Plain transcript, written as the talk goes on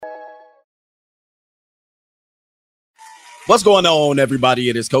What's going on, everybody?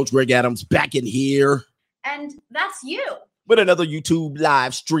 It is Coach Greg Adams back in here And that's you. with another YouTube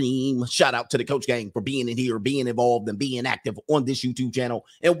live stream. Shout out to the Coach Gang for being in here, being involved, and being active on this YouTube channel.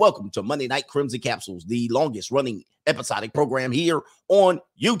 And welcome to Monday Night Crimson Capsules, the longest running episodic program here on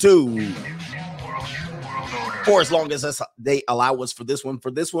YouTube. For as long as they allow us for this one,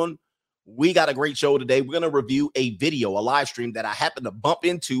 we got a great show today. We're going to review a video, a live stream that I happened to bump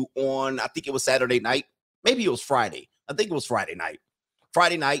into on, I think it was Saturday night. Maybe it was Friday. I think it was Friday night.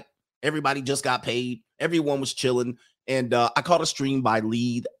 Friday night, everybody just got paid. Everyone was chilling. And I caught a stream by the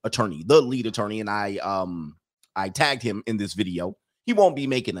lead attorney, and I tagged him in this video. He won't be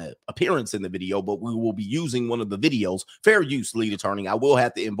making an appearance in the video, but we will be using one of the videos. Fair use, lead attorney. I will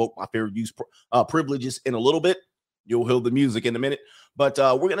have to invoke my fair use privileges in a little bit. You'll hear the music in a minute. But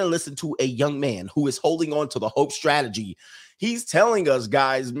we're going to listen to a young man who is holding on to the hope strategy. He's telling us,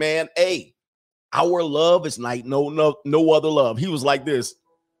 guys, man, hey, our love is like no other love. He was like this.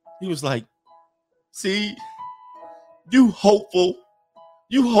 He was like, see, you hopeful,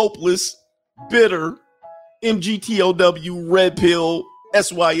 you hopeless, bitter, MGTOW, red pill,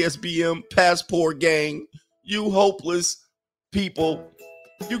 SYSBM, passport gang, you hopeless people.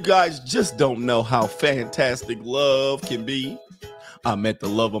 You guys just don't know how fantastic love can be. I met the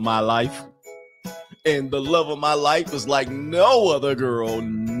love of my life. And the love of my life is like no other girl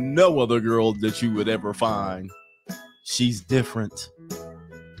that you would ever find. She's different.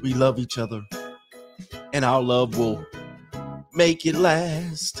 We love each other. And our love will make it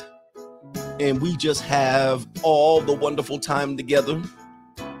last. And we just have all the wonderful time together.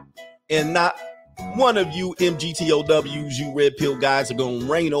 And not one of you MGTOWs, you red pill guys, are going to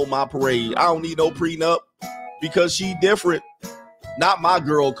rain on my parade. I don't need no prenup because she different. Not my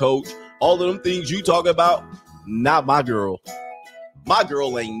girl, coach. All of them things you talk about, not my girl. My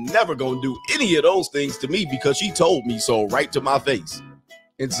girl ain't never going to do any of those things to me because she told me so right to my face.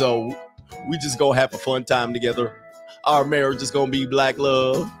 And so we just going to have a fun time together. Our marriage is going to be black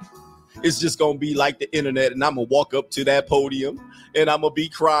love. It's just going to be like the internet. And I'm going to walk up to that podium and I'm going to be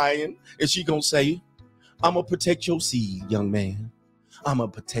crying. And she going to say, I'm going to protect your seed, young man. I'm going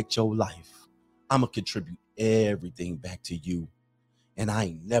to protect your life. I'm going to contribute everything back to you. And I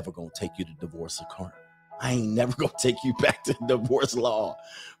ain't never going to take you to divorce court. I ain't never going to take you back to divorce law.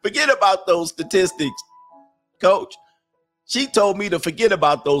 Forget about those statistics, coach. She told me to forget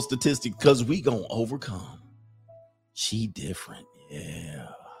about those statistics because we going to overcome. She different. Yeah.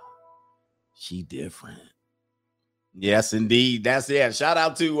 She different. Yes, indeed. That's it. Shout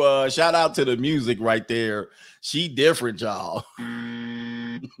out to the music right there. She different, y'all.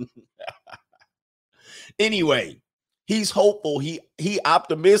 Anyway, he's hopeful. He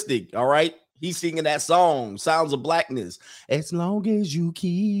optimistic. All right. He's singing that song, Sounds of Blackness. As long as you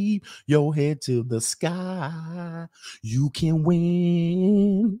keep your head to the sky, you can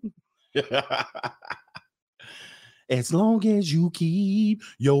win. As long as you keep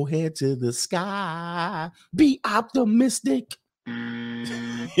your head to the sky, be optimistic.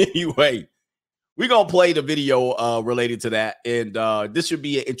 Anyway, we're going to play the video related to that. And this should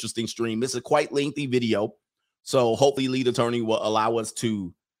be an interesting stream. It's a quite lengthy video. So hopefully lead attorney will allow us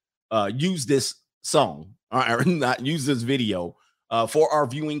to use this song, or not use this video for our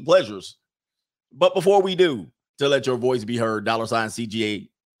viewing pleasures. But before we do, to let your voice be heard, $CGA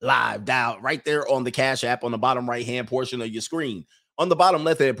live dial right there on the Cash App on the bottom right-hand portion of your screen. On the bottom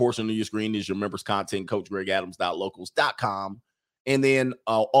left-hand portion of your screen is your members content, CoachGregAdams.locals.com. And then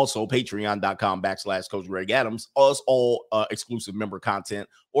also patreon.com/Coach Greg Adams. Us all exclusive member content.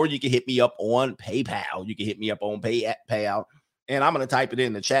 Or you can hit me up on PayPal. You can hit me up on PayPal. And I'm going to type it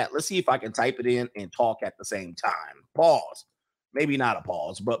in the chat. Let's see if I can type it in and talk at the same time. Pause. Maybe not a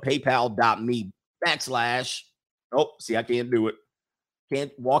pause, but PayPal.me/ Oh, see, I can't do it.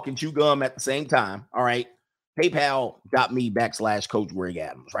 Can't walk and chew gum at the same time. All right. PayPal.me/ Coach Greg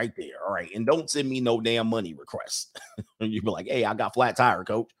Adams right there. All right. And don't send me no damn money requests. You be like, hey, I got flat tire,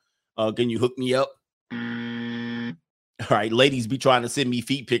 coach. Can you hook me up? All right. Ladies be trying to send me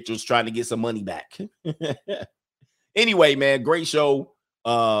feet pictures, trying to get some money back. Anyway, man, great show.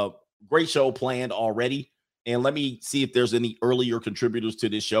 Great show planned already. And let me see if there's any earlier contributors to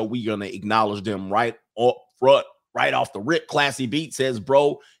this show. We're going to acknowledge them right up front. Right off the rip. Classy Beat says,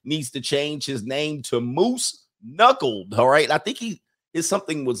 bro needs to change his name to Moose Knuckled. All right. I think his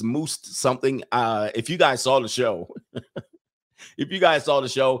something was Moose something. If you guys saw the show,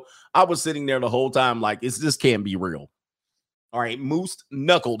 I was sitting there the whole time like, this can't be real. All right. Moose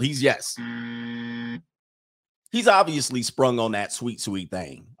Knuckled. He's obviously sprung on that sweet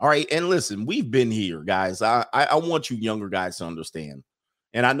thing. All right. And listen, we've been here, guys. I want you younger guys to understand.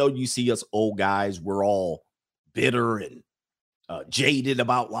 And I know you see us old guys, we're all bitter and jaded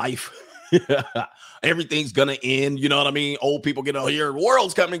about life. Everything's gonna end. You know what I mean? Old people get out here.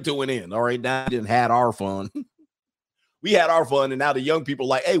 World's coming to an end. All right, now we didn't had our fun. We had our fun, and now the young people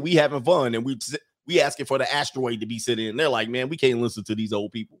like, hey, we having fun, and we asking for the asteroid to be sitting in. They're like, man, we can't listen to these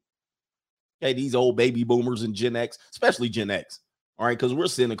old people. Okay, these old baby boomers and Gen X, especially Gen X. All right, because we're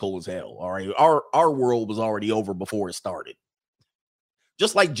cynical as hell. All right, our world was already over before it started.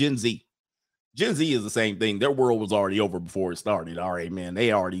 Just like Gen Z. Gen Z is the same thing. Their world was already over before it started. All right, man.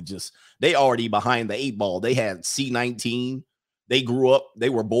 They already behind the 8 ball. They had C-19. They grew up. They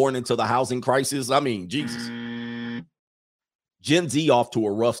were born into the housing crisis. I mean, Jesus. Gen Z off to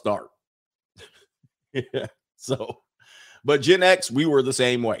a rough start. Yeah. So, but Gen X, we were the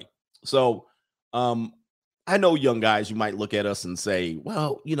same way. So, I know young guys, you might look at us and say,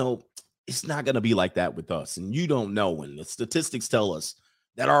 well, you know, it's not going to be like that with us. And you don't know. And the statistics tell us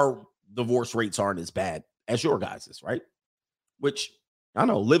that our divorce rates aren't as bad as your guys's, right? Which I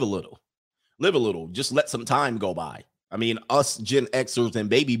know, live a little, just let some time go by. I mean, us Gen Xers and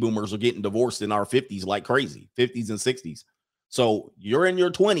baby boomers are getting divorced in our 50s like crazy, 50s and 60s. So you're in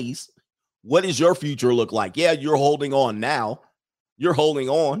your 20s. What does your future look like? Yeah, you're holding on now. You're holding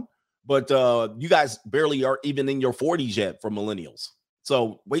on, but you guys barely are even in your 40s yet for millennials.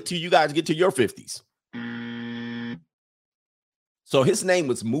 So wait till you guys get to your 50s. So his name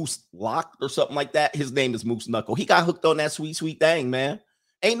was Moose Lock or something like that. His name is Moose Knuckle. He got hooked on that sweet, sweet thing, man.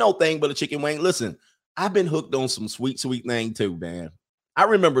 Ain't no thing but a chicken wing. Listen, I've been hooked on some sweet, sweet thing too, man. I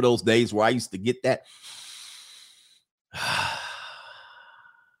remember those days where I used to get that.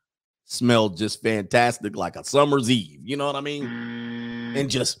 Smelled just fantastic, like a summer's eve. You know what I mean? And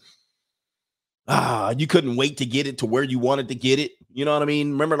just, you couldn't wait to get it to where you wanted to get it. You know what I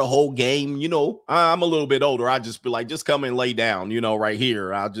mean? Remember the whole game? You know, I'm a little bit older. I just be like, just come and lay down, you know, right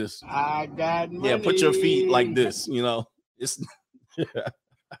here. I got money. Yeah, put your feet like this, you know. It's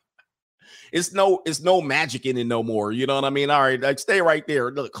no magic in it no more. You know what I mean? All right, like stay right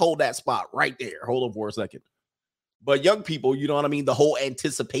there. Look, hold that spot right there. Hold on for a second. But young people, you know what I mean? The whole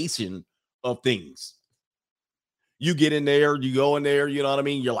anticipation of things. You get in there, you go in there, you know what I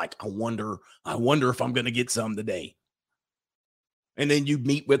mean? You're like, I wonder if I'm going to get some today. And then you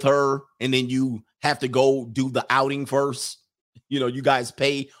meet with her, and then you have to go do the outing first. You know, you guys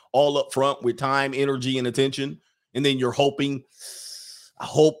pay all up front with time, energy, and attention. And then you're hoping, I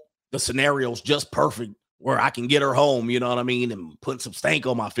hope the scenario's just perfect where I can get her home, you know what I mean? And put some stank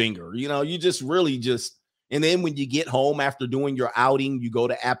on my finger. You know, you just really just, and then when you get home after doing your outing, you go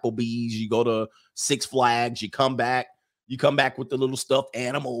to Applebee's, you go to Six Flags, you come back with the little stuffed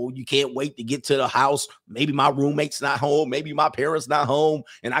animal. You can't wait to get to the house. Maybe my roommate's not home. Maybe my parents not home.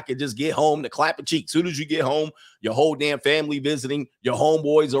 And I could just get home to clap a cheek. As soon as you get home, your whole damn family visiting, your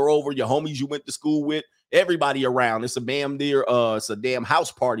homeboys are over, your homies you went to school with, everybody around. It's a damn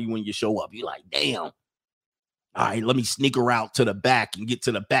house party when you show up. You're like, damn. All right, let me sneaker out to the back and get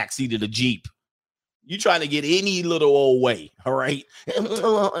to the back seat of the Jeep. You trying to get any little old way, all right?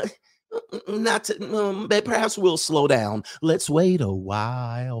 Not to, but perhaps we'll slow down. Let's wait a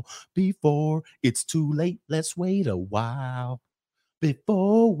while before it's too late. Let's wait a while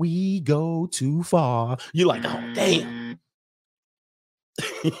before we go too far. You're like, oh, damn.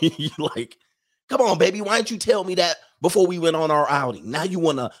 You're like, come on, baby. Why didn't you tell me that before we went on our outing? Now you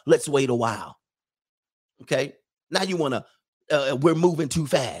want to, let's wait a while. Okay. Now you want to, we're moving too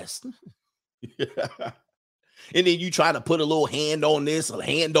fast. And then you try to put a little hand on this, a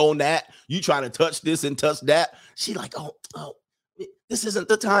hand on that. You try to touch this and touch that. She like, oh, this isn't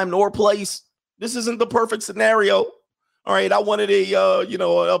the time nor place. This isn't the perfect scenario. All right, I wanted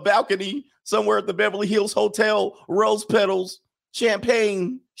a balcony somewhere at the Beverly Hills Hotel, rose petals,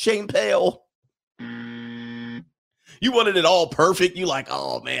 champagne pale. You wanted it all perfect. You like,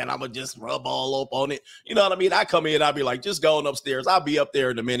 oh man, I'm gonna just rub all up on it. You know what I mean? I come in, I'll be like, just going upstairs. I'll be up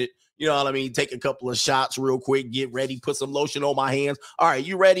there in a minute. You know what I mean? Take a couple of shots real quick, get ready, put some lotion on my hands. All right,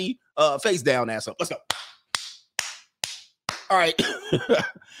 you ready? Face down, ass up. Let's go. All right.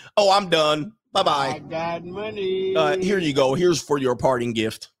 Oh, I'm done. Bye-bye. I got money. Here you go. Here's for your parting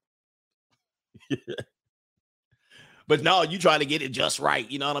gift. But no, you trying to get it just right.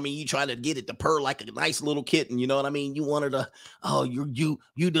 You know what I mean? You trying to get it to purr like a nice little kitten. You know what I mean? You wanted to, oh, you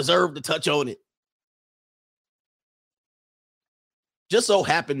deserve to touch on it. Just so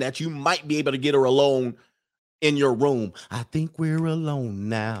happened that you might be able to get her alone in your room. I think we're alone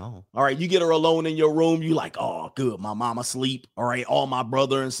now. All right, you get her alone in your room. You like, oh, good. My mama sleep. All right, all my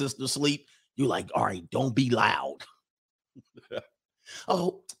brother and sister sleep. You like, all right, don't be loud.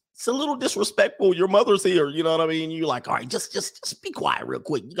 Oh, it's a little disrespectful. Your mother's here. You know what I mean? You're like, all right, just be quiet real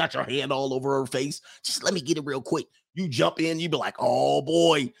quick. You got your hand all over her face. Just let me get it real quick. You jump in, you be like, oh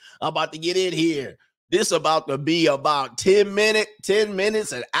boy, I'm about to get in here. This about to be about 10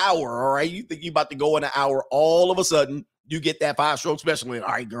 minutes, an hour. All right. You think you about to go in an hour. All of a sudden, you get that 5-stroke special in. All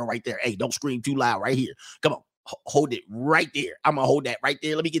right, girl, right there. Hey, don't scream too loud right here. Come on. Hold it right there. I'm going to hold that right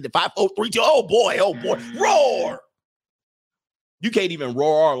there. Let me get the 5, 4, 3, 2. Oh boy. Roar. You can't even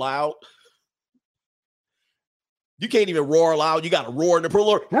roar loud. You can't even roar loud. You got to roar in the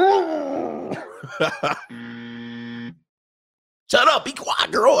pool. Shut up. Be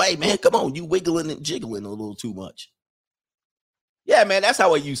quiet, girl. Hey, man, come on. You wiggling and jiggling a little too much. Yeah, man, that's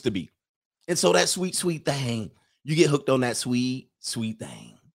how it used to be. And so that sweet, sweet thing, you get hooked on that sweet, sweet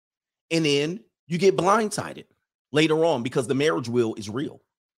thing. And then you get blindsided later on because the marriage wheel is real.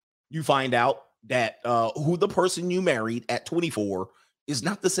 You find out that who the person you married at 24 is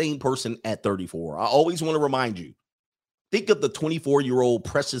not the same person at 34. I always want to remind you, think of the 24-year-old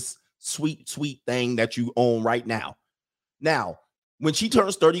precious, sweet, sweet thing that you own right now. Now, when she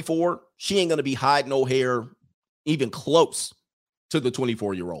turns 34, she ain't going to be hiding no hair even close to the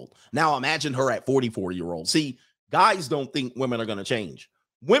 24-year-old. Now, imagine her at 44-year-old. See, guys don't think women are going to change.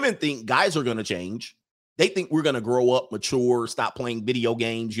 Women think guys are going to change. They think we're going to grow up, mature, stop playing video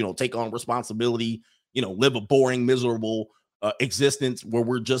games, take on responsibility, live a boring, miserable existence where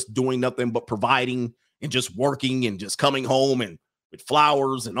we're just doing nothing but providing and just working and just coming home and with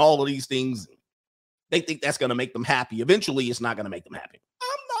flowers and all of these things. They think that's going to make them happy. Eventually, it's not going to make them happy.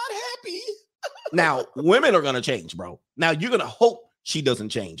 I'm not happy. Now, women are going to change, bro. Now, you're going to hope she doesn't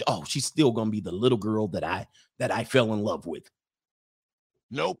change. Oh, she's still going to be the little girl that I fell in love with.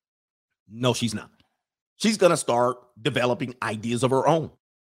 Nope. No, she's not. She's going to start developing ideas of her own.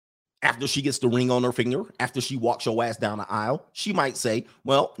 After she gets the ring on her finger, after she walks your ass down the aisle, she might say,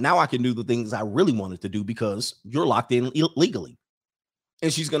 well, now I can do the things I really wanted to do because you're locked in legally.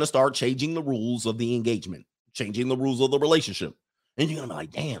 And she's going to start changing the rules of the engagement, changing the rules of the relationship. And you're going to be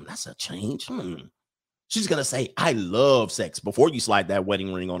like, damn, that's a change. She's going to say, I love sex before you slide that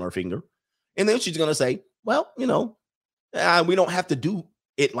wedding ring on her finger. And then she's going to say, well, we don't have to do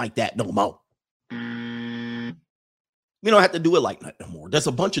it like that no more. We don't have to do it like that no more. There's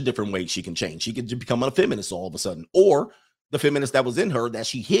a bunch of different ways she can change. She could become a feminist all of a sudden, or the feminist that was in her that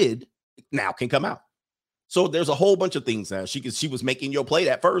she hid now can come out. So there's a whole bunch of things now. She was making your plate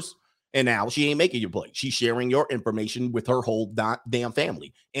at first, and now she ain't making your plate. She's sharing your information with her whole damn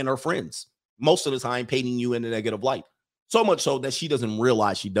family and her friends, most of the time painting you in a negative light. So much so that she doesn't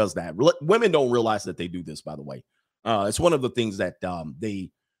realize she does that. Women don't realize that they do this, by the way. It's one of the things that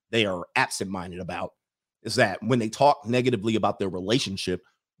they are absent-minded about, is that when they talk negatively about their relationship,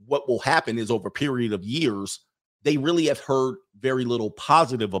 what will happen is over a period of years, they really have heard very little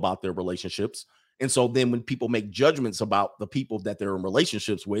positive about their relationships. And so then when people make judgments about the people that they're in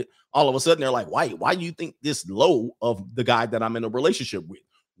relationships with, all of a sudden they're like, why do you think this low of the guy that I'm in a relationship with?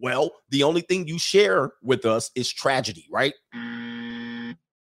 Well, the only thing you share with us is tragedy, right?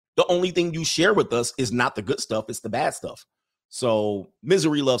 The only thing you share with us is not the good stuff, it's the bad stuff. So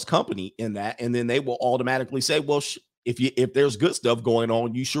misery loves company in that. And then they will automatically say, well, if there's good stuff going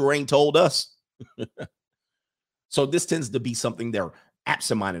on, you sure ain't told us. So this tends to be something they're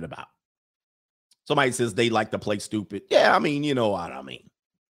absent-minded about. Somebody says they like to play stupid. Yeah, I mean, you know what I mean.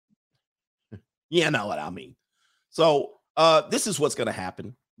 You know what I mean. So this is what's going to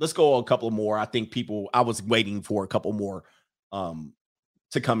happen. Let's go a couple more. I think I was waiting for a couple more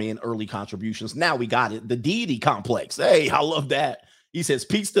to come in, early contributions. Now we got it. The deity complex. Hey, I love that. He says,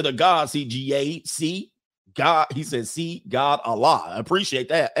 peace to the God, CGA. God. He says, see God Allah. I appreciate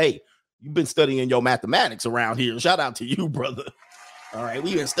that. Hey, you've been studying your mathematics around here. Shout out to you, brother. All right,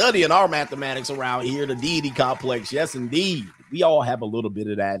 we've been studying our mathematics around here, the deity complex. Yes, indeed. We all have a little bit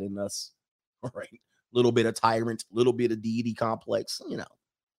of that in us. All right, a little bit of tyrant, a little bit of deity complex.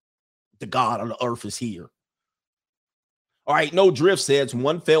 The God on the earth is here. All right, No Drift says,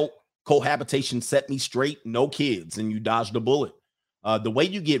 one felt cohabitation set me straight, no kids, and you dodged a bullet. The way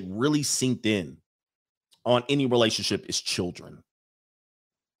you get really synced in on any relationship is children.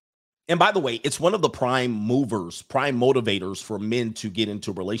 And by the way, it's one of the prime motivators for men to get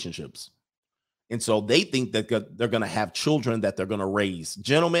into relationships. And so they think that they're going to have children that they're going to raise.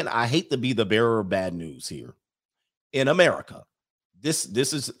 Gentlemen, I hate to be the bearer of bad news here. In America, this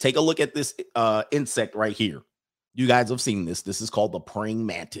is, take a look at this insect right here. You guys have seen this. This is called the praying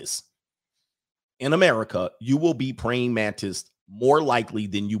mantis. In America, you will be praying mantis more likely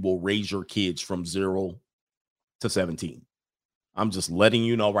than you will raise your kids from 0 to 17. I'm just letting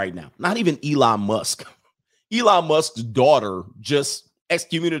you know right now. Not even Elon Musk. Elon Musk's daughter just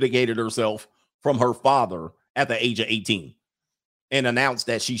excommunicated herself from her father at the age of 18 and announced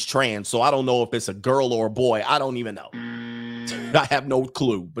that she's trans. So I don't know if it's a girl or a boy. I don't even know. I have no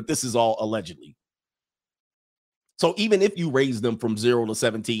clue, but this is all allegedly. So even if you raise them from 0 to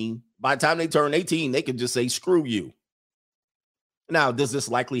 17, by the time they turn 18, they can just say, screw you. Now, does this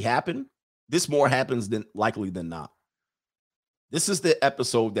likely happen? This more happens than likely than not. This is the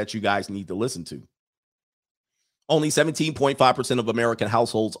episode that you guys need to listen to. Only 17.5% of American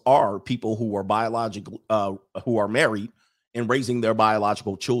households are people who are who are married and raising their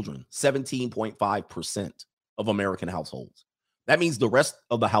biological children. 17.5% of American households. That means the rest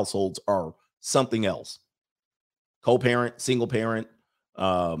of the households are something else. Co-parent, single parent,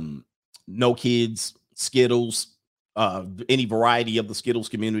 no kids, Skittles, any variety of the Skittles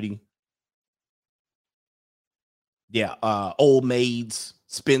community. Yeah, old maids,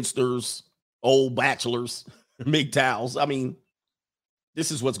 spinsters, old bachelors, MGTOWs. I mean,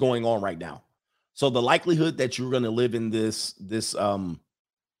 this is what's going on right now. So the likelihood that you're going to live in this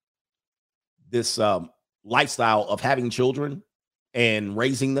lifestyle of having children and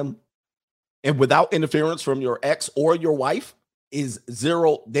raising them and without interference from your ex or your wife is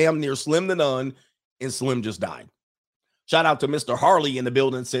zero, damn near slim to none, and Slim just died. Shout out to Mr. Harley in the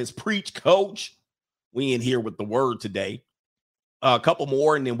building, says, preach, coach. We in here with the word today. A couple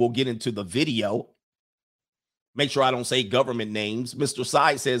more, and then we'll get into the video. Make sure I don't say government names. Mr.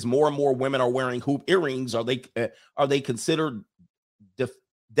 Sai says more and more women are wearing hoop earrings. Are they considered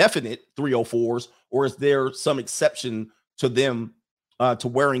definite 304s, or is there some exception to them to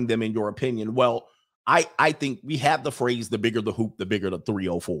wearing them, in your opinion? Well, I think we have the phrase, the bigger the hoop, the bigger the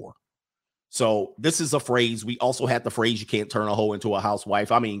 304. So this is a phrase. We also had the phrase, you can't turn a hoe into a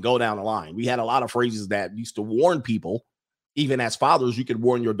housewife. I mean, go down the line. We had a lot of phrases that used to warn people. Even as fathers, you could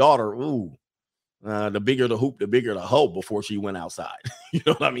warn your daughter, ooh, the bigger the hoop, the bigger the hoe, before she went outside. You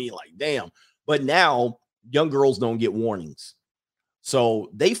know what I mean? Like, damn. But now young girls don't get warnings. So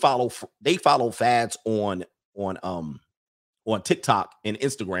they follow fads on TikTok and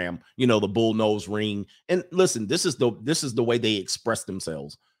Instagram, you know, the bull nose ring. And listen, this is the way they express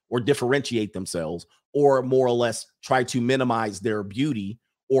themselves or differentiate themselves, or more or less try to minimize their beauty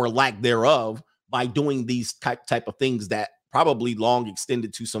or lack thereof by doing these type of things that probably long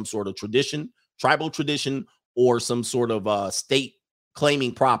extended to some sort of tradition, tribal tradition, or some sort of state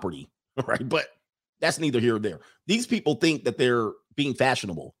claiming property, right? But that's neither here or there. These people think that they're being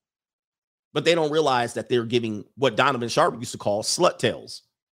fashionable, but they don't realize that they're giving what Donovan Sharp used to call slut tales.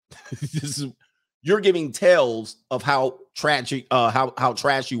 You're giving tales of how tragic, how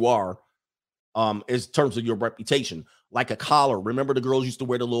trash you are, in terms of your reputation. Like a collar. Remember the girls used to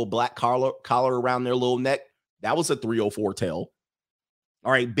wear the little black collar around their little neck? That was a 304 tale.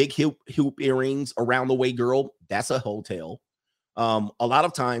 All right, big hoop earrings around the way girl. That's a hotel. A lot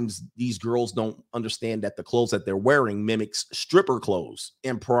of times these girls don't understand that the clothes that they're wearing mimics stripper clothes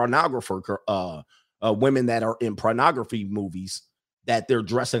and pornographer women that are in pornography movies, that they're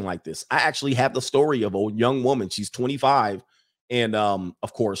dressing like this. I actually have the story of a young woman. She's 25. And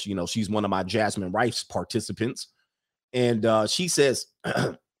of course, you know, she's one of my Jasmine Rice participants. And she says,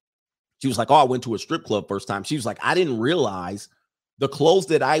 she was like, oh, I went to a strip club first time. She was like, I didn't realize the clothes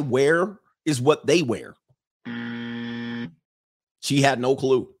that I wear is what they wear. She had no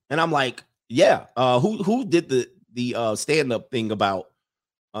clue. And I'm like, yeah, who did the stand-up thing about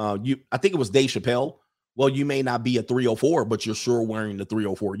you? I think it was Dave Chappelle. Well, you may not be a 304, but you're sure wearing the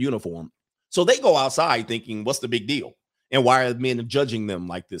 304 uniform. So they go outside thinking, what's the big deal? And why are men judging them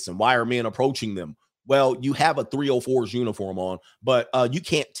like this? And why are men approaching them? Well, you have a 304's uniform on, but you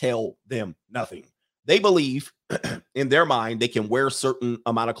can't tell them nothing. They believe in their mind they can wear a certain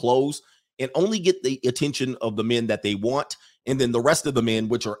amount of clothes and only get the attention of the men that they want. And then the rest of the men,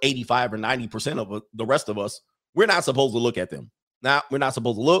 which are 85 or 90% of the rest of us, we're not supposed to look at them. Now, we're not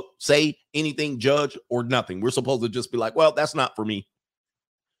supposed to look, say anything, judge, or nothing. We're supposed to just be like, well, that's not for me.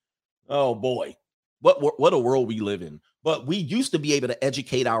 Oh, boy. What a world we live in. But we used to be able to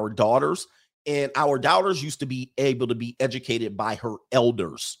educate our daughters, and our daughters used to be able to be educated by her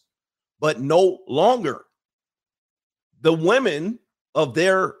elders. But no longer. The women of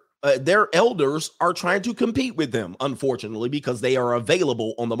their elders are trying to compete with them, unfortunately, because they are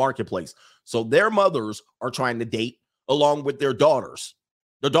available on the marketplace. So their mothers are trying to date along with their daughters.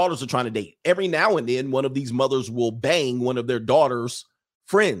 Their daughters are trying to date. Every now and then, one of these mothers will bang one of their daughters'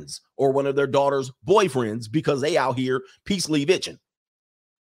 friends or one of their daughters' boyfriends because they out here peace leave itching.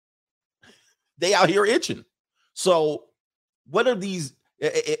 They out here itching. So what are these?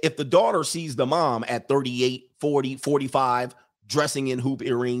 If the daughter sees the mom at 38, 40, 45, dressing in hoop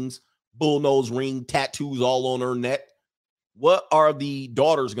earrings, bullnose ring, tattoos all on her neck, what are the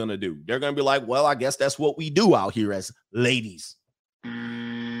daughters going to do? They're going to be like, well, I guess that's what we do out here as ladies.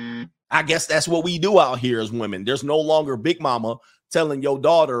 I guess that's what we do out here as women. There's no longer big mama telling your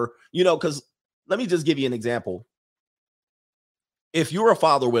daughter, because let me just give you an example. If you're a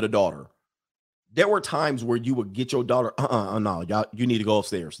father with a daughter, there were times where you would get your daughter, no, you need to go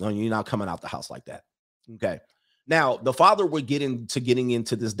upstairs. No, you're not coming out the house like that. Okay. Now, the father would getting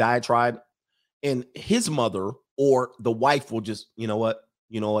into this diatribe, and his mother or the wife will just, you know what,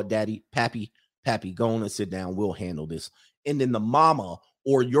 daddy, pappy, go on and sit down. We'll handle this. And then the mama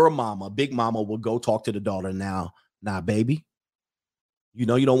or your mama, big mama, will go talk to the daughter. Now, baby, you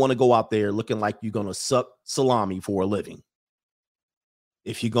don't want to go out there looking like you're going to suck salami for a living.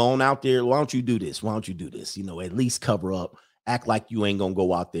 If you're going out there, why don't you do this? Why don't you do this? At least cover up, act like you ain't going to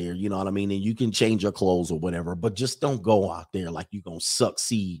go out there. You know what I mean? And you can change your clothes or whatever, but just don't go out there like you're going to suck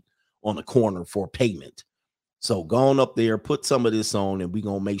seed on the corner for payment. So go on up there, put some of this on, and we're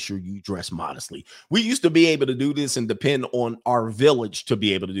going to make sure you dress modestly. We used to be able to do this and depend on our village to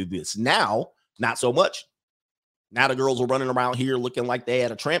be able to do this. Now, not so much. Now the girls are running around here looking like they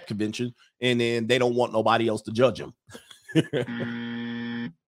had a tramp convention, and then they don't want nobody else to judge them.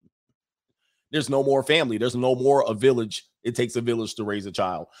 There's no more family. There's no more a village. It takes a village to raise a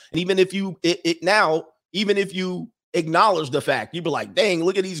child. And even if you even if you acknowledge the fact, you'd be like, dang,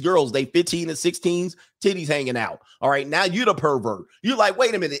 look at these girls. They 15 and 16s, titties hanging out. All right, now you're the pervert. You're like,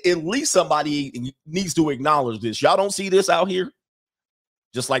 wait a minute. At least somebody needs to acknowledge this. Y'all don't see this out here?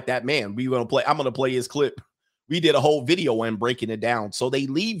 Just like that man. I'm going to play his clip. We did a whole video and breaking it down. So they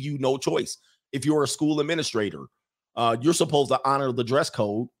leave you no choice. If you're a school administrator, you're supposed to honor the dress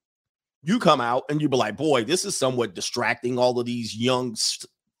code. You come out and you be like, boy, this is somewhat distracting. All of these young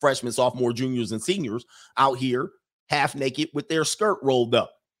freshmen, sophomore, juniors, and seniors out here half naked with their skirt rolled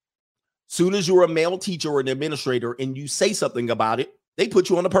up. Soon as you're a male teacher or an administrator and you say something about it, they put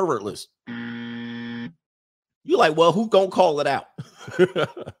you on the pervert list. You're like, well, who gonna call it out?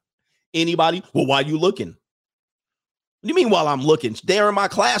 Anybody? Well, why you looking? What do you mean while I'm looking? They're in my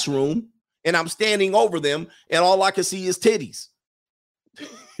classroom and I'm standing over them and all I can see is titties.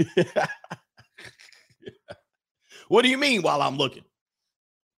 What do you mean while I'm looking?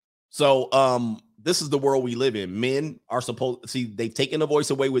 So this is the world we live in. Men are supposed they've taken the voice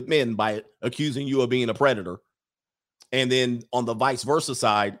away with men by accusing you of being a predator. And then on the vice versa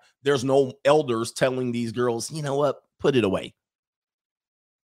side, there's no elders telling these girls, you know what, put it away.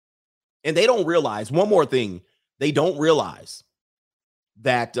 And they don't realize one more thing. They don't realize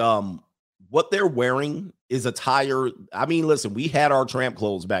that what they're wearing is attire. I mean, listen, we had our tramp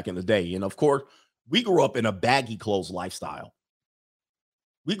clothes back in the day. And of course, we grew up in a baggy clothes lifestyle.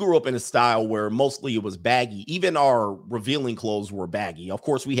 We grew up in a style where mostly it was baggy. Even our revealing clothes were baggy. Of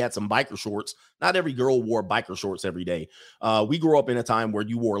course, we had some biker shorts. Not every girl wore biker shorts every day. We grew up in a time where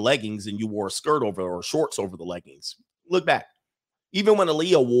you wore leggings and you wore a skirt over or shorts over the leggings. Look back. Even when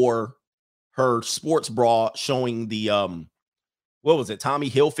Aaliyah wore her sports bra showing the, what was it, Tommy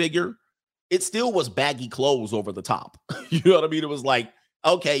Hilfiger, it still was baggy clothes over the top. You know what I mean? It was like,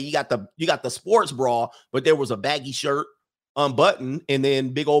 okay, you got the sports bra, but there was a baggy shirt, unbuttoned, and then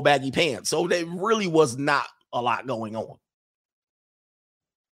big old baggy pants. So there really was not a lot going on.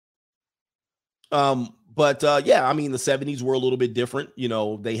 But yeah, I mean, the 70s were a little bit different. You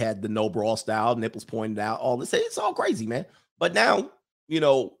know, they had the no bra style, nipples pointed out, all this. It's all crazy, man. But now, you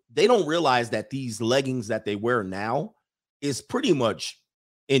know, they don't realize that these leggings that they wear now is pretty much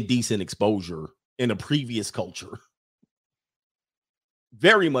indecent exposure in a previous culture.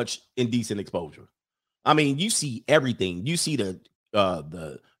 Very much indecent exposure. I mean, you see everything. You see the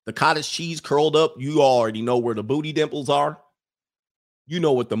cottage cheese curled up. You already know where the booty dimples are. You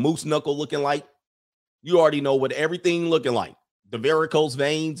know what the moose knuckle looking like. You already know what everything looking like. The varicose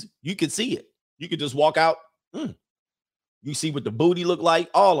veins, you can see it. You could just walk out. You see what the booty look like.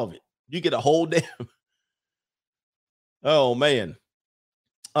 All of it. You get a whole damn. Oh, man.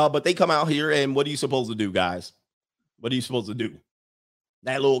 But they come out here and what are you supposed to do, guys? What are you supposed to do?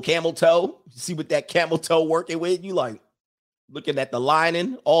 That little camel toe. You see what that camel toe working with? You like looking at the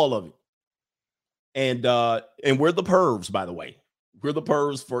lining, all of it. And we're the pervs, by the way. We're the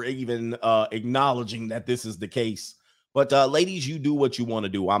pervs for even acknowledging that this is the case. But ladies, you do what you want to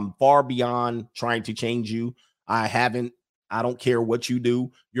do. I'm far beyond trying to change you. I don't care what you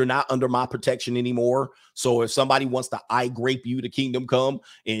do. You're not under my protection anymore. So if somebody wants to eye grape you to kingdom come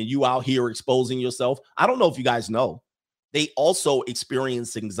and you out here exposing yourself, I don't know if you guys know, they also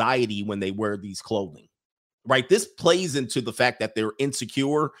experience anxiety when they wear these clothing, right? This plays into the fact that they're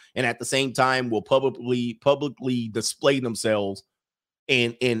insecure and at the same time will publicly display themselves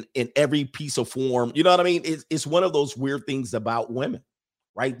and in every piece of form. You know what I mean? It's one of those weird things about women,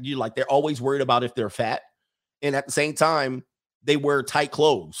 right? You like they're always worried about if they're fat, and at the same time, they wear tight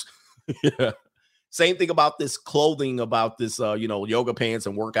clothes. Yeah. Same thing about this clothing, about this yoga pants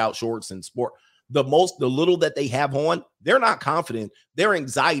and workout shorts and sport. The little that they have on, they're not confident. Their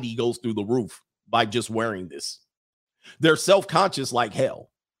anxiety goes through the roof by just wearing this. They're self-conscious like hell,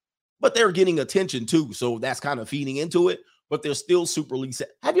 but they're getting attention too. So that's kind of feeding into it, but they're still super least.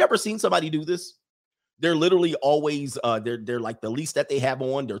 Have you ever seen somebody do this? They're literally always, they're like the least that they have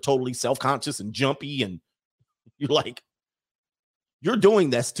on. They're totally self-conscious and jumpy. And you're like, you're doing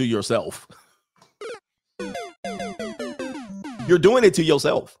this to yourself. You're doing it to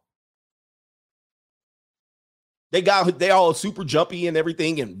yourself. They all super jumpy and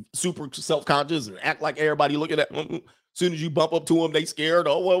everything and super self-conscious and act like everybody looking at them. As soon as you bump up to them, they scared.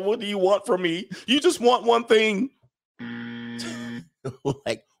 Oh, well, what do you want from me? You just want one thing.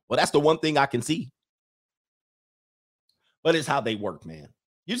 Like, well, that's the one thing I can see. But it's how they work, man.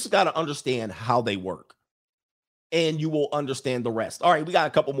 You just got to understand how they work. And you will understand the rest. All right, we got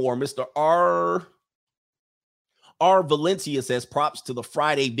a couple more. Mr. R. Valencia says, props to the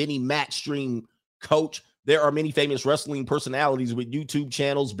Friday Benny Match stream, coach. There are many famous wrestling personalities with YouTube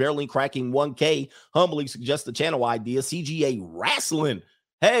channels barely cracking 1K. Humbly suggest the channel idea, CGA Wrestling.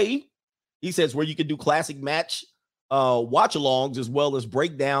 Hey, he says, where you can do classic match watch-alongs as well as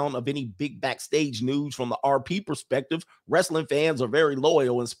breakdown of any big backstage news from the RP perspective. Wrestling fans are very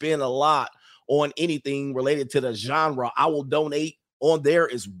loyal and spend a lot on anything related to the genre. I will donate on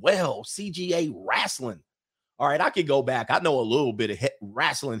there as well. CGA Wrestling. All right, I could go back. I know a little bit of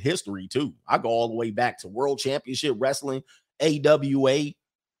wrestling history, too. I go all the way back to World Championship Wrestling, AWA,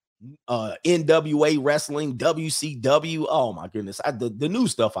 NWA Wrestling, WCW. Oh, my goodness. The new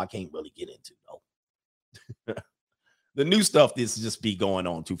stuff I can't really get into, though. The new stuff, this just be going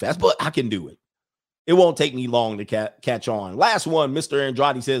on too fast, but I can do it. It won't take me long to catch on. Last one, Mr.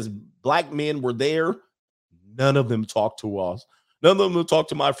 Andrade says, black men were there. None of them talked to us. None of them talked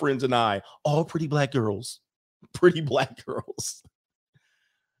to my friends and I. All pretty black girls. Pretty black girls.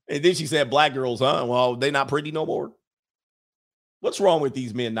 And then she said, black girls, huh? Well, they not pretty no more. What's wrong with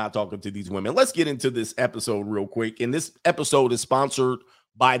these men not talking to these women? Let's get into this episode real quick. And this episode is sponsored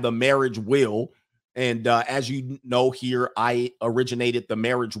by the Marriage Wheel. And as you know here, I originated the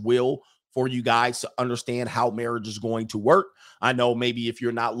Marriage Wheel for you guys to understand how marriage is going to work. I know maybe if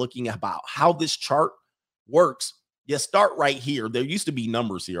you're not looking about how this chart works, you start right here. There used to be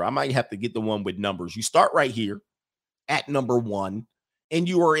numbers here. I might have to get the one with numbers. You start right here at number 1, and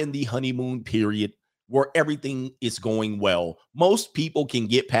you are in the honeymoon period where everything is going well. Most people can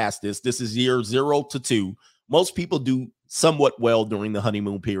get past this. This is year 0 to 2. Most people do somewhat well during the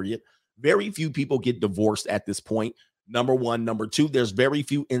honeymoon period. Very few people get divorced at this point. Number 1. Number 2, there's very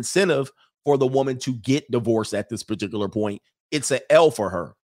few incentive for the woman to get divorced at this particular point. It's an L for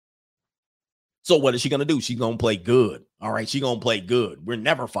her. So what is she going to do? She's going to play good. All right. She's going to play good. We're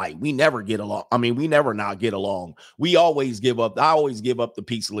never fight. We never get along. I mean, we never not get along. We always give up. I always give up the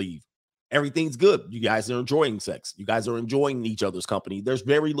peace leave. Everything's good. You guys are enjoying sex. You guys are enjoying each other's company. There's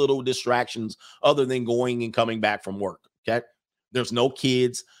very little distractions other than going and coming back from work. Okay. There's no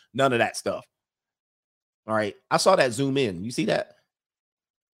kids, none of that stuff. All right. I saw that zoom in. You see that?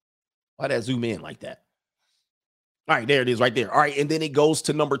 Why that zoom in like that? All right. There it is right there. All right. And then it goes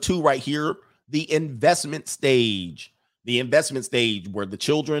to number 2 right here. The investment stage. The investment stage where the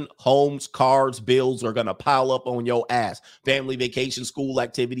children, homes, cars, bills are going to pile up on your ass. Family vacation, school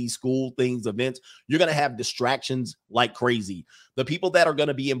activities, school things, events. You're going to have distractions like crazy. The people that are going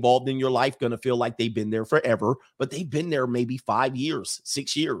to be involved in your life going to feel like they've been there forever, but they've been there maybe 5 years,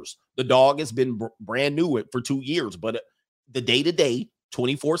 6 years. The dog has been brand new for 2 years, but the day-to-day,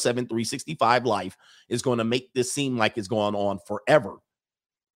 24/7, 365 life is going to make this seem like it's going on forever.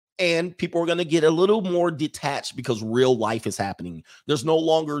 And people are going to get a little more detached because real life is happening. There's no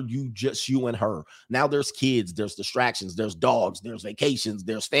longer you and her. Now there's kids, there's distractions, there's dogs, there's vacations,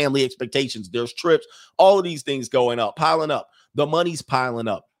 there's family expectations, there's trips, all of these things going up, piling up. The money's piling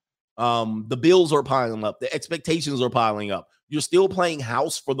up. The bills are piling up. The expectations are piling up. You're still playing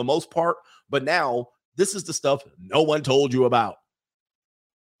house for the most part, but now this is the stuff no one told you about.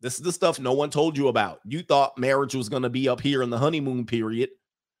 This is the stuff no one told you about. You thought marriage was going to be up here in the honeymoon period.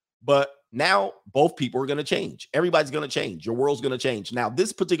 But now both people are going to change. Everybody's going to change. Your world's going to change. Now,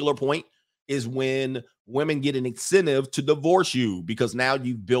 this particular point is when women get an incentive to divorce you because now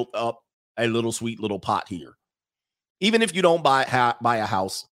you've built up a little sweet little pot here. Even if you don't buy a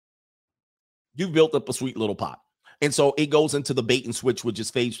house, you've built up a sweet little pot. And so it goes into the bait and switch, which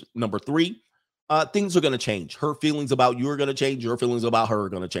is phase number 3. things are going to change. Her feelings about you are going to change. Your feelings about her are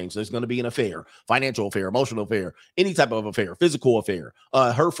going to change. There's going to be an affair, financial affair, emotional affair, any type of affair, physical affair.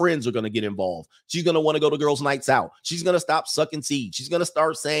 Her friends are going to get involved. She's going to want to go to girls' nights out. She's going to stop sucking seed. She's going to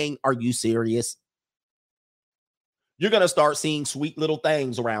start saying, "Are you serious?" You're going to start seeing sweet little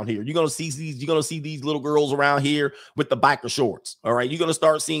things around here. You're going to see these little girls around here with the biker shorts. All right. You're going to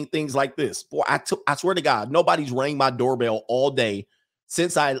start seeing things like this. Boy, I swear to God, nobody's rang my doorbell all day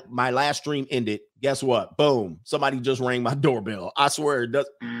since my last stream ended. Guess what? Boom. Somebody just rang my doorbell. I swear it does.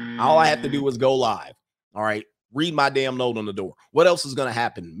 All I have to do is go live. All right. Read my damn note on the door. What else is going to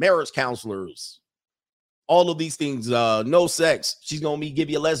happen? Marriage counselors. All of these things, no sex. She's going to give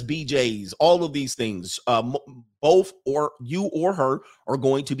you less BJs. All of these things, both or you or her are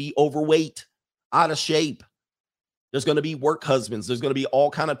going to be overweight, out of shape. There's going to be work husbands. There's going to be all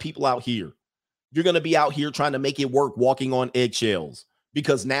kind of people out here. You're going to be out here trying to make it work, walking on eggshells,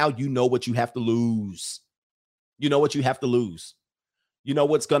 because now you know what you have to lose. You know what you have to lose. You know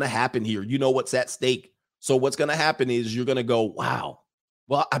what's going to happen here. You know what's at stake. So what's going to happen is you're going to go, wow,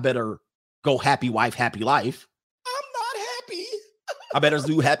 well, I better go happy wife, happy life. I'm not happy. I better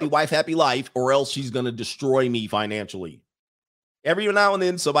do happy wife, happy life, or else she's going to destroy me financially. Every now and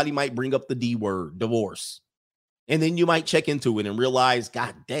then, somebody might bring up the D word, divorce. And then you might check into it and realize,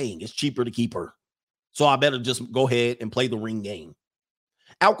 God dang, it's cheaper to keep her. So I better just go ahead and play the ring game.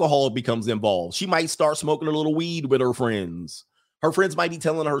 Alcohol becomes involved. She might start smoking a little weed with her friends. Her friends might be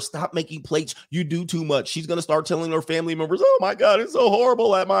telling her, stop making plates. You do too much. She's going to start telling her family members, oh my God, it's so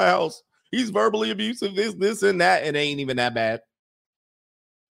horrible at my house. He's verbally abusive, this, and that. And it ain't even that bad.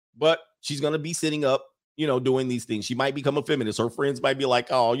 But she's going to be sitting up, doing these things. She might become a feminist. Her friends might be like,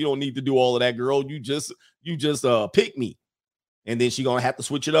 oh, you don't need to do all of that, girl. You just pick me. And then she's going to have to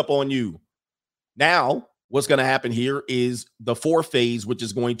switch it up on you. Now, what's going to happen here is the fourth phase, which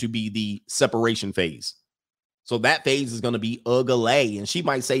is going to be the separation phase. So that phase is going to be ugly. And she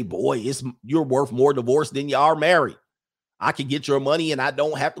might say, boy, you're worth more divorce than you are married. I can get your money and I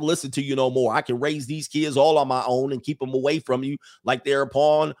don't have to listen to you no more. I can raise these kids all on my own and keep them away from you like they're a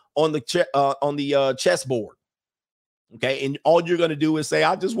pawn on the chessboard. Okay. And all you're going to do is say,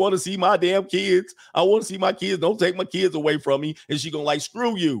 I just want to see my damn kids. I want to see my kids. Don't take my kids away from me. And she's going to like,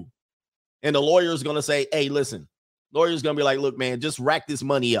 screw you. And the lawyer's going to say, hey, listen, lawyer's going to be like, look, man, just rack this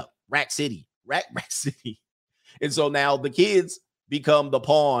money up. Rack City. And so now the kids become the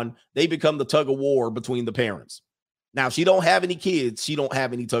pawn. They become the tug of war between the parents. Now, if she don't have any kids, she don't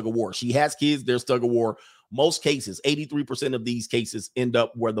have any tug of war. She has kids, there's tug of war. Most cases, 83% of these cases end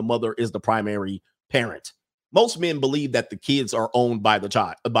up where the mother is the primary parent. Most men believe that the kids are owned by the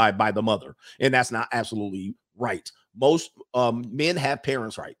child, by the mother, and that's not absolutely right. Most men have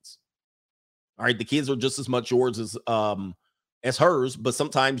parents' rights. All right, the kids are just as much yours as hers, but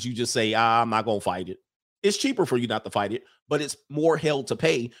sometimes you just say, I'm not going to fight it. It's cheaper for you not to fight it, but it's more hell to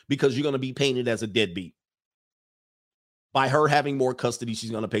pay because you're going to be painted as a deadbeat. By her having more custody,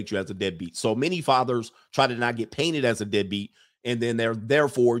 she's going to paint you as a deadbeat. So many fathers try to not get painted as a deadbeat, and then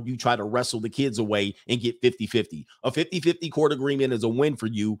therefore you try to wrestle the kids away and get 50-50. A 50-50 court agreement is a win for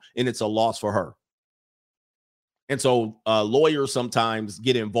you, and it's a loss for her. And so lawyers sometimes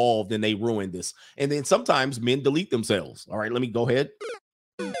get involved, and they ruin this. And then sometimes men delete themselves. All right, let me go ahead.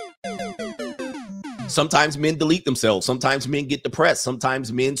 Sometimes men delete themselves. Sometimes men get depressed.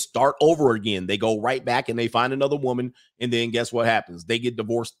 Sometimes men start over again. They go right back and they find another woman. And then guess what happens? They get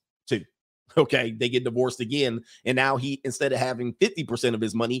divorced too. Okay. They get divorced again. And now he, instead of having 50% of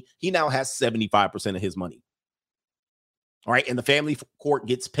his money, he now has 75% of his money. All right. And the family court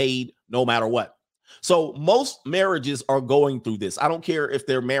gets paid no matter what. So most marriages are going through this. I don't care if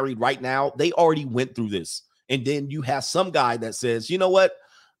they're married right now. They already went through this. And then you have some guy that says, you know what?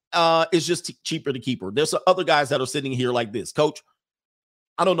 It's just cheaper to keep her. There's other guys that are sitting here like this. Coach,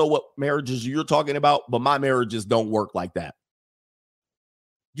 I don't know what marriages you're talking about, but my marriages don't work like that.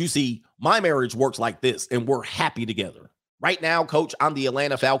 You see, my marriage works like this, and we're happy together. Right now, Coach, I'm the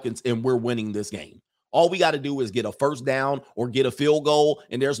Atlanta Falcons, and we're winning this game. All we got to do is get a first down or get a field goal,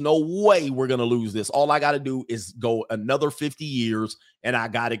 and there's no way we're going to lose this. All I got to do is go another 50 years, and I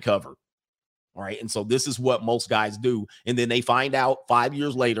got it covered. All right. And so this is what most guys do. And then they find out 5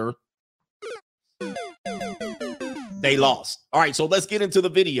 years later, they lost. All right. So let's get into the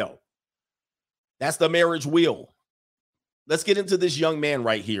video. That's the marriage wheel. Let's get into this young man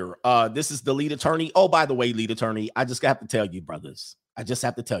right here. This is the lead attorney. Oh, by the way, lead attorney, I just have to tell you, brothers. I just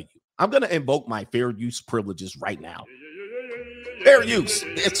have to tell you, I'm going to invoke my fair use privileges right now. Fair use.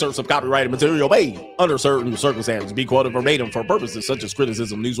 Excerpts of copyrighted material may, under certain circumstances, be quoted verbatim for purposes such as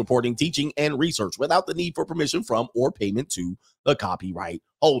criticism, news reporting, teaching, and research without the need for permission from or payment to the copyright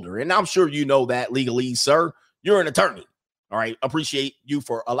holder. And I'm sure you know that legalese, sir. You're an attorney. All right. Appreciate you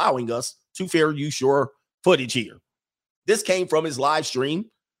for allowing us to fair use your footage here. This came from his live stream.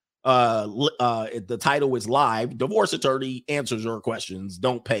 The title is Live. Divorce attorney answers your questions.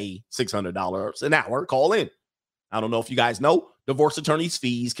 Don't pay $600 an hour. Call in. I don't know if you guys know, divorce attorneys'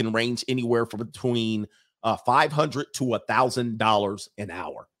 fees can range anywhere from between $500 to $1,000 an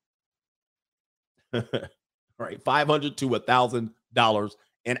hour. Right, $500 to $1,000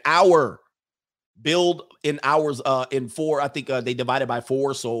 an hour. Billed in hours, in four. I think they divided by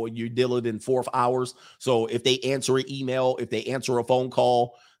 4, so you deal it in 4 hours. So if they answer an email, if they answer a phone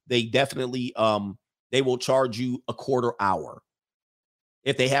call, they definitely they will charge you a quarter hour.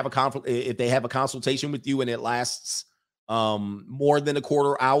 If they have a consultation with you and it lasts more than a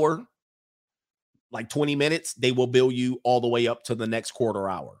quarter hour, like 20 minutes, they will bill you all the way up to the next quarter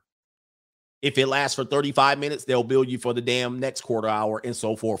hour. If it lasts for 35 minutes, they'll bill you for the damn next quarter hour, and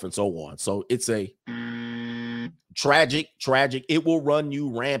so forth and so on. So it's a tragic. It will run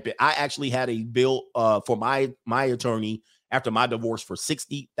you rampant. I actually had a bill for my attorney after my divorce for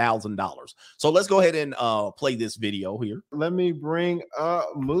 $60,000. So let's go ahead and play this video here. Let me bring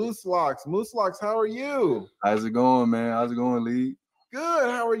up Moose Locks. Moose Locks, how are you? How's it going, man? How's it going, Lee? Good.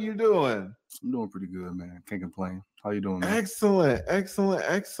 How are you doing? I'm doing pretty good, man. Can't complain. How you doing, man? Excellent.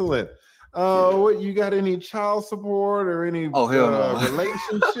 What, you got any child support or any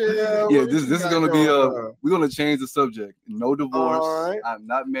relationship? Yeah, this is gonna be we're gonna change the subject. No divorce. All right. I'm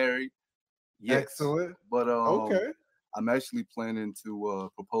not married yet. Excellent. But okay. I'm actually planning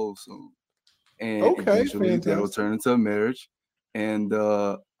to propose soon. And eventually that'll turn into a marriage. And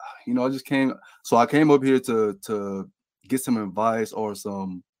I came up here to get some advice or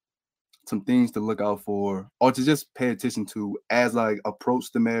some things to look out for, or to just pay attention to as I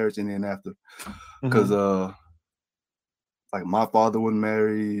approach the marriage and then after. Because like my father wasn't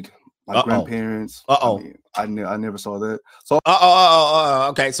married, my grandparents. I never saw that. So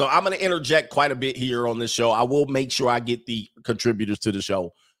okay. So I'm going to interject quite a bit here on this show. I will make sure I get the contributors to the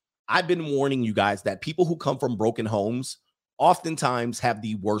show. I've been warning you guys that people who come from broken homes oftentimes have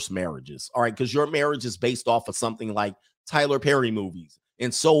the worst marriages. All right. Because your marriage is based off of something like Tyler Perry movies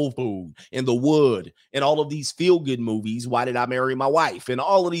and Soul Food and The Wood and all of these feel-good movies. Why Did I Marry My Wife? And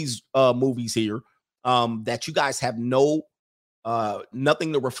all of these movies here that you guys have nothing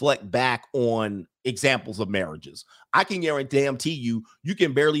to reflect back on examples of marriages. I can guarantee you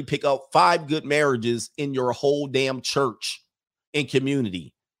can barely pick up 5 good marriages in your whole damn church and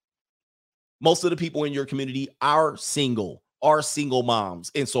community. Most of the people in your community are single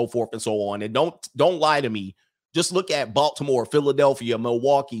moms and so forth and so on. And don't lie to me. Just look at Baltimore, Philadelphia,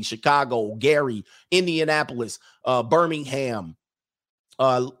 Milwaukee, Chicago, Gary, Indianapolis, Birmingham,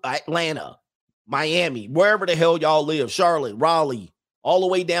 Atlanta, Miami, wherever the hell y'all live, Charlotte, Raleigh, all the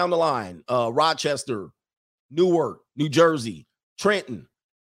way down the line, Rochester, Newark, New Jersey, Trenton.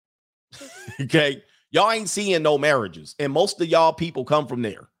 Okay. Y'all ain't seeing no marriages. And most of y'all people come from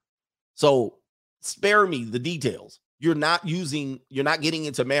there. So spare me the details. You're not getting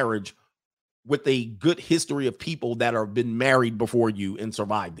into marriage with a good history of people that have been married before you and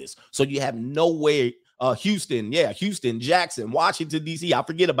survived this. So you have no way. Houston, Jackson, Washington, D.C. I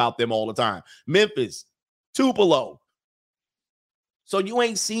forget about them all the time. Memphis, Tupelo. So you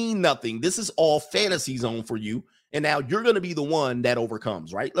ain't seen nothing. This is all fantasy zone for you. And now you're going to be the one that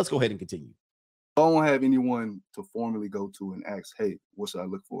overcomes, right? Let's go ahead and continue. I don't have anyone to formally go to and ask, hey, what should I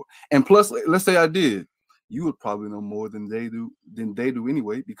look for? And plus, let's say I did. You would probably know more than they do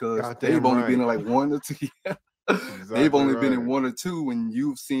anyway, because they've only been in like 1 or 2. Exactly. They've only been in 1 or 2 when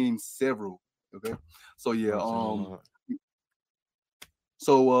you've seen several. Okay. So yeah, all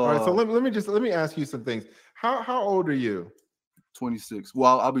right, so let me ask you some things. How old are you? 26.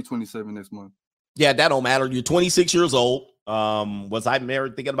 Well, I'll be 27 next month. Yeah, that don't matter. You're 26 years old. Was I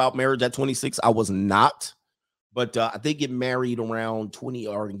thinking about marriage at 26? I was not. But I did get married around 20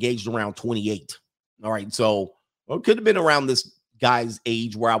 or engaged around 28. All right. So it could have been around this guy's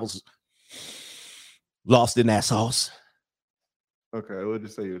age where I was lost in that sauce. Okay, we'll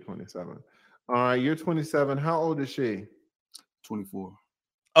just say you're 27. All right, you're 27. How old is she? 24.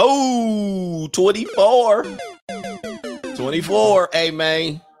 Oh, 24. 24. Hey,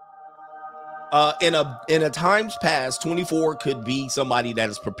 man. In a times past, 24 could be somebody that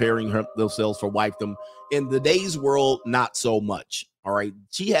is preparing themselves for wifedom. In the day's world, not so much. All right.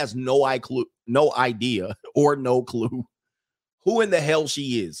 She has no idea or no clue who in the hell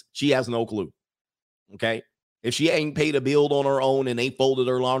she is. She has no clue. Okay. If she ain't paid a bill on her own and ain't folded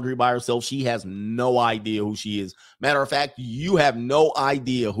her laundry by herself, she has no idea who she is. Matter of fact, you have no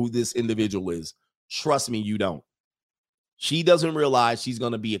idea who this individual is. Trust me, you don't. She doesn't realize she's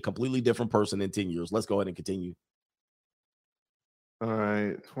going to be a completely different person in 10 years. Let's go ahead and continue. All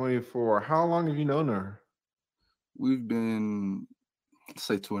right, 24. How long have you known her? We've been,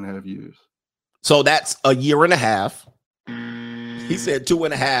 say, 2.5 years. So that's a year and a half. He said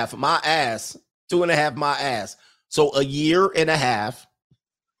 2.5. My ass. 2.5, my ass. So a year and a half.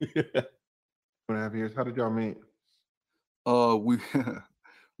 2.5 years. How did y'all meet?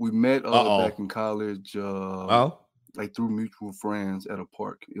 We met back in college. Like through mutual friends at a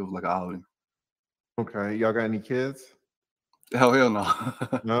park. It was like an outing. Okay. Y'all got any kids? Hell no.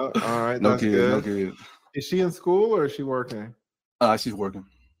 No. All right. No That's kids. good. No kids. Is she in school or is she working? She's working.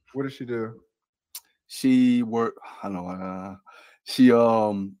 What does she do? She work. I know.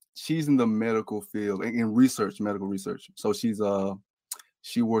 She's in the medical field, in medical research. So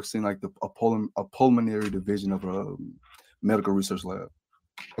she works in like a pulmonary division of a medical research lab.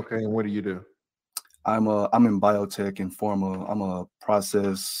 Okay, and what do you do? I'm in biotech and pharma. I'm a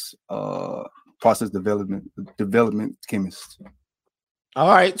process development chemist. All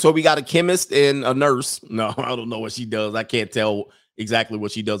right, so we got a chemist and a nurse. No, I don't know what she does. I can't tell exactly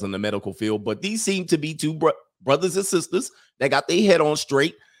what she does in the medical field, but these seem to be two brothers and sisters that got their head on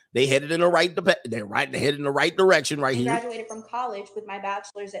straight. They headed in the right. They're headed in the right direction right here. I graduated from college with my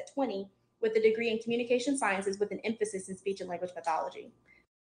bachelor's at 20, with a degree in communication sciences with an emphasis in speech and language pathology.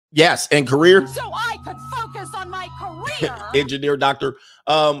 Yes, and career. So I could focus on my career. Engineer, doctor.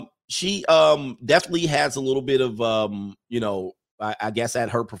 She definitely has a little bit of I guess at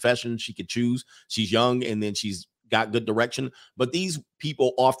her profession she could choose. She's young and then she's got good direction. But these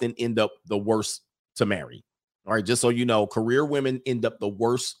people often end up the worst to marry. All right, just so you know, career women end up the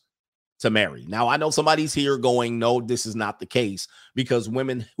worst to marry. Now, I know somebody's here going, no, this is not the case, because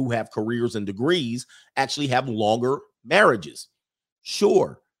women who have careers and degrees actually have longer marriages.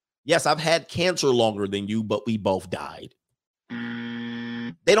 Sure. Yes, I've had cancer longer than you, but we both died.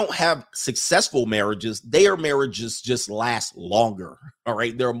 They don't have successful marriages. Their marriages just last longer. All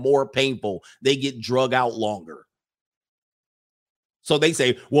right. They're more painful. They get drug out longer. So they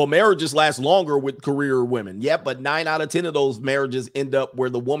say, well, marriages last longer with career women. Yeah, but 9 out of 10 of those marriages end up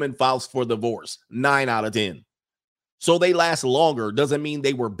where the woman files for divorce. 9 out of 10. So they last longer. Doesn't mean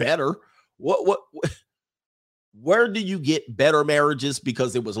they were better. Where do you get better marriages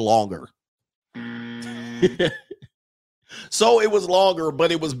because it was longer? So it was longer,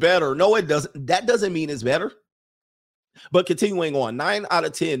 but it was better. No, it doesn't. That doesn't mean it's better. But continuing on, 9 out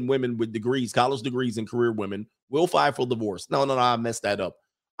of 10 women with degrees, college degrees, and career women will file for divorce. No, I messed that up.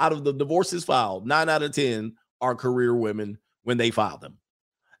 Out of the divorces filed, 9 out of 10 are career women when they file them.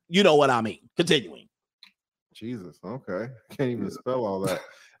 You know what I mean? Continuing. Jesus. Okay. Can't even spell all that.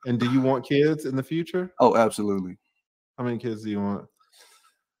 And do you want kids in the future? Oh, absolutely. How many kids do you want?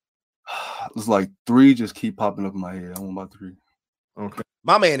 It's like 3 just keep popping up in my head. I want about 3. Okay.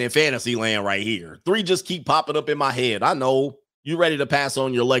 My man in fantasy land right here. 3 just keep popping up in my head. I know you're ready to pass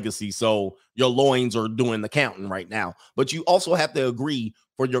on your legacy, so your loins are doing the counting right now. But you also have to agree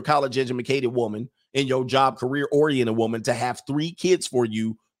for your college-educated woman and your job career-oriented woman to have 3 kids for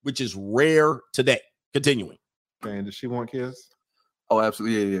you, which is rare today. Continuing. Okay, and does she want kids? Oh,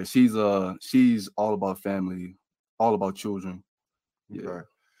 absolutely. Yeah. She's all about family, all about children. Yeah. Okay.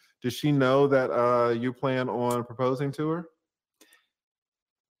 Does she know that you plan on proposing to her?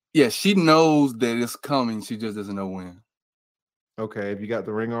 Yeah, she knows that it's coming. She just doesn't know when. Okay. Have you got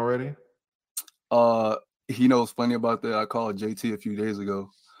the ring already? You know what's funny about that? I called JT a few days ago.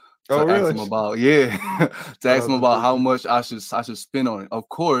 Oh, really? Ask him about, to ask him about how much I should spend on it. Of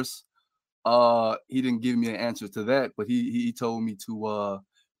course, he didn't give me an answer to that, but he told me to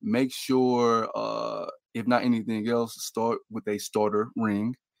make sure, if not anything else, start with a starter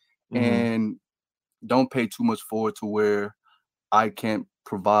ring, and don't pay too much for it to where I can't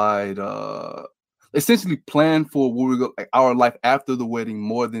provide. Essentially, plan for where we go, like our life after the wedding,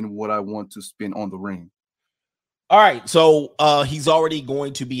 more than what I want to spend on the ring. All right, so he's already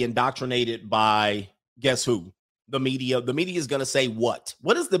going to be indoctrinated by guess who? The media. The media is going to say what?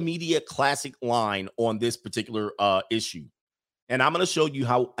 What is the media classic line on this particular issue? And I'm going to show you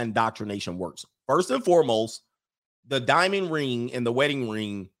how indoctrination works. First and foremost, the diamond ring and the wedding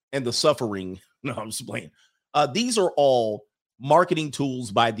ring and the suffering. No, I'm just playing. These are all marketing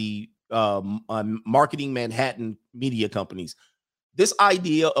tools by the marketing Manhattan media companies. This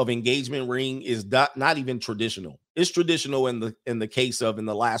idea of engagement ring is not even traditional. It's traditional in the case of in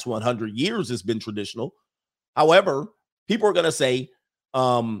the last 100 years, it's been traditional. However, people are going to say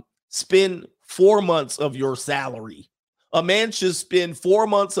spend 4 months of your salary. A man should spend 4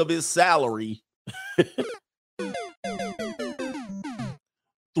 months of his salary, 3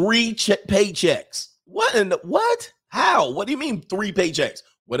 paychecks. What? How? What do you mean 3 paychecks?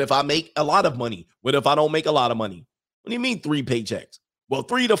 What if I make a lot of money? What if I don't make a lot of money? What do you mean 3 paychecks? Well,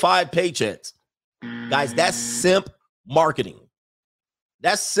 3 to 5 paychecks. Guys, that's simp marketing.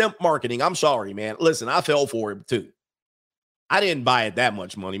 That's simp marketing. I'm sorry, man. Listen, I fell for it too. I didn't buy it that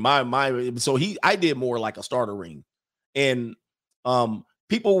much money. I did more like a starter ring. And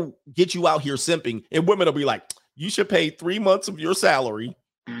people get you out here simping, and women will be like, you should pay 3 months of your salary.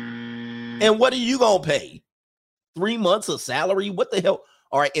 And what are you gonna pay? 3 months of salary? What the hell?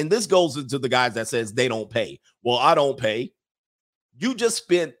 All right, and this goes into the guys that says they don't pay. Well, I don't pay. You just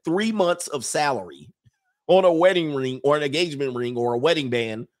spent 3 months of salary on a wedding ring or an engagement ring or a wedding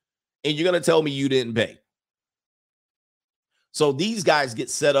band, and you're gonna tell me you didn't pay. So these guys get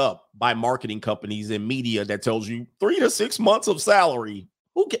set up by marketing companies and media that tells you 3 to 6 months of salary.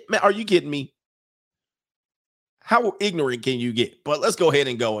 Man, are you kidding me? How ignorant can you get? But let's go ahead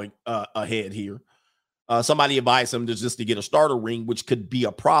and go ahead here. Somebody advised him just to get a starter ring, which could be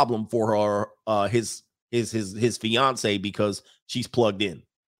a problem for her, his fiance, because she's plugged in.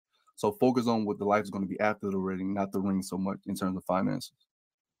 So focus on what the life is going to be after the ring, not the ring so much in terms of finances.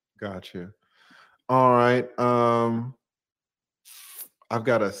 Gotcha. All right. I've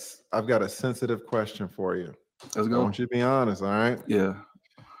got a sensitive question for you. Let's go. I want you to be honest, all right? Yeah.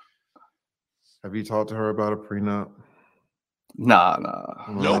 Have you talked to her about a prenup? Nah.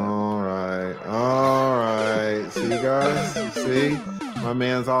 Nope. All right. See, guys? See? My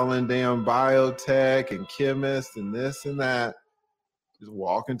man's all in damn biotech and chemist and this and that. Just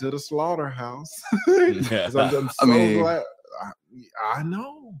walking to the slaughterhouse. Yeah. I'm so glad. I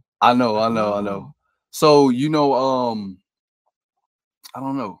know. I know. So, I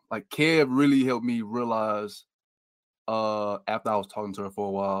don't know. Like, Kev really helped me realize after I was talking to her for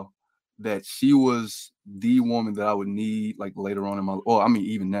a while that she was the woman that I would need, like, later on in my life. Or, I mean,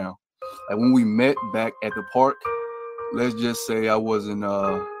 even now. Like, when we met back at the park, let's just say I wasn't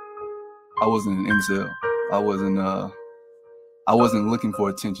an incel. I wasn't looking for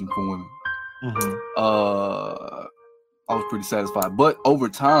attention from women. Mm-hmm. I was pretty satisfied. But over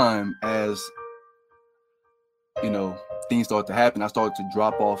time, as things started to happen, I started to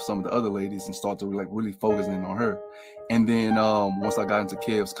drop off some of the other ladies and start to really focus in on her. And then once I got into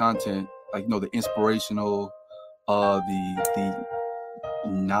Kev's content, the inspirational, the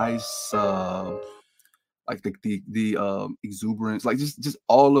nice, the exuberance, just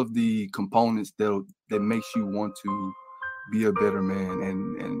all of the components that makes you want to be a better man,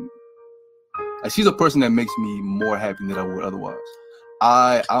 and she's a person that makes me more happy than I would otherwise.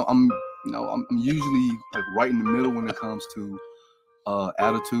 I'm usually right in the middle when it comes to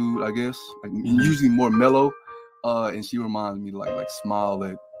attitude, I guess. Usually more mellow, and she reminds me to smile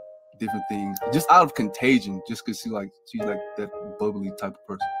at different things, just out of contagion, just because she's that bubbly type of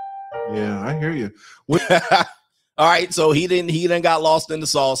person. Yeah, I hear you. All right, so he didn't got lost in the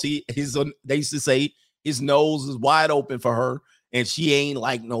sauce. They used to say his nose is wide open for her, and she ain't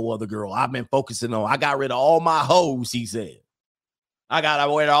like no other girl. I've been focusing on. I got rid of all my hoes, he said. I got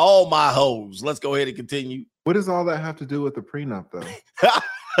rid of all my hoes. Let's go ahead and continue. What does all that have to do with the prenup, though?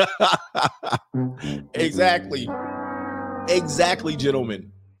 Exactly,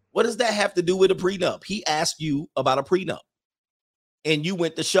 gentlemen. What does that have to do with a prenup? He asked you about a prenup, and you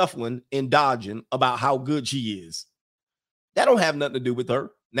went to shuffling and dodging about how good she is. That don't have nothing to do with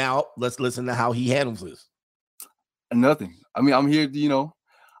her. Now, let's listen to how he handles this. Nothing. I mean, I'm here,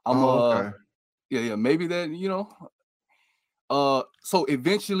 okay. Maybe that, so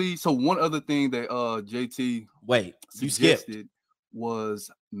eventually, one other thing that JT suggested was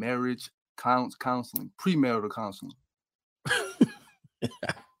marriage counseling, premarital counseling.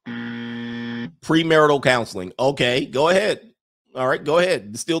 Premarital counseling. Okay, go ahead. All right, go ahead.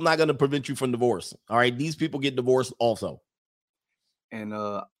 It's still not going to prevent you from divorce. All right, these people get divorced also. And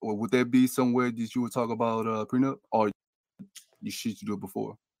would there be somewhere that you would talk about prenup, or should you do it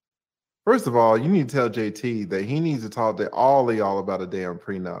before? First of all, you need to tell JT that he needs to talk to all of y'all about a damn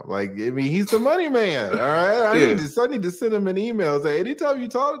prenup. He's the money man. All right. I need to send him an email. Say, anytime you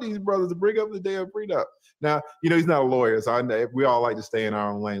talk to these brothers, to bring up the damn prenup. Now, he's not a lawyer, so I know we all like to stay in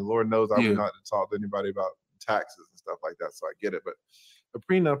our own lane. Lord knows I would not talk to anybody about taxes and stuff like that. So I get it. But a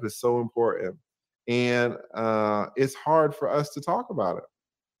prenup is so important. And it's hard for us to talk about it.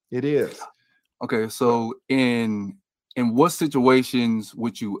 It is. Okay. So in what situations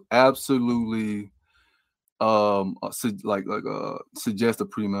would you absolutely suggest a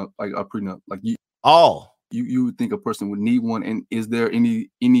prenup, a prenup? You would think a person would need one, and is there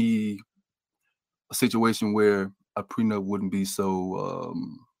any a situation where a prenup wouldn't be so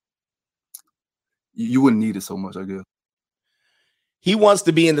you wouldn't need it so much, I guess. He wants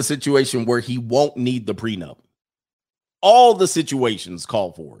to be in the situation where he won't need the prenup. All the situations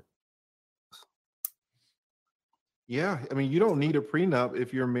call for it. Yeah, I mean, you don't need a prenup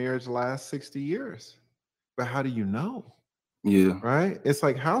if your marriage lasts 60 years. But how do you know? Yeah. Right? It's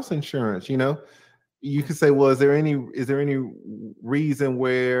like house insurance, you know. You could say, well, is there any reason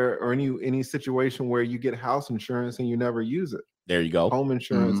where, or any situation where you get house insurance and you never use it? There you go. Home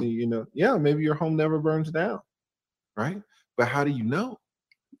insurance, and you know, yeah, maybe your home never burns down, right? But how do you know?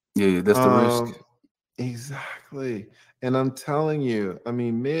 Yeah, that's the risk. Exactly. And I'm telling you, I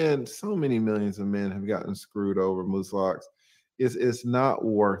mean, men, so many millions of men have gotten screwed over, Moose Locks. It's not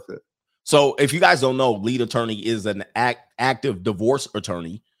worth it. So if you guys don't know, Lead Attorney is an active divorce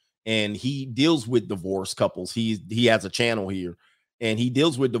attorney, and he deals with divorce couples. He has a channel here, and he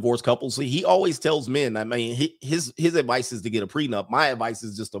deals with divorce couples. So he always tells men, I mean, his advice is to get a prenup. My advice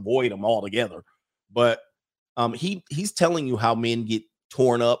is just avoid them altogether. But he's telling you how men get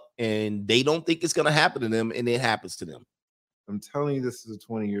torn up and they don't think it's going to happen to them, and it happens to them. I'm telling you, this is a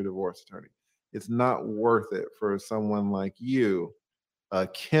 20-year divorce attorney. It's not worth it for someone like you, a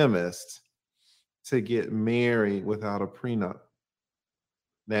chemist, to get married without a prenup.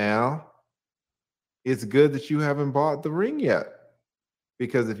 Now, it's good that you haven't bought the ring yet,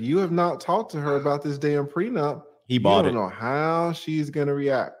 because if you have not talked to her about this damn prenup, you don't know how she's going to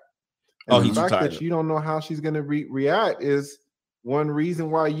react. And the fact that you don't know how she's going to react is one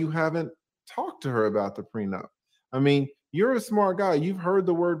reason why you haven't talked to her about the prenup. I mean, you're a smart guy. You've heard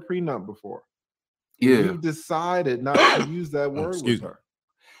the word prenup before. Yeah. You've decided not to use that word with her.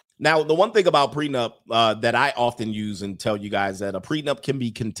 Now, the one thing about prenup that I often use and tell you guys that a prenup can be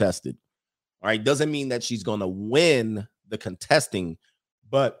contested. All right. Doesn't mean that she's going to win the contesting.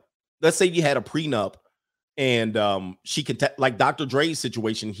 But let's say you had a prenup and she like Dr. Dre's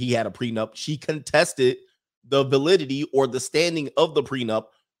situation, he had a prenup. She contested the validity or the standing of the prenup,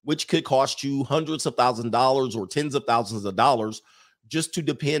 which could cost you hundreds of thousands of dollars or tens of thousands of dollars just to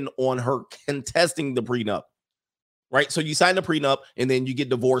depend on her contesting the prenup. Right. So you sign the prenup and then you get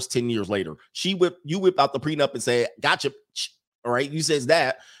divorced 10 years later. You whip out the prenup and say, gotcha. All right. You says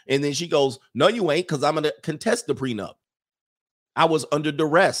that. And then she goes, no, you ain't, because I'm going to contest the prenup. I was under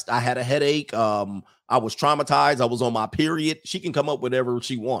duress. I had a headache. I was traumatized. I was on my period. She can come up with whatever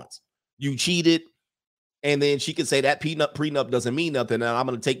she wants. You cheated. And then she can say that prenup doesn't mean nothing. And I'm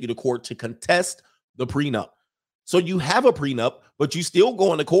going to take you to court to contest the prenup. So you have a prenup, but you still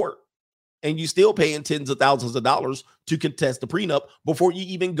going to court. And you still paying tens of thousands of dollars to contest the prenup before you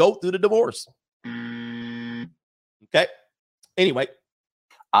even go through the divorce. Okay. Anyway.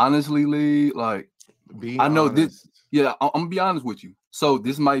 Honestly, Lee, like, I know honest. this. Yeah, I'm gonna be honest with you. So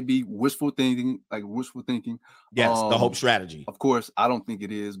this might be wishful thinking. Yes, the hope strategy. Of course, I don't think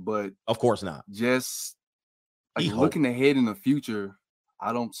it is, but of course not. Just like looking ahead in the future,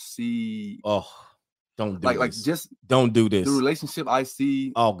 I don't see. Oh. Don't do like this. Just don't do this. The relationship I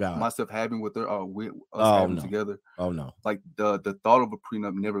see myself having with her or with us having together. Oh no. Like the thought of a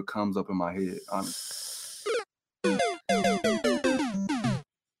prenup never comes up in my head, honestly.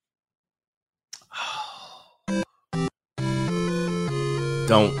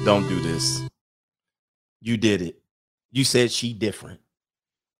 Don't do this. You did it. You said she different.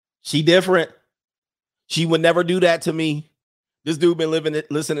 She different. She would never do that to me. This dude been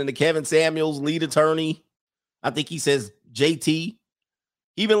listening to Kevin Samuels, Lead Attorney. I think he says JT.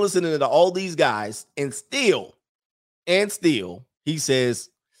 He been listening to all these guys, and still, he says,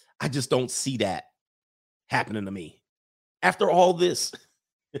 I just don't see that happening to me. After all this.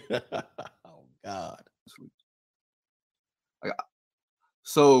 Oh, God.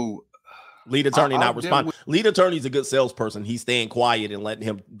 So, Lead Attorney not responding. Lead Attorney's a good salesperson. He's staying quiet and letting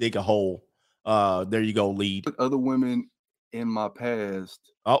him dig a hole. There you go, Lead. Other women in my past,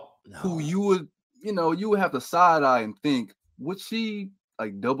 who you would have to side eye and think, would she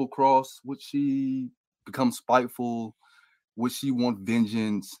like double cross? Would she become spiteful? Would she want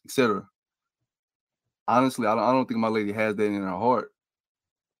vengeance, etc.? Honestly, I don't think my lady has that in her heart.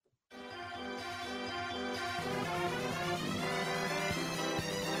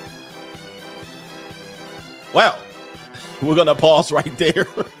 Well, we're gonna pause right there.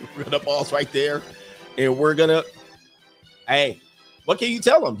 And we're gonna. Hey, what can you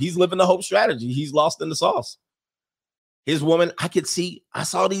tell him? He's living the hope strategy. He's lost in the sauce. His woman, I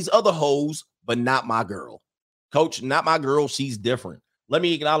saw these other hoes, but not my girl. Coach, not my girl. She's different. Let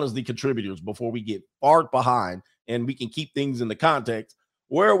me acknowledge the contributors before we get far behind and we can keep things in the context.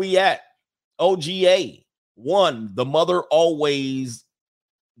 Where are we at? OGA. 1, the mother always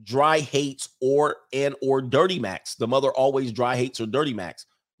dry hates or dirty max. The mother always dry hates or dirty max.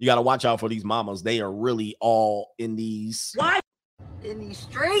 You got to watch out for these mamas. They are really all in these. Why? In these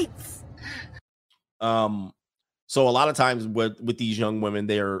streets. So a lot of times with these young women,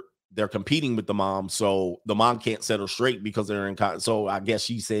 they're competing with the mom. So the mom can't set her straight because they're in. So I guess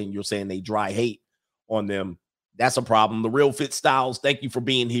you're saying they dry hate on them. That's a problem. The Real Fit Styles, thank you for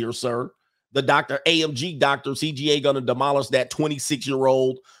being here, sir. The Dr. AMG Doctor, CGA going to demolish that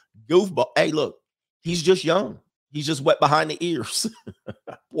 26-year-old goofball. Hey, look, he's just young. He's just wet behind the ears.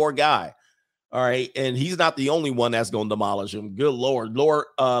 Poor guy. All right. And he's not the only one that's going to demolish him. Good Lord.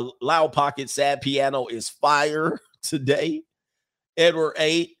 Loud Pocket Sad Piano is fire today. Edward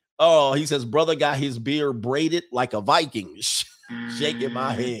A. Oh, he says, brother got his beard braided like a Viking. Shaking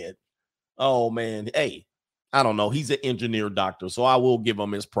my head. Oh, man. Hey, I don't know. He's an engineer doctor, so I will give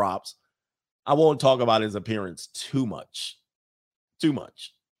him his props. I won't talk about his appearance too much. Too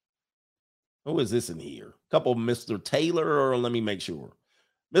much. Who is this in here? Couple of Mr. Taylor, or let me make sure.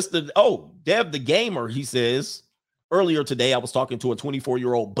 Dev the Gamer, he says, earlier today I was talking to a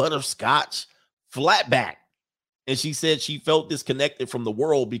 24-year-old butterscotch flatback, and she said she felt disconnected from the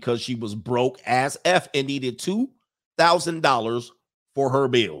world because she was broke as F and needed $2,000 for her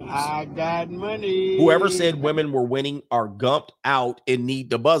bills. I got money. Whoever said women were winning are gumped out and need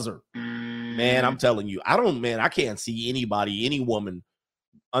the buzzer. Man, I'm telling you, I can't see any woman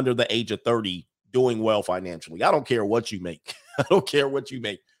under the age of 30 doing well financially. I don't care what you make. I don't care what you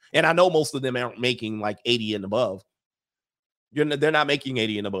make. And I know most of them aren't making like 80 and above. They're not making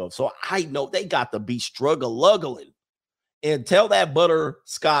 80 and above. So I know they got to be struggling. And tell that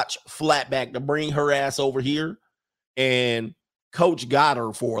butterscotch flatback to bring her ass over here. And Coach got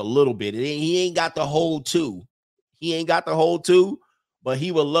her for a little bit. And he ain't got the whole two. But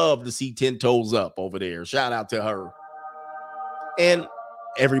he would love to see 10 toes up over there. Shout out to her. And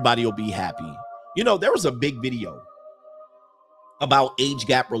everybody will be happy. You know, there was a big video about age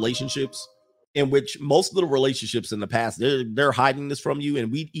gap relationships in which most of the relationships in the past, they're hiding this from you.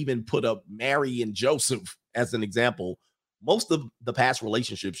 And we even put up Mary and Joseph as an example. Most of the past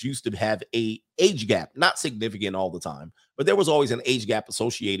relationships used to have a age gap, not significant all the time, but there was always an age gap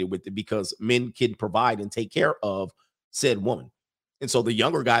associated with it because men can provide and take care of said woman. And so the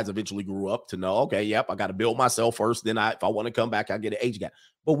younger guys eventually grew up to know, okay, yep, I got to build myself first. Then if I want to come back, I get an age gap.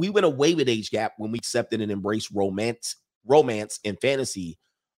 But we went away with age gap when we accepted and embraced romance and fantasy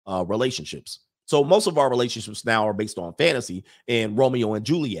relationships. So most of our relationships now are based on fantasy and Romeo and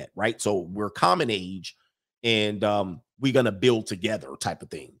Juliet, right? So we're common age and we're going to build together type of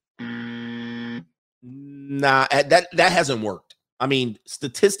thing. Nah, that hasn't worked. I mean,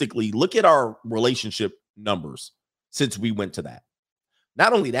 statistically, look at our relationship numbers since we went to that.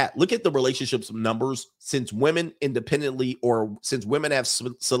 Not only that, look at the relationships numbers since women independently or since women have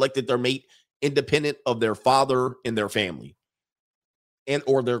selected their mate independent of their father and their family and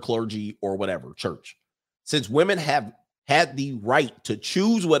or their clergy or whatever church. Since women have had the right to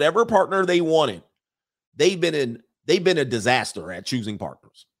choose whatever partner they wanted, they've been a disaster at choosing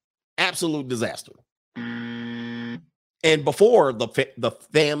partners. Absolute disaster. And before the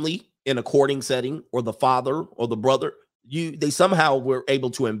family in a courting setting or the father or the brother, they somehow were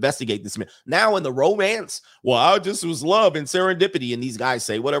able to investigate this man. Now in the romance, well, I just was love and serendipity, and these guys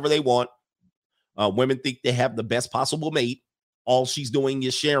say whatever they want. Women think they have the best possible mate. All she's doing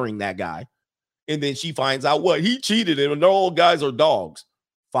is sharing that guy, and then she finds out what he cheated, and all guys are dogs.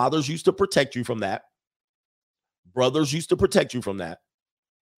 Fathers used to protect you from that. Brothers used to protect you from that.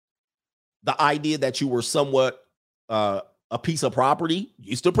 The idea that you were somewhat a piece of property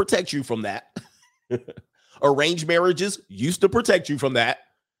used to protect you from that. Arranged marriages used to protect you from that.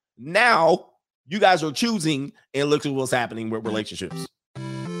 Now you guys are choosing, and look at what's happening with relationships.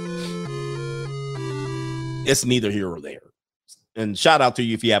 It's neither here or there. And shout out to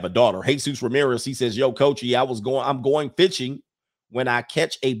you if you have a daughter. Jesus Ramirez, he says, yo, Coachy, I'm going fishing. When I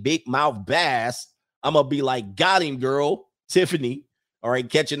catch a big mouth bass, I'm gonna be like, got him, girl. Tiffany, all right,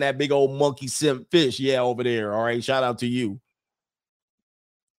 catching that big old monkey simp fish. Yeah, over there. All right, shout out to you.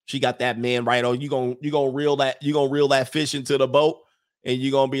 She got that man right on. You gonna reel that fish into the boat, and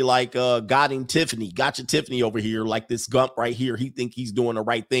you're gonna be like, got him, Tiffany. Got your Tiffany over here, like this Gump right here. He think he's doing the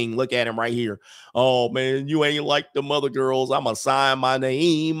right thing. Look at him right here. Oh man, you ain't like the mother girls. I'ma sign my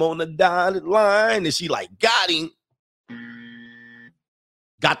name on the dotted line. And she like, got him.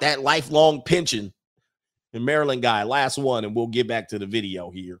 Got that lifelong pension. The Maryland guy, last one, and we'll get back to the video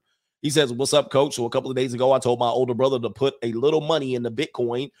here. He says, what's up, coach? So a couple of days ago, I told my older brother to put a little money in the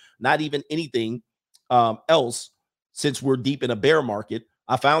Bitcoin, not even anything else, since we're deep in a bear market.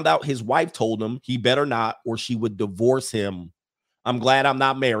 I found out his wife told him he better not, or she would divorce him. I'm glad I'm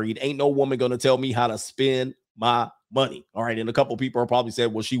not married. Ain't no woman going to tell me how to spend my money. All right. And a couple people are probably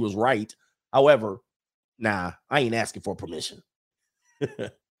said, well, she was right. However, nah, I ain't asking for permission.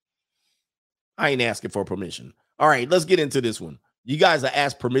 I ain't asking for permission. All right, let's get into this one. You guys are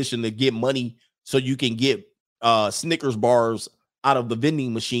asked permission to get money so you can get Snickers bars out of the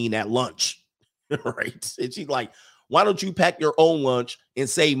vending machine at lunch. Right. And she's like, why don't you pack your own lunch and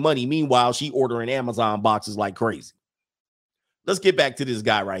save money? Meanwhile, she ordering Amazon boxes like crazy. Let's get back to this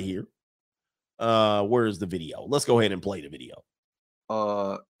guy right here. Where's the video? Let's go ahead and play the video.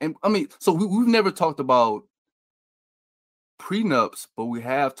 And I mean, so we've never talked about prenups, but we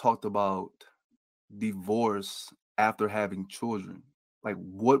have talked about divorce after having children. Like,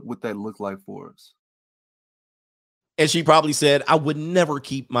 what would that look like for us? And she probably said, I would never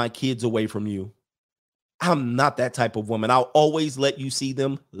keep my kids away from you. I'm not that type of woman. I'll always let you see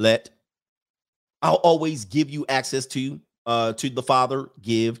them. I'll always give you access to the father.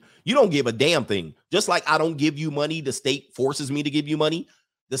 You don't give a damn thing. Just like I don't give you money, the state forces me to give you money.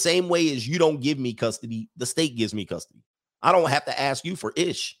 The same way as you don't give me custody, the state gives me custody. I don't have to ask you for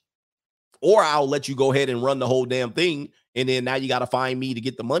ish. Or I'll let you go ahead and run the whole damn thing. And then now you got to find me to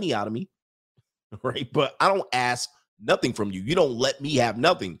get the money out of me. Right. But I don't ask nothing from you. You don't let me have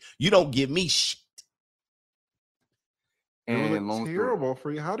nothing. You don't give me shit. And terrible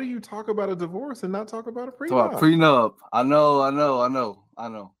for you. How do you talk about a divorce and not talk about a prenup? Talk about prenup. I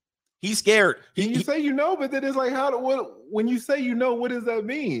know. He's scared. You say you know, but then it's like, when you say you know, what does that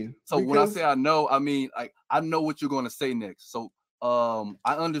mean? So when I say I know, I mean like I know what you're going to say next. So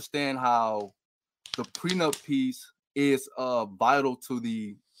I understand how the prenup piece is vital to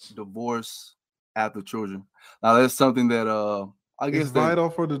the divorce after children. Now that's something that I guess it's vital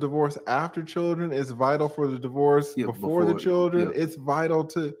for the divorce after children. It's vital for the divorce before the children. It's vital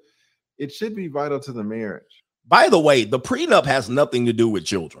it should be vital to the marriage. By the way, the prenup has nothing to do with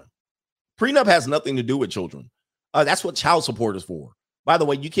children. Prenup has nothing to do with children. That's what child support is for. By the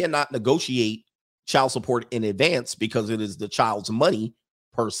way, you cannot negotiate child support in advance because it is the child's money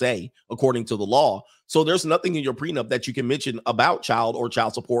per se, according to the law. So there's nothing in your prenup that you can mention about child or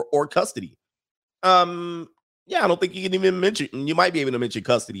child support or custody. Yeah, I don't think you can even mention, you might be able to mention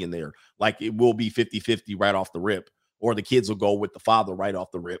custody in there. Like it will be 50-50 right off the rip, or the kids will go with the father right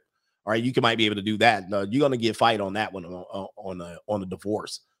off the rip. All right, you might be able to do that. No, you're going to get fight on that one on a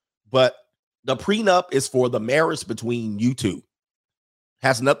divorce. But the prenup is for the marriage between you two.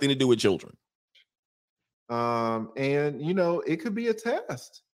 Has nothing to do with children. And it could be a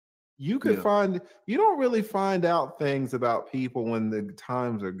test. You could you don't really find out things about people when the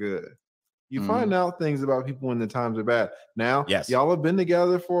times are good. You find out things about people when the times are bad. Now, y'all have been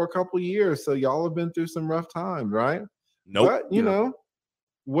together for a couple years, so y'all have been through some rough times, right? Nope. But you know,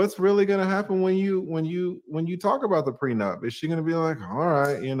 what's really going to happen when you talk about the prenup? Is she going to be like, all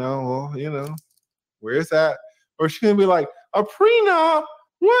right, where's that? Or is she going to be like, a prenup?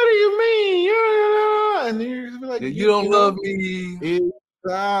 What do you mean? And then you're going to be like, you don't love me.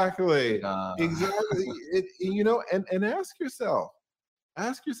 Exactly. Exactly. And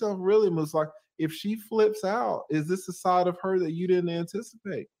ask yourself really, Muslak, if she flips out, is this a side of her that you didn't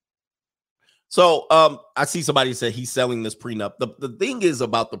anticipate? So I see somebody say he's selling this prenup. The thing is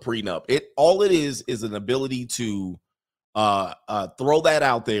about the prenup, all it is an ability to throw that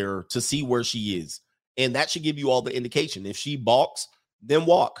out there to see where she is. And that should give you all the indication. If she balks, then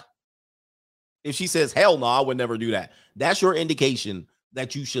walk. If she says, hell no, I would never do that. That's your indication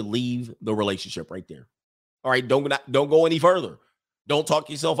that you should leave the relationship right there. All right, don't go any further. Don't talk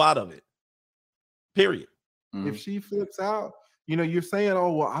yourself out of it. Period. If she flips out, you're saying,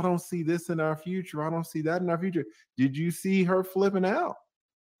 oh, well, I don't see this in our future. I don't see that in our future. Did you see her flipping out?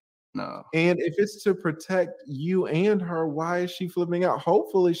 No. And if it's to protect you and her, why is she flipping out?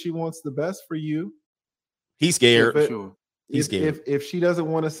 Hopefully she wants the best for you. He's scared. He's scared. If she doesn't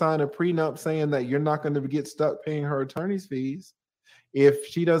want to sign a prenup saying that you're not going to get stuck paying her attorney's fees, if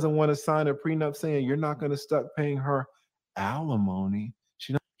she doesn't want to sign a prenup saying you're not going to stuck paying her alimony,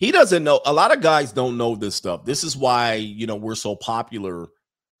 he doesn't know. A lot of guys don't know this stuff. This is why, we're so popular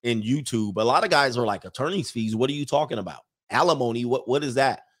in YouTube. A lot of guys are like, attorney's fees. What are you talking about? Alimony. What is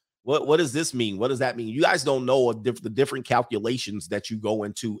that? What does this mean? What does that mean? You guys don't know the different calculations that you go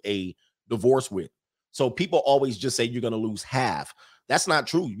into a divorce with. So people always just say you're going to lose half. That's not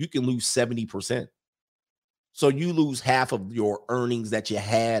true. You can lose 70%. So you lose half of your earnings that you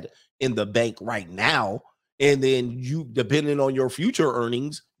had in the bank right now. And then you, depending on your future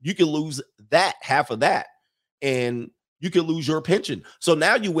earnings, you can lose that half of that. And you can lose your pension. So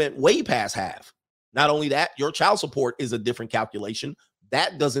now you went way past half. Not only that, your child support is a different calculation.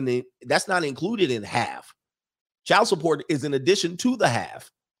 That's not included in half. Child support is in addition to the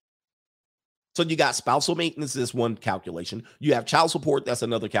half. So you got spousal maintenance is one calculation. You have child support, that's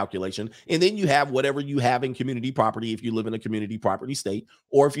another calculation. And then you have whatever you have in community property if you live in a community property state,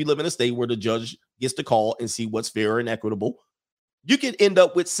 or if you live in a state where the judge gets to call and see what's fair and equitable. You can end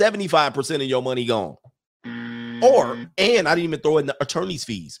up with 75% of your money gone. And I didn't even throw in the attorney's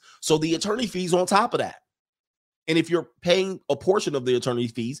fees. So the attorney fees on top of that. And if you're paying a portion of the attorney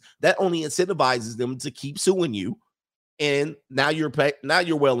fees, that only incentivizes them to keep suing you. And now you're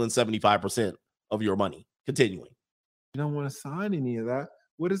well in 75% of your money. Continuing. You don't want to sign any of that.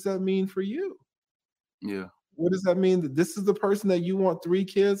 What does that mean for you? Yeah. What does that mean? That this is the person that you want 3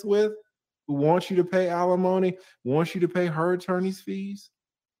 kids with, who wants you to pay alimony, wants you to pay her attorney's fees?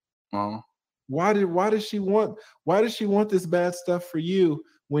 Why does she want this bad stuff for you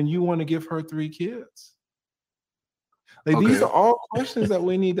when you want to give her 3 kids? Like, these are all questions that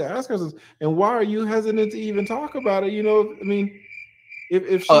we need to ask ourselves. And why are you hesitant to even talk about it? You know, I mean,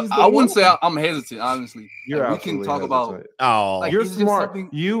 if she's I wouldn't say I'm hesitant, honestly. You're we can talk hesitant. about like, you're smart.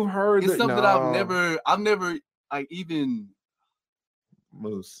 You heard it's that. Something No. I've never like even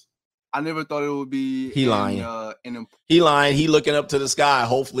Moose. I never thought it would be He lying. He lying. He looking up to the sky.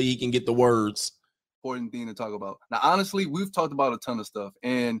 Hopefully he can get the words. Important thing to talk about. Now, honestly, we've talked about a ton of stuff,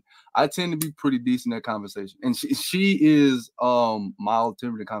 and I tend to be pretty decent at conversation. And she is mild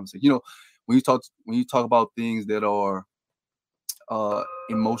tempered in conversation. You know, when you talk about things that are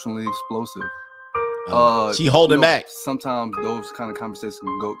emotionally explosive, she holding back. Sometimes those kind of conversations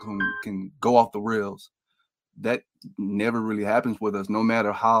can go off the rails. That never really happens with us, no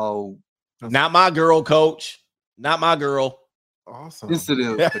matter how. Not my girl, coach. Not my girl. Awesome.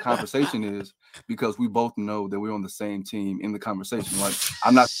 Sensitive the conversation is, because we both know that we're on the same team in the conversation. Like,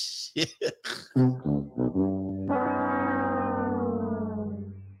 I'm not.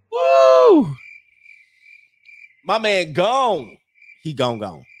 Woo! My man gone. He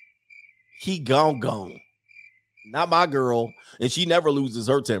gone. He gone. Not my girl. And she never loses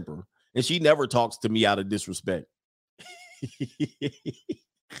her temper. And she never talks to me out of disrespect.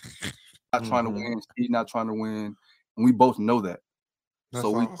 Not trying to win. She's not trying to win. And we both know that. That's so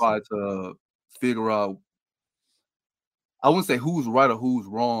we awesome. try to figure out, I wouldn't say who's right or who's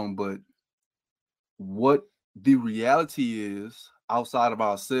wrong, but what the reality is outside of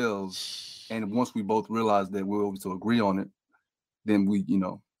ourselves. And once we both realize that we're able to agree on it, then we, you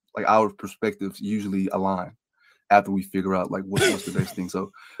know, like, our perspectives usually align after we figure out like what's the best thing.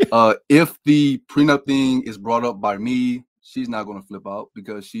 So if the prenup thing is brought up by me, she's not going to flip out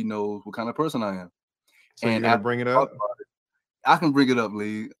because she knows what kind of person I am. So you're going to bring it up? I can bring it up,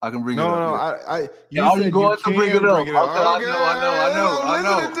 Lee. I can bring it up. No, you are you going to bring it up?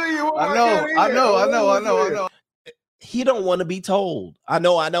 I know. He don't want to be told. I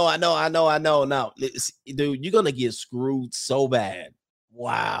know. Now, dude, you're gonna get screwed so bad.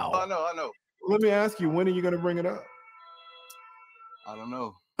 Wow. I know. Let me ask you, when are you going to bring it up? I don't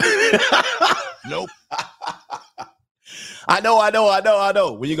know. Nope. I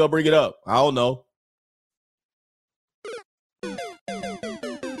know. When you gonna bring it up? I don't know.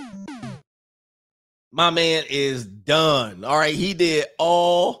 My man is done. All right. He did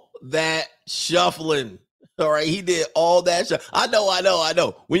all that shuffling. All right. He did all that. I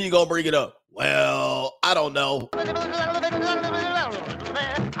know. When you going to bring it up? Well, I don't know.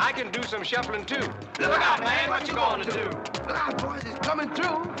 I can do some shuffling too. Look out, man. What you going to do? Look out, boys. It's coming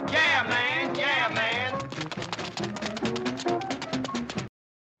through. Yeah, man.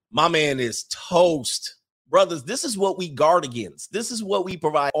 My man is toast. Brothers, this is what we guard against. This is what we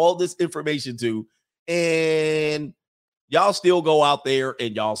provide all this information to. And y'all still go out there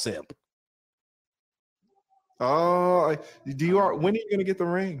and y'all simp. Oh, when are you gonna get the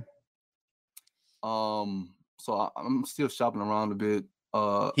ring? So I'm still shopping around a bit.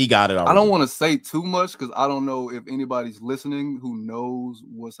 He got it already. I don't want to say too much because I don't know if anybody's listening who knows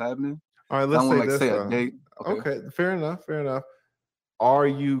what's happening. All right, let's say a date. Okay, fair enough. Are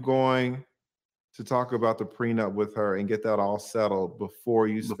you going to talk about the prenup with her and get that all settled before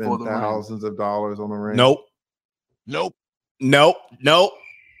you spend thousands of dollars on the ring? Nope.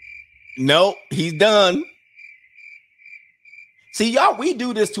 He's done. See, y'all, we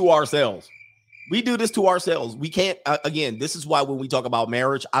do this to ourselves. We can't, again, this is why when we talk about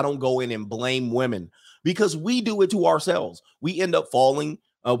marriage, I don't go in and blame women, because we do it to ourselves. We end up falling.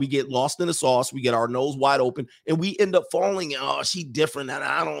 We get lost in the sauce. We get our nose wide open, and we end up falling. Oh, she different, and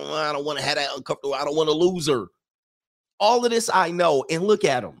I don't want to have that uncomfortable. I don't want to lose her. All of this I know, and look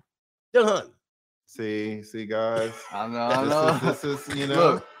at him, done. See, guys. I know. This is you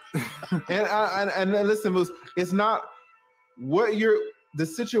know, and listen, Moose. It's not what the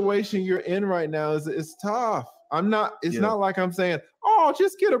situation you're in right now is tough. I'm not. It's not like I'm saying, oh,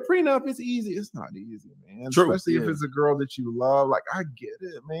 just get a prenup. It's easy. It's not easy, man. True. Especially if it's a girl that you love. Like, I get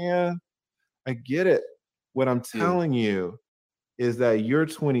it, man. I get it. What I'm telling you is that you're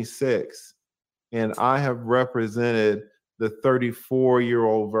 26, and I have represented the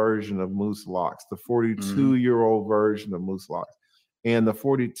 34-year-old version of Moose Locks, the 42-year-old version of Moose Locks. And the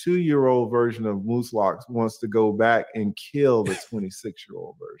 42-year-old version of Moose Locks wants to go back and kill the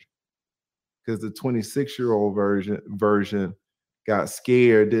 26-year-old version. Because the 26-year-old version got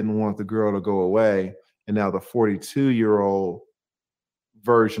scared, didn't want the girl to go away. And now the 42-year-old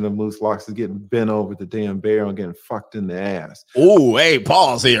version of Moose Locks is getting bent over the damn barrel and getting fucked in the ass. Oh, hey,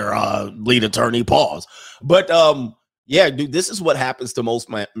 pause here, lead attorney, pause. But yeah, dude, this is what happens to most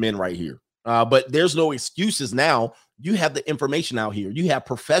men right here. But there's no excuses now. You have the information out here. You have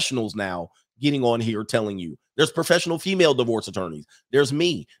professionals now getting on here telling you. There's professional female divorce attorneys. There's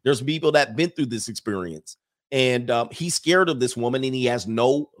me. There's people that been through this experience. And he's scared of this woman and he has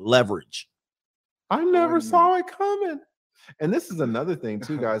no leverage. I never saw it coming. And this is another thing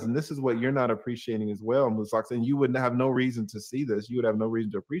too, guys. And this is what you're not appreciating as well, Moose Locks. And you would have no reason to see this. You would have no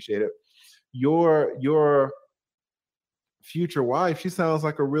reason to appreciate it. Your future wife, she sounds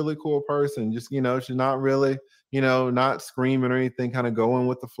like a really cool person. Just, she's not really, not screaming or anything, kind of going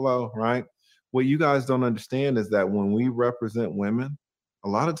with the flow, right? What you guys don't understand is that when we represent women, a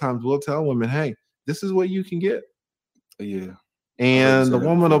lot of times we'll tell women, hey, this is what you can get. Yeah. And the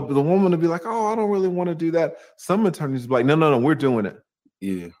woman will be like, oh, I don't really want to do that. Some attorneys will be like, no, we're doing it.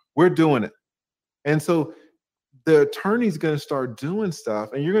 Yeah. We're doing it. And so the attorney's going to start doing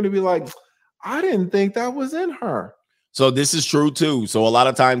stuff and you're going to be like, I didn't think that was in her. So this is true too. So a lot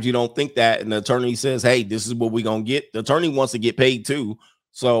of times you don't think that, and the attorney says, hey, this is what we're going to get. The attorney wants to get paid too.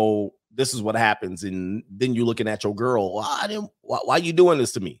 So this is what happens. And then you're looking at your girl. Why are you doing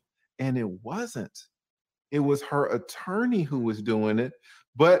this to me? And it wasn't. It was her attorney who was doing it,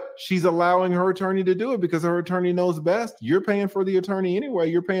 but she's allowing her attorney to do it because her attorney knows best. You're paying for the attorney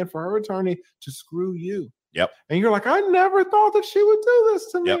anyway. You're paying for her attorney to screw you. Yep. And you're like, I never thought that she would do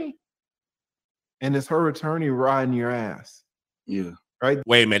this to me. And it's her attorney riding your ass. Yeah. Right?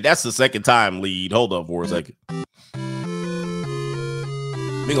 Wait a minute. That's the second time, lead. Hold up for a second.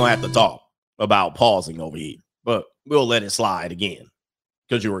 We're going to have to talk about pausing over here, but we'll let it slide again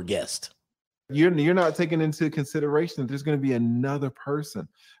because you're a guest. You're not taking into consideration that there's going to be another person,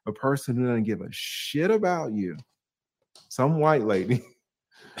 a person who doesn't give a shit about you. Some white lady.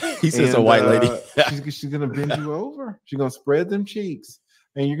 He says a white lady. she's going to bend you over. She's going to spread them cheeks.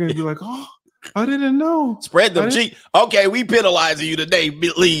 And you're going to be like, oh, I didn't know. Spread them cheeks. Okay, we penalizing you today,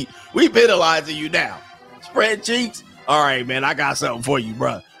 Lee. We penalizing you now. Spread cheeks. All right, man, I got something for you,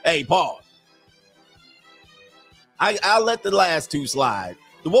 bro. Hey, pause. I'll let the last two slide.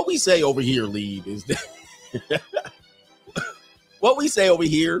 What we say over here, lead, is that what we say over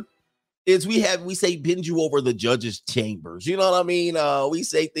here is we say bend you over the judge's chambers. You know what I mean? We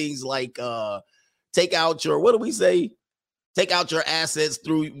say things like take out your, what do we say? Take out your assets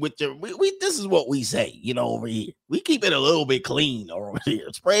through with your, this is what we say, over here. We keep it a little bit clean over here.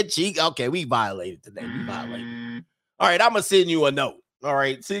 Spread cheek. Okay, we violated today. We violated. All right, I'm going to send you a note. All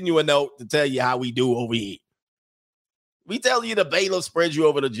right, send you a note to tell you how we do over here. We tell you the bailiff spreads you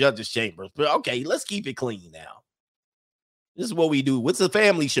over the judge's chambers. But okay, let's keep it clean now. This is what we do. What's a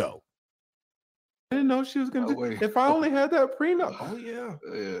family show? I didn't know she was going to do it. If I only had that prenup. Oh, yeah.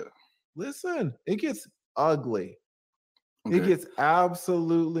 Yeah. Listen, it gets ugly. Okay. It gets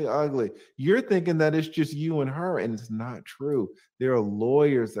absolutely ugly. You're thinking that it's just you and her, and it's not true. There are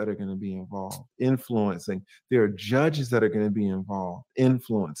lawyers that are going to be involved, influencing. There are judges that are going to be involved,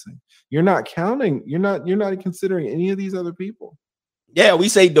 influencing. You're not counting. You're not considering any of these other people. Yeah, we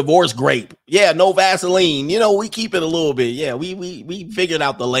say divorce grape. Yeah, no Vaseline. We keep it a little bit. Yeah, we figured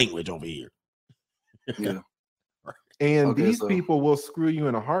out the language over here. Yeah. And these people will screw you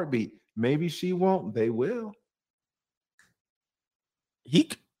in a heartbeat. Maybe she won't. They will.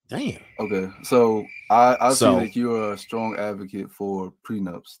 Damn. Okay, so I see that you're a strong advocate for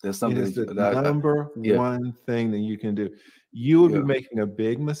prenups. That's something that number one thing that you can do. You would be making a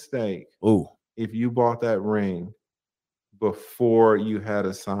big mistake if you bought that ring before you had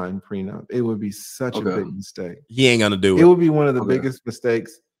a signed prenup. It would be such a big mistake. He ain't gonna do it. It would be one of the biggest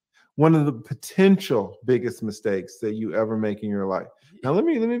mistakes, one of the potential biggest mistakes that you ever make in your life. Now, let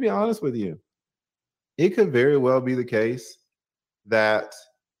me be honest with you. It could very well be the case that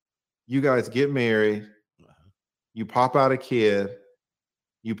you guys get married, you pop out a kid,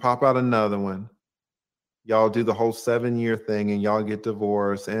 you pop out another one, y'all do the whole 7-year thing and y'all get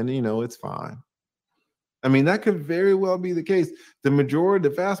divorced and it's fine. I mean, that could very well be the case.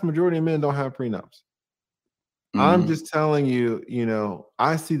 The vast majority of men don't have prenups. I'm just telling you, you know,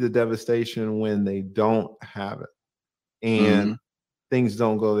 I see the devastation when they don't have it and things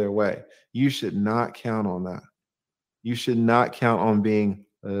don't go their way. You should not count on that. You should not count on being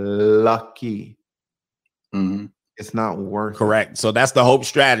lucky. It's not worth Correct. So that's the hope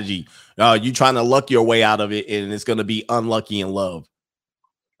strategy. You trying to luck your way out of it, and it's going to be unlucky in love.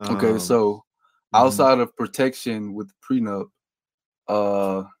 Okay, so outside of protection with prenup,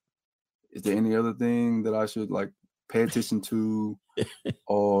 is there any other thing that I should like pay attention to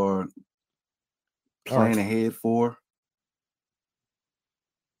or plan ahead for?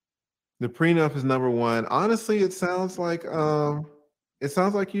 The prenup is number one. Honestly, it sounds like you're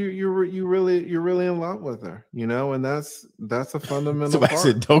really in love with her, you know, and that's a fundamental Somebody part.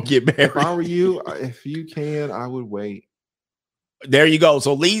 said, don't get married. If I were you, if you can, I would wait. There you go.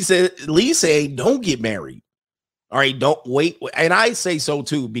 So Lee said, don't get married. All right, don't wait. And I say so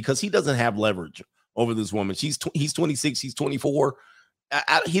too, because he doesn't have leverage over this woman. He's 26, she's 24.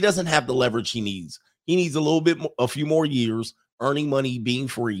 He doesn't have the leverage he needs. He needs a few more years earning money, being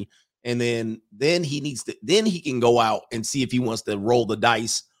free. And then he can go out and see if he wants to roll the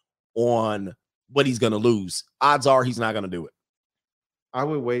dice on what he's going to lose. Odds are he's not going to do it. I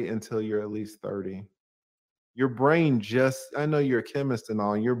would wait until you're at least 30. Your brain I know you're a chemist and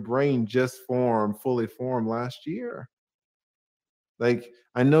all, your brain just fully formed last year. Like,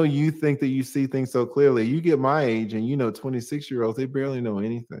 I know you think that you see things so clearly. You get my age and 26-year-olds, they barely know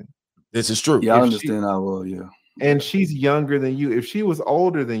anything. This is true. Yeah, I understand. I will, yeah. And she's younger than you. If she was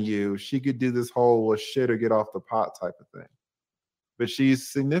older than you, she could do this whole shit or get off the pot type of thing. But she's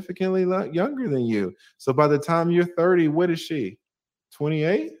significantly younger than you. So by the time you're 30, what is she?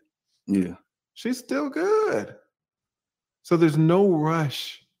 28? Yeah. She's still good. So there's no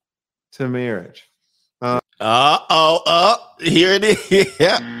rush to marriage. Here it is.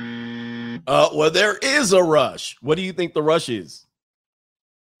 Yeah. Well, there is a rush. What do you think the rush is?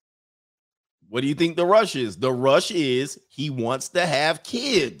 What do you think the rush is? The rush is he wants to have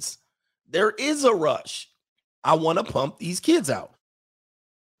kids. There is a rush. I want to pump these kids out.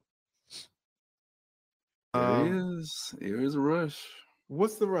 There is a rush.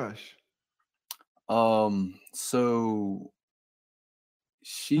 What's the rush? So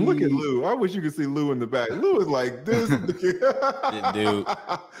she look at Lou. I wish you could see Lou in the back. Lou is like this. Dude.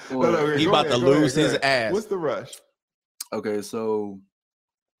 He about to lose his ass. What's the rush? Okay, so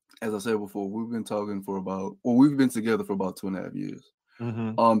as I said before, we've been together for about 2.5 years.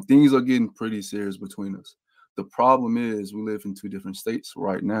 Things are getting pretty serious between us. The problem is we live in 2 different states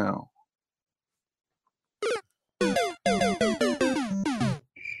right now.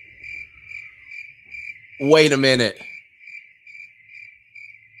 Wait a minute.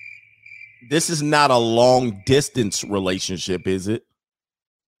 This is not a long distance relationship, is it?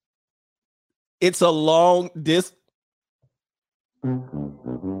 It's a long distance.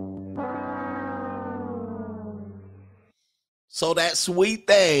 So that sweet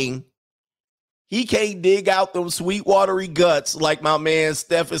thing, he can't dig out them sweet watery guts like my man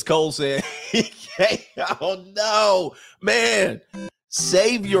Steffes Cole said. He can't. Oh no, man,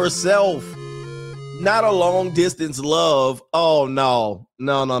 save yourself. Not a long distance love. Oh no.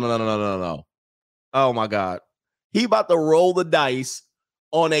 Oh my God. He about to roll the dice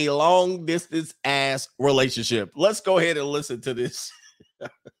on a long distance ass relationship. Let's go ahead and listen to this.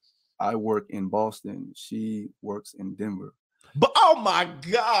 I work in Boston. She works in Denver. But oh my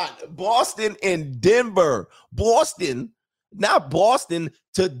God, Boston and Denver. Boston, not Boston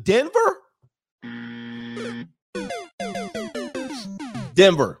to Denver.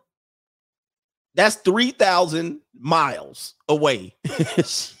 Denver. That's 3,000 miles away.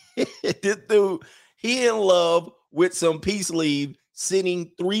 This dude, he in love with some peace leave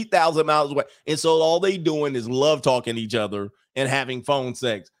sitting 3,000 miles away. And so all they doing is love talking each other and having phone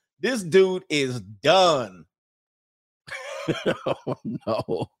sex. This dude is done. Oh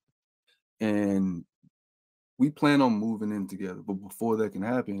no. And we plan on moving in together. But before that can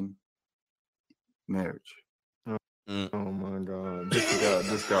happen, marriage. Oh my God.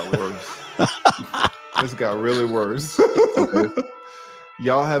 This got worse. This got really worse.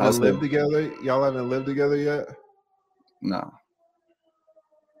 Y'all haven't lived together? Y'all haven't lived together yet? No.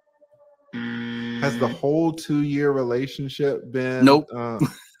 Has the whole 2-year relationship been? Nope.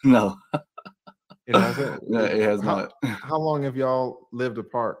 No. It hasn't? No, it has not. How long have y'all lived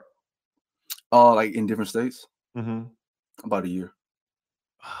apart? Like in different states? Mm-hmm. About a year.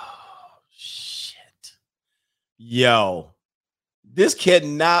 Oh, shit. Yo, this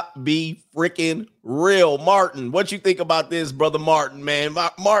cannot be freaking real. Martin, what you think about this, brother Martin, man?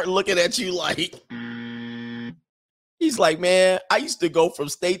 Martin looking at you like, he's like, man, I used to go from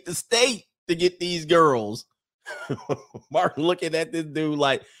state to state to get these girls. Martin looking at this dude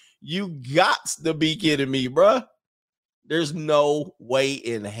like, you got to be kidding me, bruh. There's no way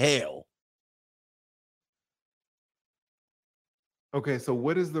in hell. Okay, so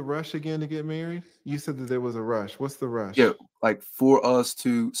what is the rush again to get married? You said that there was a rush. What's the rush? Yeah, like for us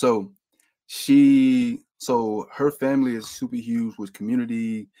to so her family is super huge with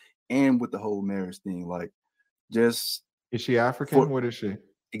community and with the whole marriage thing. Like, just Is she African? What is she?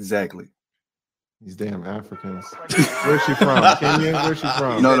 exactly. These damn Africans. Where's she from? Kenya? Where's she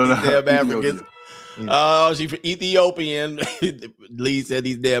from? No. Damn Africans. Yeah. Oh, she's Ethiopian. Lee said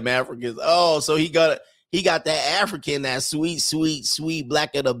these damn Africans. Oh, so he got that African, that sweet,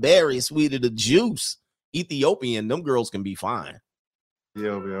 black of the berry, sweet of the juice. Ethiopian, them girls can be fine. Yeah,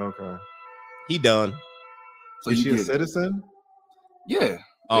 okay. He done. So Is she a get it. citizen? Yeah.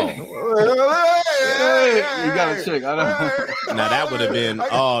 Oh, Hey, you gotta check. I don't. now that would have been.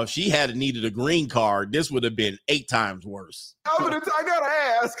 Oh, if she had needed a green card, this would have been 8 times worse. I gotta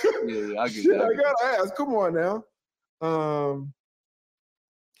ask. Yeah, I get Shit, that. I gotta ask. Come on now.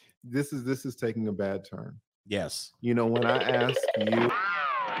 This is taking a bad turn. Yes. You know, when I ask you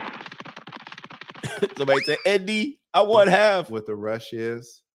Somebody said, Eddie, I want half. what the rush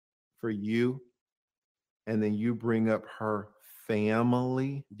is for you, and then you bring up her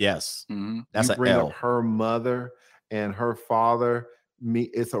family. Yes. Mhm. That's you an bring L. up her mother and her father.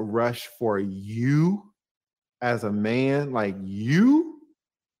 It's a rush for you as a man, like you.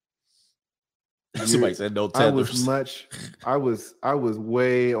 Somebody said no I tethers. was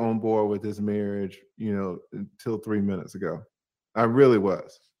way on board with this marriage, you know, until 3 minutes ago. I really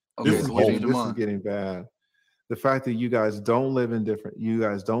was. Okay, This is so what changed getting, your this is mind? getting bad. The fact that you guys don't live in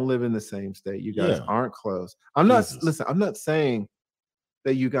the same state. You guys Yeah. aren't close. I'm not saying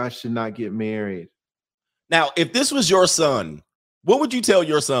that you guys should not get married. Now, if this was your son, what would you tell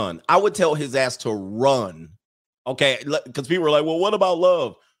your son? I would tell his ass to run. Okay. Because people are like, well, what about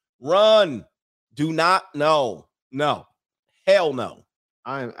love? Run. Do not. No. Hell no.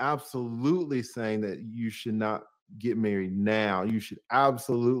 I am absolutely saying that you should not get married now. You should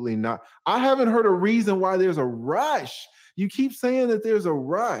absolutely not. I haven't heard a reason why there's a rush. You keep saying that there's a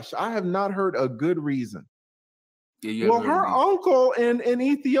rush. I have not heard a good reason. Yeah, you Well, ever heard her of me? uncle in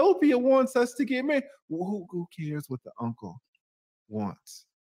Ethiopia wants us to get married. Well, who cares what the uncle wants?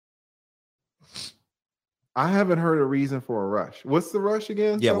 I haven't heard a reason for a rush. What's the rush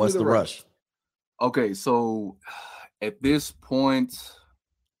again? Yeah. Tell me What's the rush? Okay, so at this point,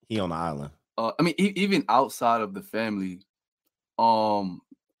 He on the island. I mean, even outside of the family,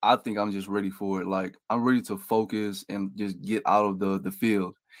 I think I'm just ready for it. Like, I'm ready to focus and just get out of the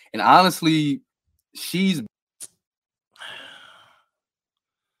field. And honestly, she's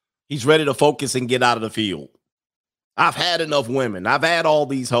He's ready to focus and get out of the field. I've had enough women. I've had all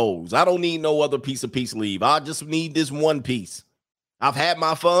these hoes. I don't need no other piece of peace leave. I just need this one piece. I've had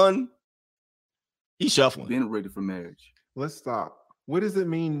my fun. He's shuffling. been ready for marriage. Let's stop. What does it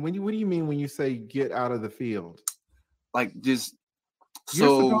mean what do you mean when you say get out of the field? Like, just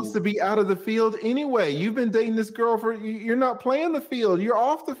You're supposed to be out of the field anyway. You've been dating this girl you're not playing the field. You're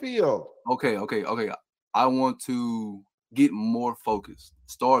off the field. Okay. I want to get more focused.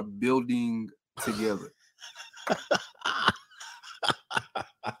 Start building together.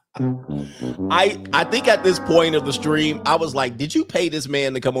 I think at this point of the stream, I was like, did you pay this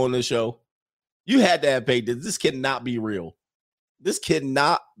man to come on this show? You had to have paid this. This cannot be real. This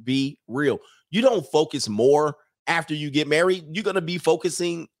cannot be real. You don't focus more after you get married. You're going to be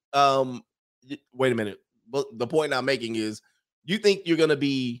focusing. Wait a minute. But the point I'm making is you think you're going to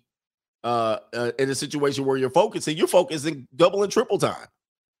be in a situation where you're focusing double and triple time.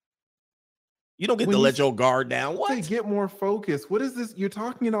 You don't get When to you let your guard down. Say What? get more focused. What is this? You're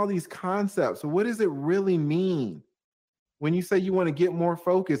talking in all these concepts. So what does it really mean? When you say you want to get more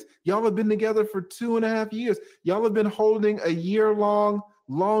focused, y'all have been together for 2.5 years. Y'all have been holding a year-long,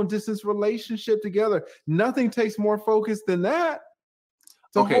 long-distance relationship together. Nothing takes more focus than that.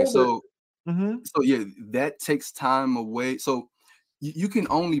 Okay, hold so it. Mhm. so yeah, that takes time away. So you can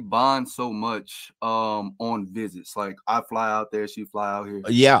only bond so much on visits. Like, I fly out there, she fly out here.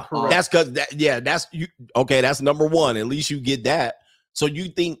 Yeah, Correct. that's because that's you. Okay, that's number one. At least you get that. So you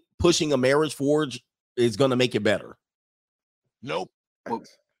think pushing a marriage forward is going to make it better? Nope. Well,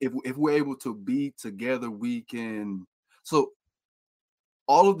 if we're able to be together, we can. So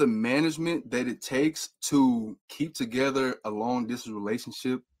all of the management that it takes to keep together a long distance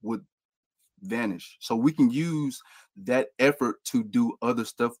relationship would vanish. So we can use that effort to do other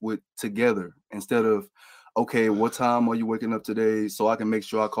stuff with together instead of, okay, what time are you waking up today so I can make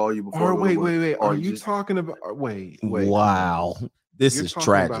sure I call you before. Or wait. Or Are you just- talking about? Wait. Wow, this You're is talking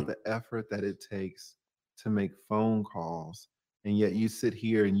tragic. about the effort that it takes to make phone calls, and yet you sit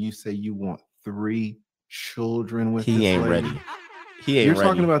here and you say you want 3 children with He this ain't lady. ready. He ain't You're ready.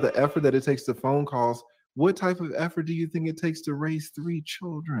 talking about the effort that it takes to phone calls. What type of effort do you think it takes to raise 3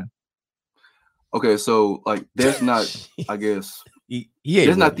 children? Okay, so like there's not, I guess, he ain't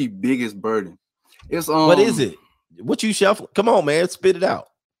there's not ready. the biggest burden. It's What is it? What you shuffle? Come on, man, spit it out.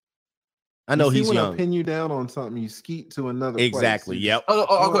 I know You see, he's when young. I pin you down on something, you skeet to another Exactly. place. Yep.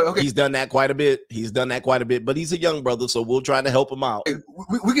 Okay. He's done that quite a bit. But he's a young brother, so we'll try to help him out.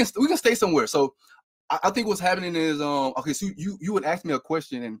 We can stay somewhere. So I think what's happening is okay. So you would ask me a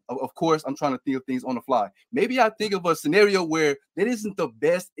question, and of course I'm trying to think of things on the fly. Maybe I think of a scenario where that isn't the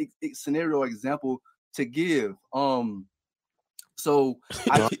best scenario example to give. So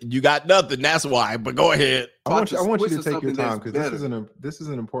you got nothing. That's why. But go ahead. I want you to switch take your something time, that's because better. this is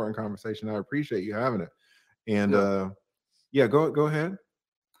an important conversation. I appreciate you having it. And go ahead.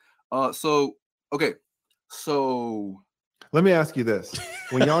 So Let me ask you this: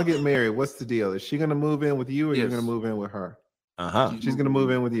 when y'all get married, what's the deal? Is she gonna move in with you, or you're Yes. gonna move in with her? Uh-huh. She's gonna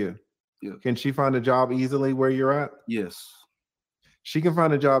move in with you. Yeah. Can she find a job easily where you're at? Yes. She can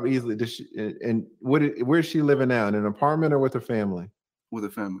find a job easily. Does she, and where's she living now? In an apartment or with her family? With a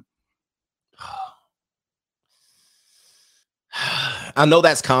family. I know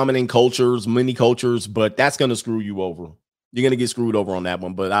that's common in cultures, many cultures, but that's going to screw you over. You're going to get screwed over on that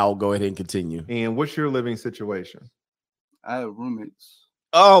one, but I'll go ahead and continue. And what's your living situation? I have roommates.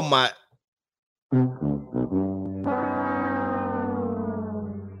 Oh, my.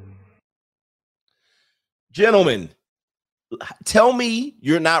 Gentlemen, tell me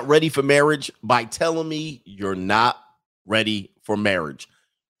you're not ready for marriage by telling me you're not ready for marriage.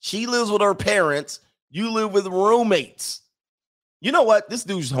 She lives with her parents. You live with roommates. You know what? This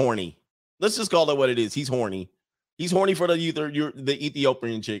dude's horny. Let's just call it what it is. He's horny. He's horny for the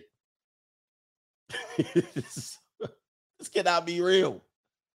Ethiopian chick. This cannot be real.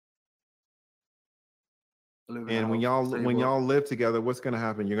 And when y'all live together, what's gonna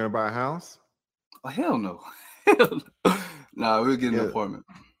happen? You're gonna buy a house? Oh, hell no. Nah, we'll get an apartment.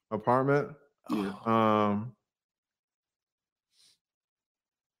 Apartment? Yeah.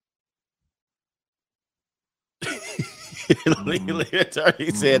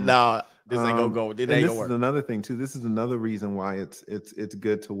 Attorney said, "No, this ain't gonna go. This ain't gonna work." This is another thing too. This is another reason why it's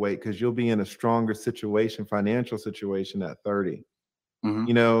good to wait, because you'll be in a stronger situation, financial situation at 30. Mhm.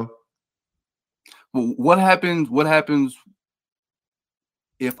 You know, Well, what happens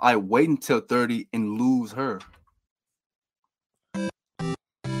if I wait until 30 and lose her?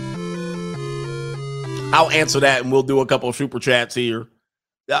 I'll answer that, and we'll do a couple of super chats here.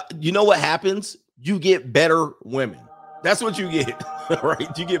 You know what happens? You get better women. That's what you get,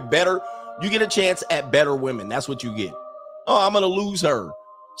 right? You get better. You get a chance at better women. That's what you get. Oh, I'm going to lose her.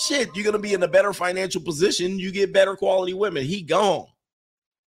 Shit, you're going to be in a better financial position. You get better quality women. He gone.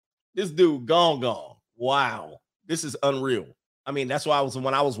 This dude gone. Wow. This is unreal. I mean, that's why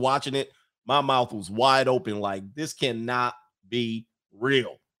when I was watching it, my mouth was wide open. Like, this cannot be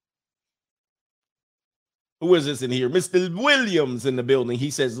real. Who is this in here? Mr. Williams in the building. He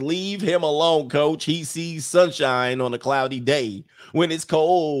says, leave him alone, coach. He sees sunshine on a cloudy day when it's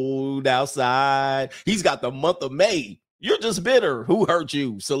cold outside. He's got the month of May. You're just bitter. Who hurt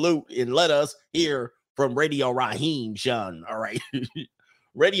you? Salute, and let us hear from Radio Raheem, Sean. All right.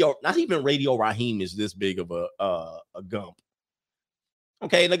 Not even Radio Raheem is this big of a gump.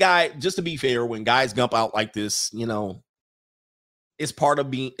 Okay, the guy, just to be fair, when guys gump out like this, you know, it's part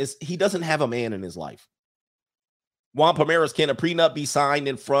of he doesn't have a man in his life. Juan Palmeiras, can a prenup be signed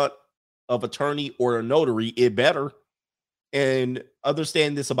in front of attorney or a notary? It better. And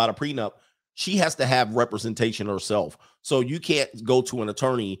understand this about a prenup. She has to have representation herself. So you can't go to an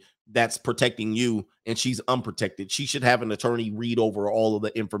attorney that's protecting you and she's unprotected. She should have an attorney read over all of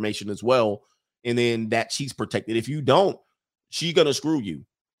the information as well. And then that she's protected. If you don't, she's going to screw you.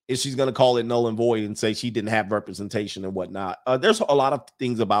 And she's going to call it null and void and say she didn't have representation and whatnot. There's a lot of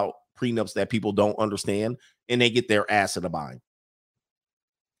things about prenups that people don't understand, and they get their ass in a bind.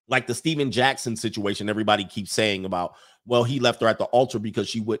 Like the Steven Jackson situation, everybody keeps saying about, well, he left her at the altar because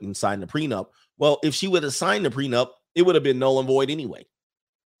she wouldn't sign the prenup. Well, if she would have signed the prenup, it would have been null and void anyway.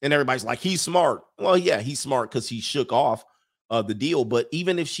 And everybody's like, he's smart. Well, yeah, he's smart because he shook off the deal. But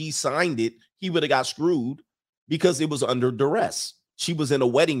even if she signed it, he would have got screwed because it was under duress. She was in a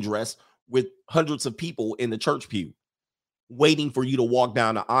wedding dress with hundreds of people in the church pew waiting for you to walk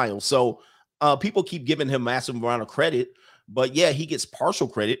down the aisle. So people keep giving him massive amount of credit, but yeah, he gets partial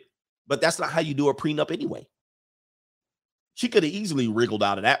credit, but that's not how you do a prenup anyway. She could have easily wriggled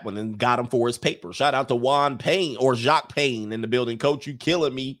out of that one and got him for his paper. Shout out to Juan Payne or Jacques Payne in the building. Coach, you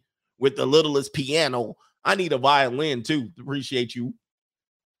killing me with the littlest piano. I need a violin too. Appreciate you.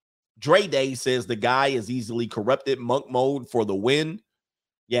 Dre Day says the guy is easily corrupted. Monk mode for the win.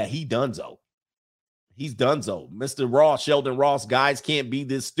 Yeah, he donezo. He's donezo. Mr. Ross, Sheldon Ross, guys can't be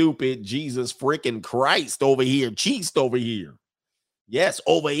this stupid. Jesus freaking Christ over here. Cheesed over here. Yes,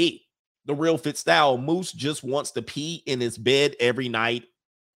 over here. The real fit style. Moose just wants to pee in his bed every night.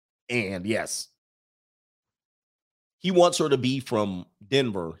 And yes, he wants her to be from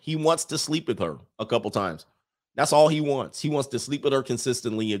Denver. He wants to sleep with her a couple times. That's all he wants. He wants to sleep with her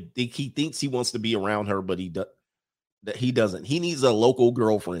consistently. He thinks he wants to be around her, but he doesn't. He needs a local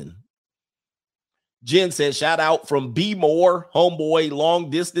girlfriend. Jen says, shout out from B Moore, homeboy, long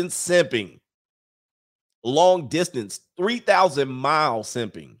distance simping. Long distance, 3,000 mile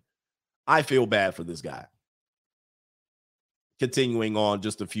simping. I feel bad for this guy. Continuing on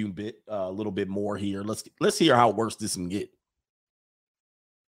just a little bit more here. Let's hear how worse this can get.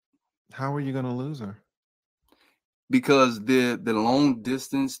 How are you going to lose her? Because the long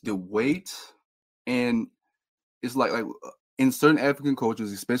distance, the wait, and it's like in certain African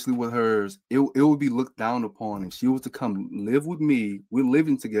cultures, especially with hers, it would be looked down upon. If she was to come live with me, we're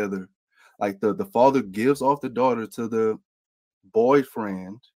living together. Like the father gives off the daughter to the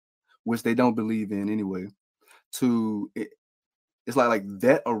boyfriend, which they don't believe in anyway. It's like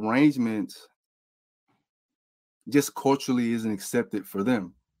that arrangement just culturally isn't accepted for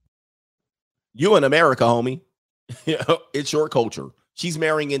them. You in America, homie. It's your culture. She's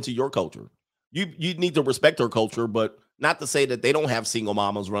marrying into your culture. You need to respect her culture, but not to say that they don't have single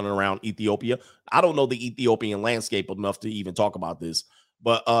mamas running around Ethiopia. I don't know the Ethiopian landscape enough to even talk about this,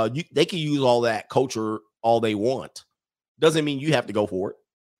 but they can use all that culture all they want. Doesn't mean you have to go for it.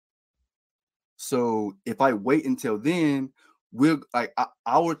 So if I wait until then, we're like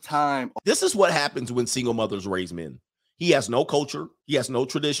our time. This is what happens when single mothers raise men. He has no culture. He has no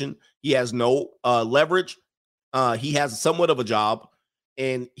tradition. He has no leverage. He has somewhat of a job,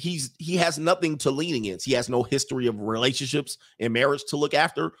 and he has nothing to lean against. He has no history of relationships and marriage to look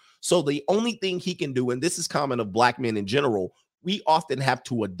after. So the only thing he can do, and this is common of black men in general, we often have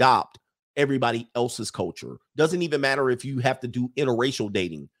to adopt everybody else's culture. Doesn't even matter if you have to do interracial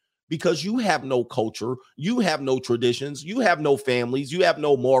dating, because you have no culture, you have no traditions, you have no families, you have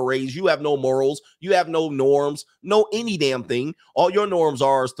no mores, you have no morals, you have no norms, no any damn thing. All your norms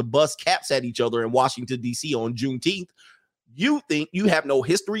are is to bust caps at each other in Washington, D.C. on Juneteenth. You think you have no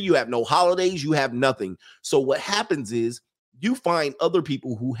history, you have no holidays, you have nothing. So what happens is you find other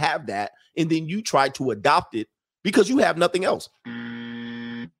people who have that, and then you try to adopt it because you have nothing else.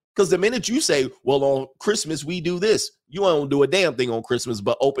 Because the minute you say, well, on Christmas, we do this, you don't do a damn thing on Christmas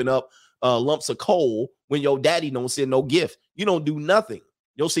but open up lumps of coal when your daddy don't send no gift. You don't do nothing.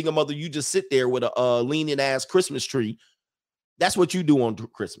 Your single mother, you just sit there with a leaning ass Christmas tree. That's what you do on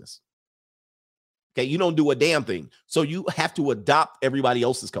Christmas. Okay, you don't do a damn thing. So you have to adopt everybody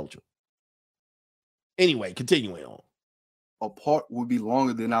else's culture. Anyway, continuing on. Apart would be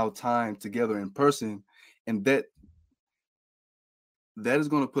longer than our time together in person, and that is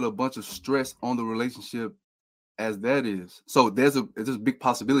going to put a bunch of stress on the relationship as that is. So there's a big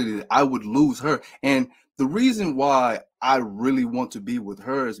possibility that I would lose her. And the reason why I really want to be with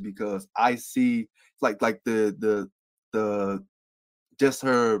her is because I see like the just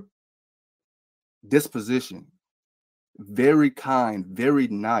her disposition. Very kind, very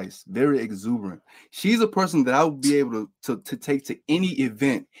nice, very exuberant. She's a person that I would be able to take to any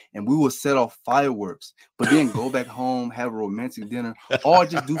event, and we will set off fireworks, but then go back home, have a romantic dinner, or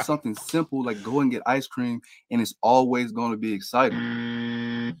just do something simple like go and get ice cream, and it's always going to be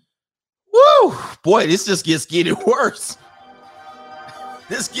exciting. Woo! Boy, this just getting worse.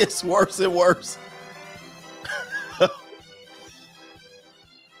 This gets worse and worse.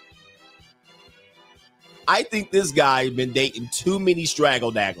 I think this guy has been dating too many straggle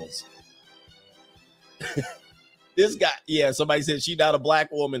daggles. This guy, yeah, somebody said she's not a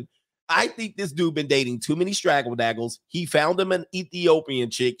black woman. I think this dude been dating too many straggle daggles. He found him an Ethiopian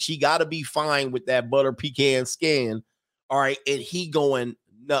chick. She got to be fine with that butter pecan skin. All right, and he going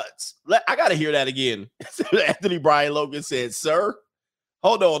nuts. I got to hear that again. Anthony Brian Logan said, sir,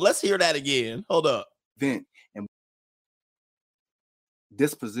 hold on. Let's hear that again. Hold up. Event and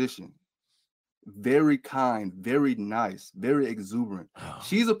disposition. Very kind, very nice, very exuberant.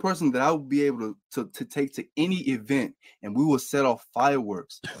 She's a person that I would be able to take to any event, and we will set off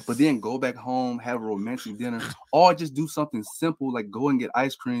fireworks, but then go back home, have a romantic dinner, or just do something simple like go and get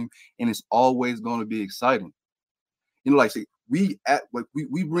ice cream, and it's always going to be exciting. You know, like we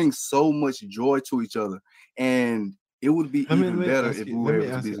bring so much joy to each other, and it would be even better if we were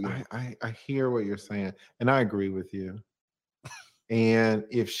able to be together. I hear what you're saying, and I agree with you. And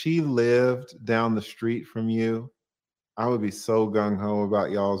if she lived down the street from you, I would be so gung-ho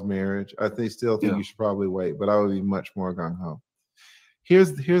about y'all's marriage. I still think you should probably wait, but I would be much more gung-ho.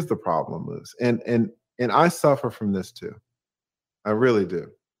 Here's the problem, Moose. And I suffer from this too. I really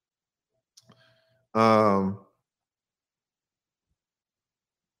do.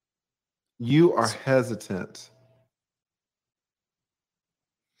 You are hesitant.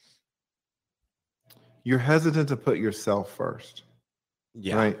 You're hesitant to put yourself first.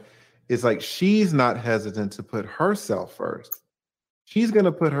 Yeah. Right? It's like she's not hesitant to put herself first. She's going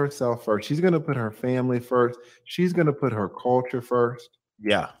to put herself first. She's going to put her family first. She's going to put her culture first.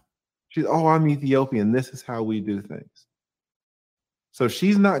 Yeah. I'm Ethiopian. This is how we do things. So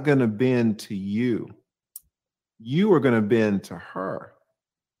she's not going to bend to you. You are going to bend to her.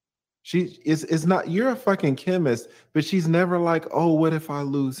 It's not, you're a fucking chemist, but she's never like, oh, what if I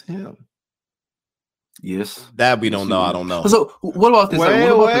lose him? Yes. That we don't know. I don't know. So what about this?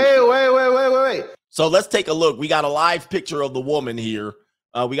 Wait. So let's take a look. We got a live picture of the woman here.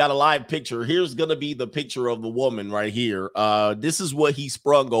 We got a live picture. Here's going to be the picture of the woman right here. This is what he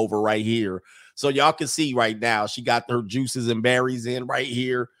sprung over right here. So y'all can see right now, she got her juices and berries in right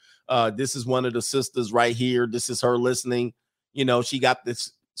here. This is one of the sisters right here. This is her listening. You know, she got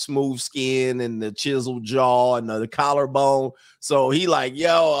this smooth skin and the chiseled jaw and the collarbone. So he like,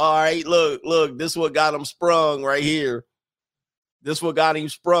 yo, all right, look, this what got him sprung right here. This what got him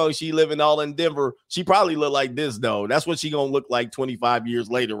sprung. She living all in Denver. She probably look like this though. That's what she gonna look like 25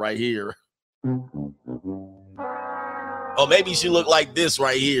 years later right here. Or maybe she look like this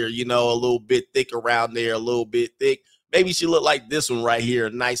right here, you know, a little bit thick around there, a little bit thick. Maybe she look like this one right here, a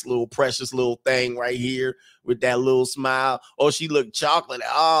nice little precious little thing right here with that little smile. Or she look chocolate.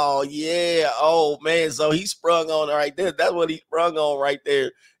 Oh, yeah. Oh, man. So he sprung on her right there. That's what he sprung on right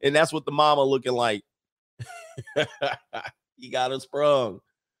there. And that's what the mama looking like. He got her sprung.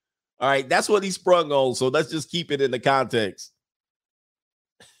 All right. That's what he sprung on. So let's just keep it in the context.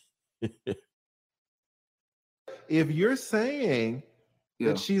 If you're saying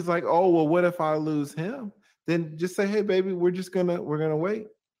that she's like, oh, well, what if I lose him? Then just say, hey, baby, we're gonna wait.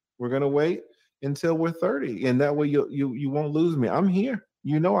 We're gonna wait until we're 30. And that way you won't lose me. I'm here.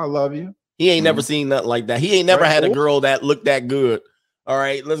 You know I love you. He ain't never seen nothing like that. He ain't never had a girl that looked that good. All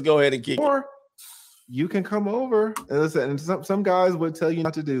right, let's go ahead and kick it. You can come over and listen. And some guys would tell you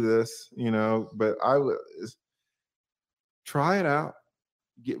not to do this, you know, but I would try it out.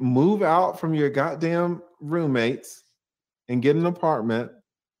 Move out from your goddamn roommates and get an apartment.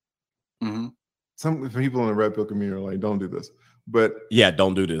 Mm-hmm. Some people in the Red Pill community are like, don't do this. But yeah,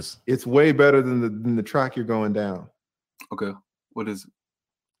 don't do this. It's way better than the track you're going down. Okay. What is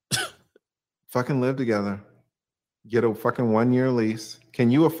it? Fucking live together. Get a fucking 1-year lease. Can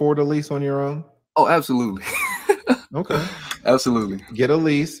you afford a lease on your own? Oh, absolutely. Okay. Absolutely. Get a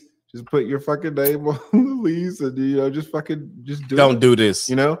lease. Just put your fucking name on the lease and, you know, just do Don't it. do this.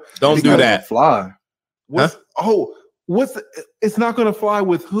 You know? Don't do that. Fly. It's not going to fly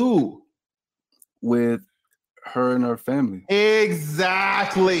with who? With her and her family.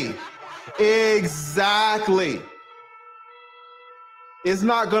 Exactly. It's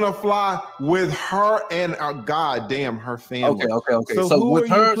not gonna fly with her and goddamn her family. Okay. So with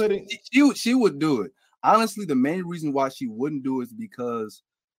her, she would do it. Honestly, the main reason why she wouldn't do it is because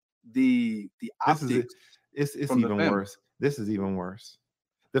the optics. It's even worse. This is even worse.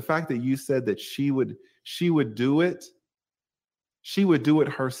 The fact that you said that she would do it. She would do it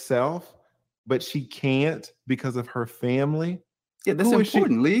herself. But she can't because of her family. Yeah, that's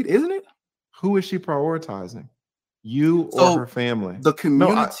important, Lead, isn't it? Who is she prioritizing? You or her family? The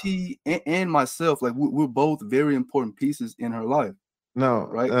community and myself, like we're both very important pieces in her life. No,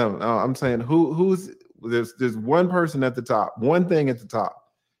 right? No. I'm saying there's one person at the top, one thing at the top.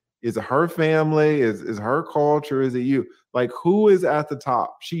 Is it her family? Is her culture? Is it you? Like who is at the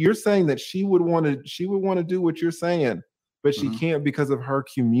top? You're saying that she would want to do what you're saying, but she can't because of her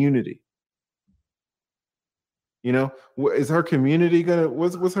community. You know, is her community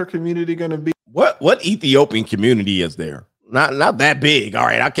what's her community gonna be? What Ethiopian community is there? Not that big. All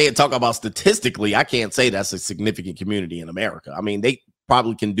right, I can't talk about statistically. I can't say that's a significant community in America. I mean, they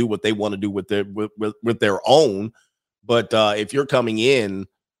probably can do what they want to do with their own. But if you're coming in,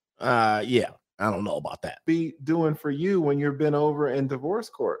 yeah, I don't know about that. Be doing for you when you're been over in divorce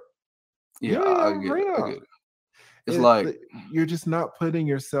court. Yeah, I get it. It's like you're just not putting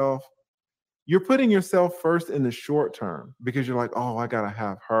yourself. You're putting yourself first in the short term because you're like, oh, I gotta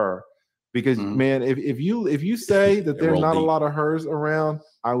have her. Because man, if you say that there's not a lot of hers around,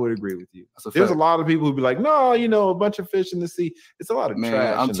 I would agree with you. There's a lot of people who be like, no, you know, a bunch of fish in the sea. It's a lot of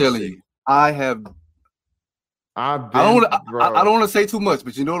trash. I'm telling you, I have I don't want to say too much,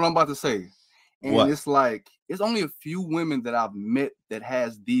 but you know what I'm about to say. And what? It's like it's only a few women that I've met that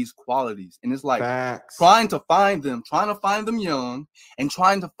has these qualities, and it's like Facts. trying to find them young, and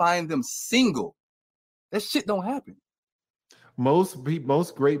trying to find them single. That shit don't happen. Most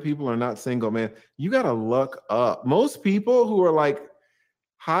great people are not single, man. You gotta look up. Most people who are like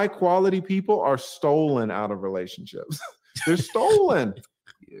high quality people are stolen out of relationships. They're stolen.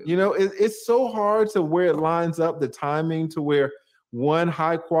 You know, it's so hard to where it lines up the timing to where one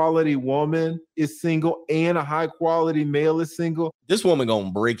high quality woman is single and a high quality male is single. This woman gonna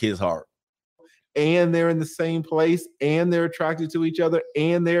break his heart. And they're in the same place and they're attracted to each other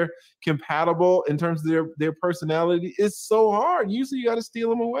and they're compatible in terms of their personality. It's so hard. Usually you got to steal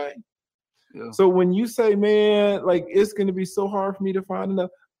them away. Yeah. So when you say, man, like it's going to be so hard for me to find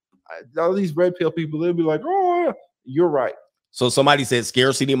enough, all these red pill people, they'll be like, oh, you're right. So somebody said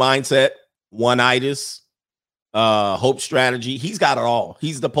scarcity mindset, one-itis, hope strategy. He's got it all.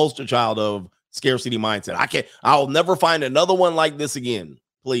 He's the poster child of scarcity mindset. I'll never find another one like this again.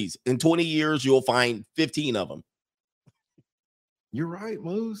 Please. In 20 years, you'll find 15 of them. You're right,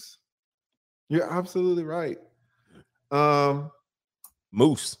 Moose. You're absolutely right.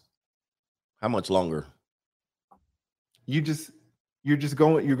 Moose. How much longer? You're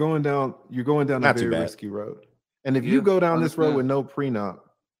going down a very risky road. And if you go down this road with no prenup,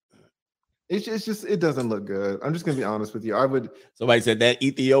 it doesn't look good. I'm just gonna be honest with you. Somebody said that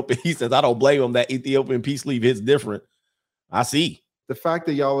Ethiopian, he says, I don't blame him. That Ethiopian peace leave hits different. I see. The fact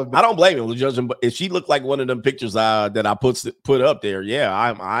that y'all have I don't blame him, judging, but if she looked like one of them pictures that I put up there, yeah,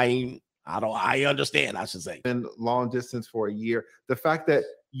 I understand, I should say. Been long distance for a year. The fact that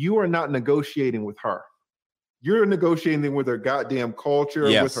you are not negotiating with her. You're negotiating with her goddamn culture,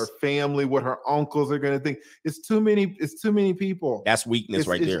 with her family, what her uncles are going to think. It's too many people. That's weakness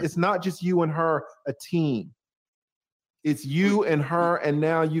right there. It's not just you and her, a team. It's you and her, and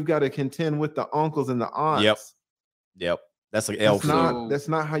now you've got to contend with the uncles and the aunts. Yep. That's like L. That's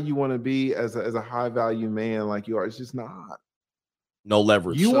not how you want to be as a high value man like you are. It's just not. No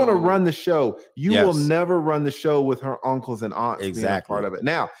leverage. You want to run the show. You will never run the show with her uncles and aunts being a part of it.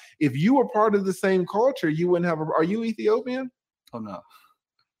 Now, if you were part of the same culture, you wouldn't have are you Ethiopian? Oh, no.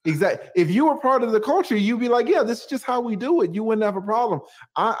 Exactly. If you were part of the culture, you'd be like, yeah, this is just how we do it. You wouldn't have a problem.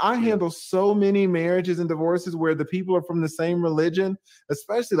 I handle so many marriages and divorces where the people are from the same religion,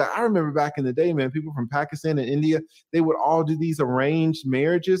 especially like I remember back in the day, man, people from Pakistan and India, they would all do these arranged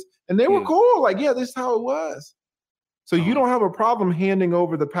marriages and they were cool. Like, yeah, this is how it was. So you don't have a problem handing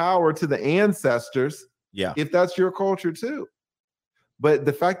over the power to the ancestors, if that's your culture too. But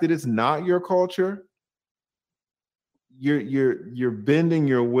the fact that it's not your culture, you're bending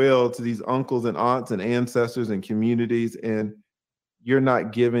your will to these uncles and aunts and ancestors and communities, and you're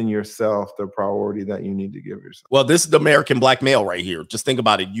not giving yourself the priority that you need to give yourself. Well, this is the American black male right here. Just think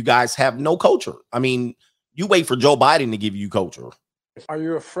about it. You guys have no culture. I mean, you wait for Joe Biden to give you culture. Are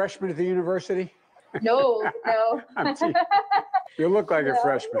you a freshman at the university? No. You look like a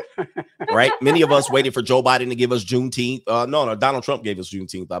freshman. Right? Many of us waited for Joe Biden to give us Juneteenth. No, Donald Trump gave us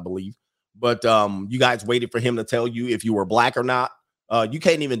Juneteenth, I believe. But you guys waited for him to tell you if you were black or not. You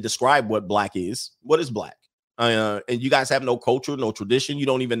can't even describe what black is. What is black? And you guys have no culture, no tradition. You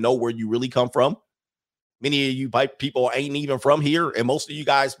don't even know where you really come from. Many of you people ain't even from here. And most of you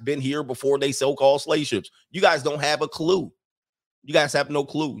guys been here before they so-called slave ships. You guys don't have a clue. You guys have no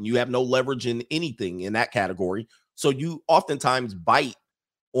clue. You have no leverage in anything in that category. So you oftentimes bite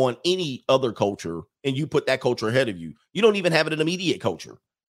on any other culture and you put that culture ahead of you. You don't even have an immediate culture.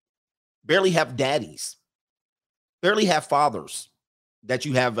 Barely have daddies. Barely have fathers that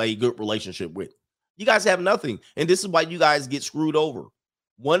you have a good relationship with. You guys have nothing. And this is why you guys get screwed over.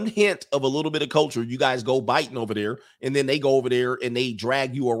 One hint of a little bit of culture, you guys go biting over there, and then they go over there and they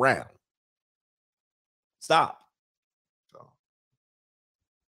drag you around. Stop.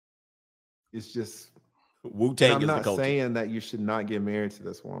 It's just Wu-Tang. I'm not saying that you should not get married to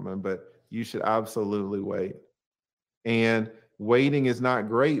this woman, but you should absolutely wait. And waiting is not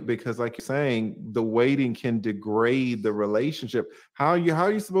great because, like you're saying, the waiting can degrade the relationship. How are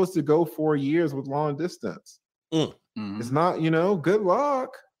you supposed to go 4 years with long distance? It's not, good luck.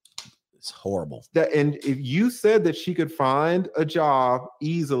 It's horrible. And if you said that she could find a job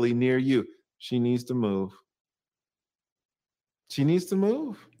easily near you, she needs to move. She needs to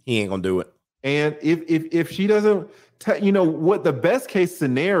move. He ain't gonna do it. And if she doesn't, what the best case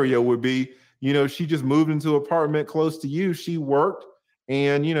scenario would be, she just moved into an apartment close to you. She worked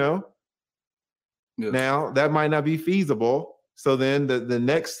and, now that might not be feasible. So then the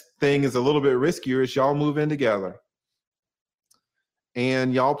next thing is a little bit riskier is y'all move in together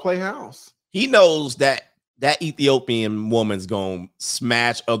and y'all play house. He knows that that Ethiopian woman's gonna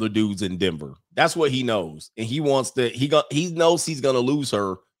smash other dudes in Denver. That's what he knows, and he wants to. He knows he's gonna lose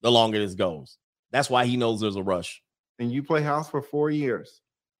her the longer this goes. That's why he knows there's a rush. And you play house for 4 years,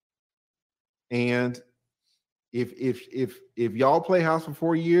 and if y'all play house for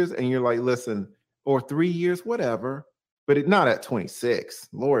 4 years, and you're like, listen, or 3 years, whatever, but not at 26.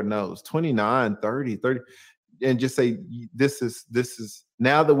 Lord knows, 29, 30, and just say this is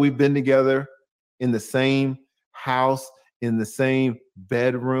now that we've been together in the same house, in the same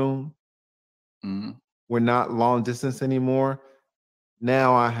bedroom. Mm-hmm. We're not long distance anymore.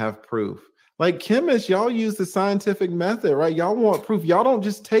 Now I have proof. Like chemists, y'all use the scientific method, right? Y'all want proof. Y'all don't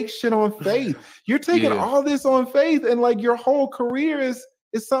just take shit on faith. You're taking all this on faith, and like your whole career is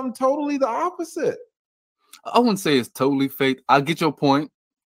something totally the opposite. I wouldn't say it's totally faith. I get your point.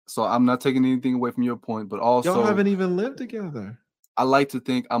 So I'm not taking anything away from your point, but also y'all haven't even lived together. I like to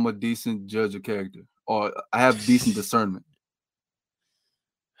think I'm a decent judge of character, or I have decent discernment.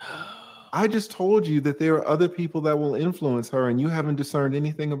 I just told you that there are other people that will influence her, and you haven't discerned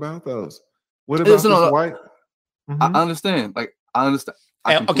anything about those. What about this white? I understand. Like I understand.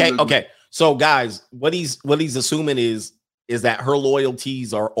 Okay. So guys, what he's assuming is that her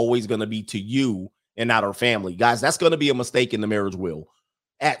loyalties are always going to be to you and not her family. Guys, that's going to be a mistake in the marriage will.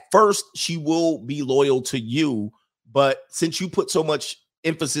 At first, she will be loyal to you, but since you put so much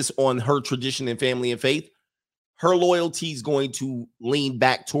emphasis on her tradition and family and faith, her loyalty is going to lean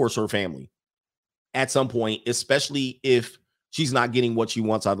back towards her family at some point, especially if she's not getting what she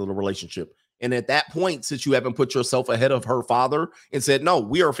wants out of the relationship. And at that point, since you haven't put yourself ahead of her father and said, no,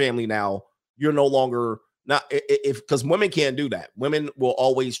 we are family now, you're no longer not, because women can't do that. Women will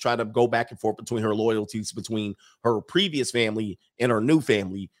always try to go back and forth between her loyalties between her previous family and her new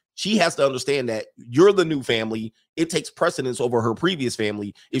family. She has to understand that you're the new family. It takes precedence over her previous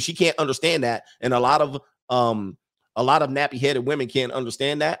family. If she can't understand that, and a lot of nappy-headed women can't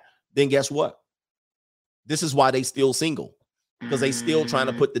understand that, then guess what? This is why they still single, because they still trying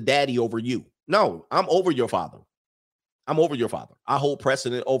to put the daddy over you. No, I'm over your father. I'm over your father. I hold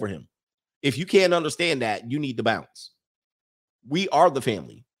precedent over him. If you can't understand that, you need to bounce. We are the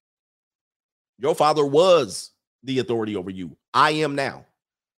family. Your father was the authority over you. I am now.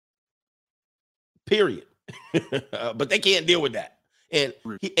 Period. But they can't deal with that. And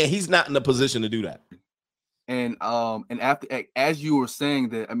he's not in a position to do that. And after, as you were saying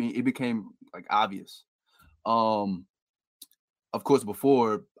that, I mean, it became like obvious. Of course,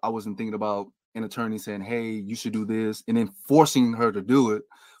 before I wasn't thinking about an attorney saying, hey, you should do this, and then forcing her to do it.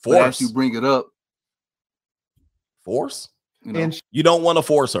 But as you bring it up, force, you know, and you don't want to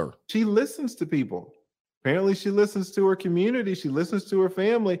force her. She listens to people. Apparently, she listens to her community. She listens to her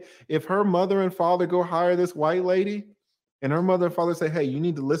family. If her mother and father go hire this white lady, and her mother and father say, hey, you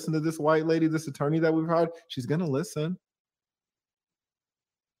need to listen to this white lady, this attorney that we've hired, she's going to listen.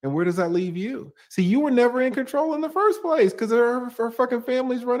 And where does that leave you? See, you were never in control in the first place because her fucking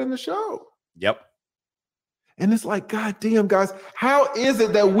family's running the show. Yep. And it's like, God damn, guys, how is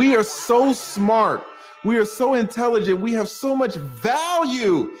it that we are so smart? We are so intelligent. We have so much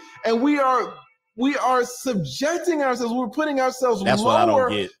value, and we are subjecting ourselves. We're putting ourselves That's what I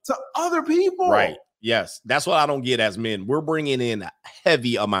don't get. To other people. Right. Yes. That's what I don't get as men. We're bringing in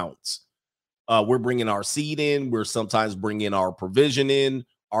heavy amounts. We're bringing our seed in. We're sometimes bringing our provision in.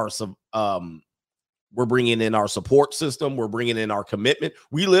 We're bringing in our support system. We're bringing in our commitment.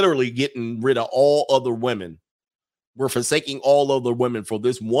 We literally getting rid of all other women. We're forsaking all other women for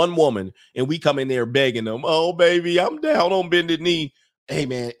this one woman, and we come in there begging them, oh, baby, I'm down on bended knee. Hey,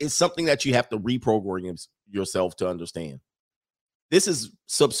 man, it's something that you have to reprogram yourself to understand. This is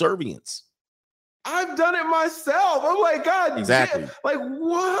subservience. I've done it myself. I'm like, God, exactly. Damn, like,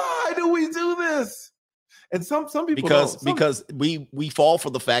 why do we do this? And some people because we fall for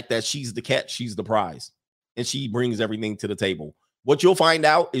the fact that she's the catch, she's the prize, and she brings everything to the table. What you'll find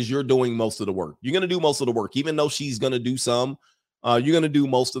out is you're doing most of the work. You're going to do most of the work, even though she's going to do some. You're going to do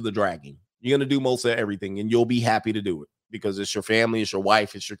most of the dragging. You're going to do most of everything, and you'll be happy to do it because it's your family, it's your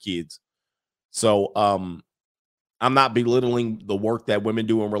wife, it's your kids. So I'm not belittling the work that women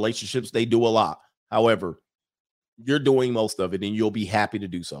do in relationships. They do a lot. However, you're doing most of it, and you'll be happy to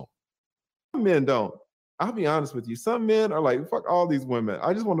do so. Men don't. I'll be honest with you. Some men are like, fuck all these women.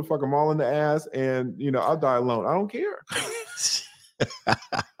 I just want to fuck them all in the ass, and, you know, I'll die alone. I don't care.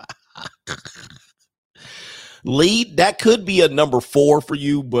 Lead, that could be a number 4 for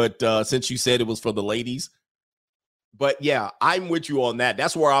you, but since you said it was for the ladies. But yeah, I'm with you on that.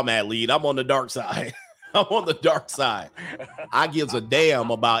 That's where I'm at, Lead. I'm on the dark side. I'm on the dark side. I gives a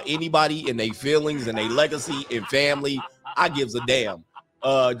damn about anybody and their feelings and their legacy and family. I gives a damn.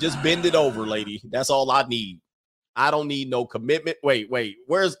 Just bend it over, lady. That's all I need. I don't need no commitment. Wait.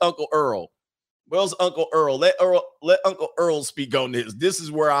 Where's Uncle Earl? Where's Uncle Earl? Let Uncle Earl speak on this. This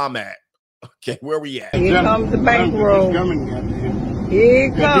is where I'm at. Okay, where we at? Here comes the bankroll. Here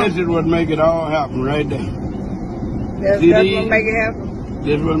it comes. This is what make it all happen right there. That's what make it happen.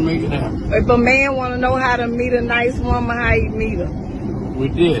 This what make it happen. If a man want to know how to meet a nice woman, how you meet her?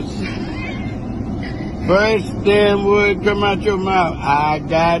 With this. First damn word come out your mouth. I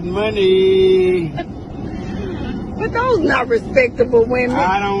got money. But those not respectable women.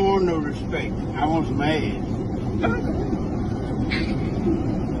 I don't want no respect. I want some ass.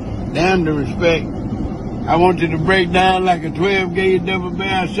 Damn the respect. I want you to break down like a 12-gauge double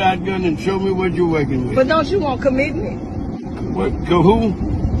barrel shotgun and show me what you're working with. But don't you want commitment? What? Go who?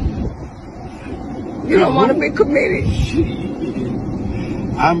 You don't want to be committed.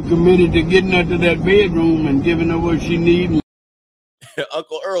 I'm committed to getting her to that bedroom and giving her what she needs.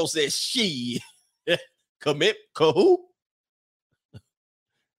 Uncle Earl said she. Commit who?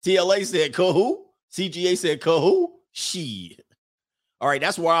 TLA said who? CGA said who? She. All right,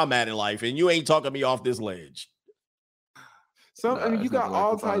 that's where I'm at in life, and you ain't talking me off this ledge. I mean, you got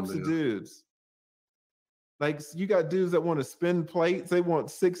all types of dudes. Like, you got dudes that want to spin plates. They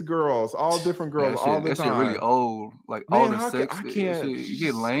want 6 girls, all different girls, all the time. That shit really old. Like, man, all the sex. I can't. You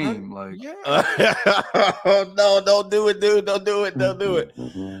get lame. No, don't do it, dude. Don't do it. Don't do it.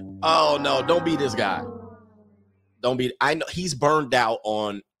 Oh, no, don't be this guy. Don't be. I know he's burned out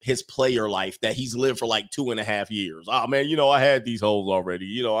on his player life that he's lived for like 2.5 years. Oh man, I had these hoes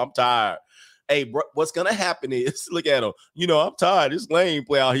already. I'm tired. Hey, bro, what's gonna happen is look at him. I'm tired. This lame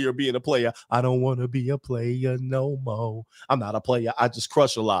play out here being a player. I don't want to be a player no more. I'm not a player. I just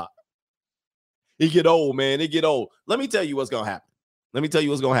crush a lot. It get old, man. It get old. Let me tell you what's gonna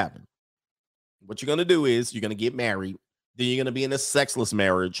happen. What you're gonna do is you're gonna get married. Then you're gonna be in a sexless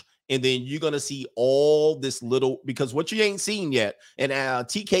marriage. And then you're going to see all this little, because what you ain't seen yet. And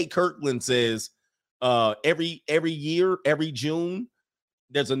TK Kirkland says every year, every June,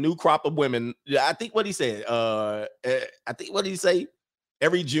 there's a new crop of women. I think what he said,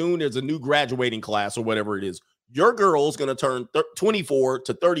 every June, there's a new graduating class or whatever it is. Your girl's going to turn 24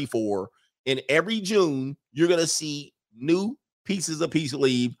 to 34. And every June, you're going to see new pieces of peace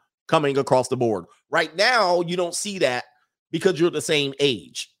leave coming across the board. Right now, you don't see that, because you're the same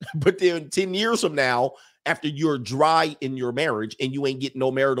age. But then 10 years from now, after you're dry in your marriage and you ain't getting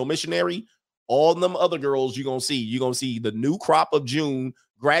no marital missionary, all them other girls you're going to see the new crop of June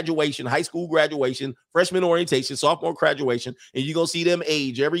graduation, high school graduation, freshman orientation, sophomore graduation, and you're going to see them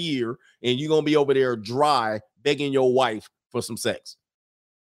age every year, and you're going to be over there dry begging your wife for some sex.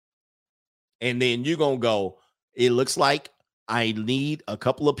 And then you're going to go, it looks like I need a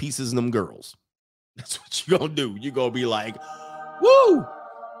couple of pieces of them girls. That's what you're going to do. You're going to be like, woo.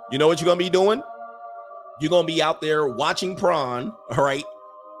 You know what you're going to be doing? You're going to be out there watching prawn, all right?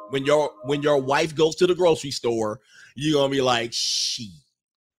 When your wife goes to the grocery store, you're going to be like,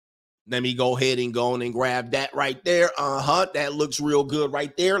 let me go ahead and go on and grab that right there. That looks real good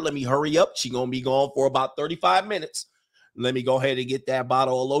right there. Let me hurry up. She's going to be gone for about 35 minutes. Let me go ahead and get that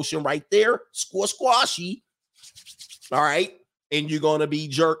bottle of lotion right there. Squashy. All right? And you're going to be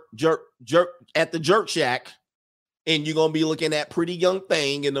jerk at the jerk shack, and you're going to be looking at pretty young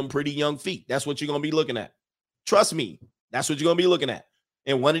thing and them pretty young feet. That's what you're going to be looking at. Trust me. That's what you're going to be looking at.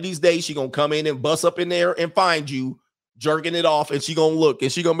 And one of these days, she's going to come in and bust up in there and find you jerking it off, and she's going to look, and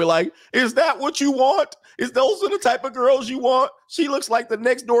she's going to be like, is that what you want? Is those are the type of girls you want? She looks like the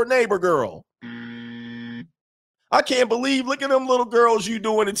next door neighbor girl. I can't believe, look at them little girls you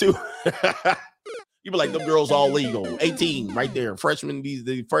doing it to. You be like, them girls all legal. 18 right there. Freshmen,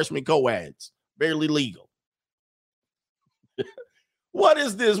 the freshman co-ads. Barely legal. What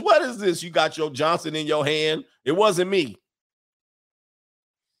is this? What is this? You got your Johnson in your hand. It wasn't me.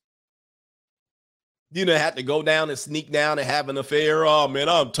 You know, had to go down and sneak down and have an affair. Oh, man,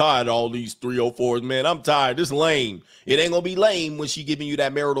 I'm tired of all these 304s, man. I'm tired. This lame. It ain't going to be lame when she giving you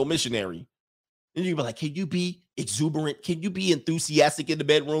that marital missionary. And you be like, can you be exuberant? Can you be enthusiastic in the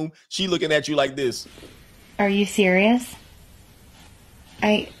bedroom? She looking at you like this. Are you serious?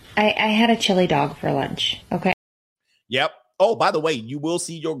 I had a chili dog for lunch. Okay. Yep. Oh, by the way, you will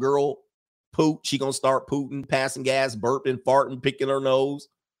see your girl poot. She going to start pooting, passing gas, burping, farting, picking her nose.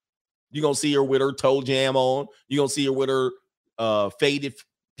 You're going to see her with her toe jam on. You're going to see her with her faded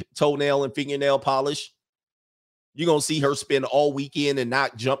toenail and fingernail polish. You're going to see her spend all weekend and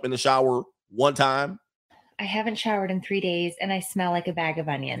not jump in the shower one time. I haven't showered in 3 days and I smell like a bag of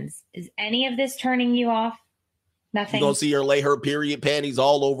onions. Is any of this turning you off? Nothing. You're going to see her lay her period panties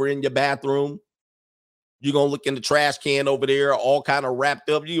all over in your bathroom. You're going to look in the trash can over there, all kind of wrapped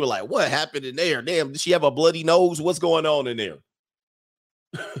up. You were like, what happened in there? Damn, did she have a bloody nose? What's going on in there?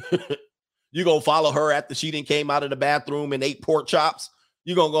 You're going to follow her after she done came out of the bathroom and ate pork chops.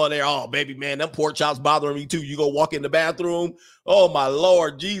 You're going to go in there, oh, baby, man, them pork chops bothering me too. You go walk in the bathroom. Oh, my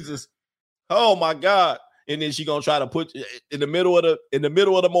Lord, Jesus. Oh, my God. And then she going to try to put in the middle of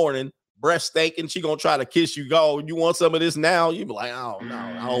the morning, breath stinking. She going to try to kiss you. Go, you want some of this now? You be like, oh, no,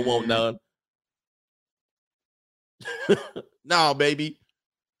 I don't want none. No, baby.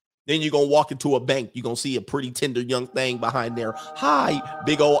 Then you're going to walk into a bank. You're going to see a pretty tender young thing behind there. Hi,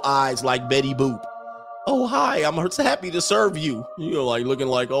 big old eyes like Betty Boop. Oh, hi, I'm happy to serve you. You're like looking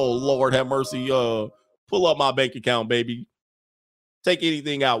like, oh, Lord, have mercy. Pull up my bank account, baby. Take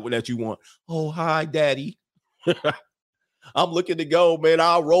anything out that you want. Oh, hi, daddy. I'm looking to go, man.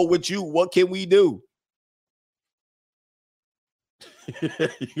 I'll roll with you. What can we do?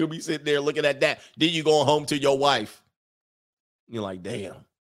 You'll be sitting there looking at that. Then you going home to your wife. You're like, damn.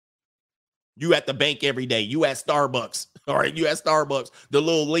 You at the bank every day. You at Starbucks. All right, you at Starbucks. The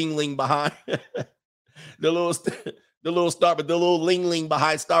little ling behind. the little Starbucks, the little ling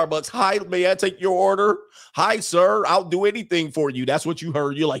behind Starbucks. Hi, may I take your order? Hi, sir. I'll do anything for you. That's what you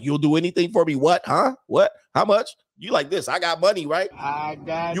heard. You're like, you'll do anything for me. What? Huh? What? How much? You like this? I got money, right? I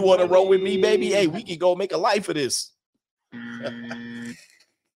got you want to roll with me, baby? Hey, we can go make a life of this.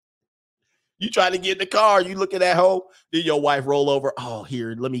 You try to get in the car. You look at that hoe. Then your wife roll over. Oh,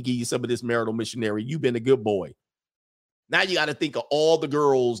 here, let me give you some of this marital missionary. You've been a good boy. Now you got to think of all the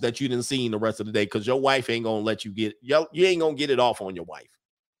girls that you didn't see the rest of the day because your wife ain't going to let you get, you ain't going to get it off on your wife.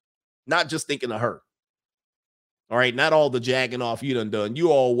 Not just thinking of her. All right, not all the jagging off you done.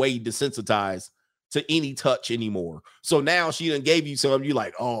 You all way desensitized to any touch anymore. So now she done gave you some. You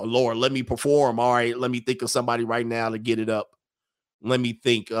like, oh, Lord, let me perform. All right, let me think of somebody right now to get it up. Let me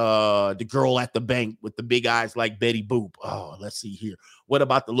think, the girl at the bank with the big eyes like Betty Boop. Oh, let's see here. What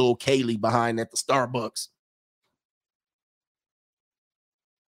about the little Kaylee behind at the Starbucks?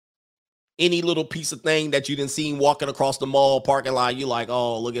 Any little piece of thing that you didn't see walking across the mall parking lot, you like,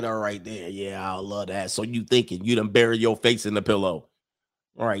 oh, look at her right there. Yeah, I love that. So you thinking you done bury your face in the pillow.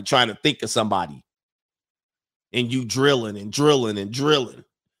 All right, trying to think of somebody. And you drilling and drilling and drilling.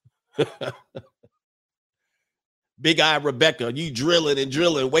 Big eye Rebecca, you drilling and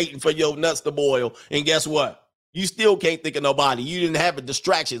drilling, waiting for your nuts to boil. And guess what? You still can't think of nobody. You didn't have the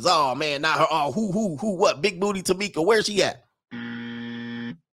distractions. Oh, man, not her. Oh, who, what? Big booty Tamika, where's she at?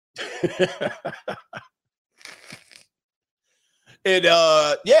 And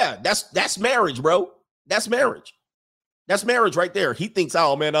yeah, that's marriage, bro. That's marriage. That's marriage right there. He thinks,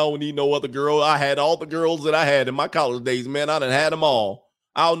 oh, man, I don't need no other girl. I had all the girls that I had in my college days, man. I done had them all.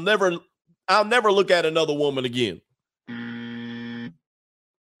 I'll never look at another woman again.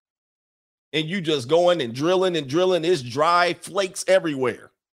 And you just going and drilling and drilling. It's dry flakes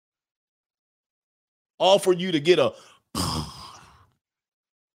everywhere. All for you to get a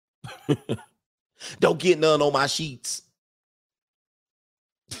don't get none on my sheets.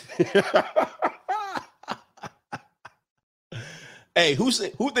 Hey, who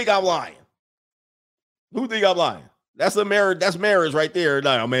think I'm lying? Who think I'm lying? That's a marriage. That's marriage right there.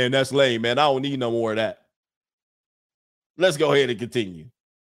 No, man, that's lame, man. I don't need no more of that. Let's go ahead and continue.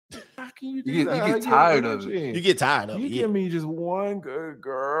 How can you do You that? get tired of it. You get tired of it. You Yeah. give me just one good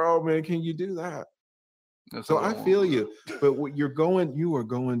girl, man. Can you do that? That's So all I want. feel you, but what you are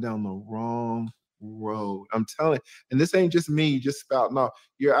going down the wrong road. I'm telling you, and this ain't just me just spouting off.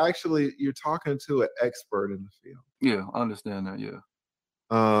 You're talking to an expert in the field. Yeah, I understand that. Yeah.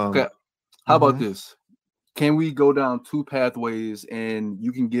 Okay. How about this? Can we go down two pathways and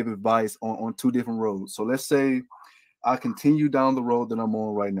you can give advice on two different roads? So let's say I continue down the road that I'm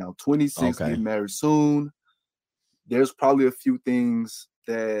on right now. 26, Okay. get married soon. There's probably a few things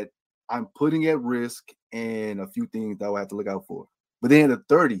that I'm putting at risk and a few things that I will have to look out for. But then at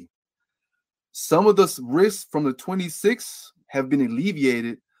 30, some of the risks from the 26 have been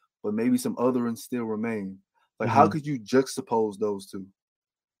alleviated, but maybe some other ones still remain. Like, how could you juxtapose those two?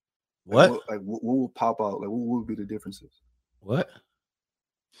 What? What will pop out? Like, what would be the differences? What?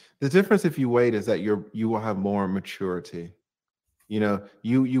 The difference if you wait is that you will have more maturity. You know,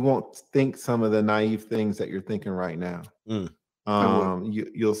 you won't think some of the naive things that you're thinking right now. You'll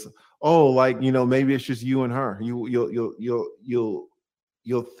like, you know, maybe it's just you and her.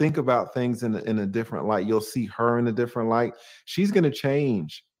 You'll think about things in a different light. You'll see her in a different light. She's going to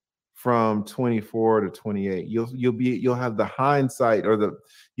change from 24 to 28. You'll have the hindsight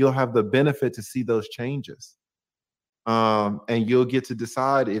you'll have the benefit to see those changes. And you'll get to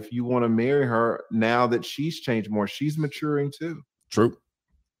decide if you want to marry her now that she's changed more. She's maturing too. True.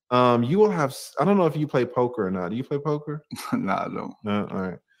 You will have. I don't know if you play poker or not. Do you play poker? Nah, I don't. No. All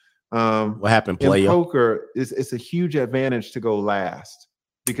right. What happened, in player? poker, it's a huge advantage to go last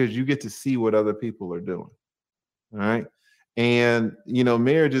because you get to see what other people are doing. All right. And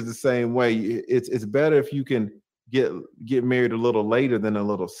marriage is the same way. It's better if you can get married a little later than a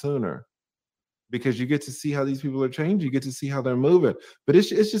little sooner, because you get to see how these people are changing. You get to see how they're moving. But it's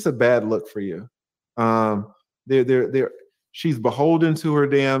just a bad look for you. She's beholden to her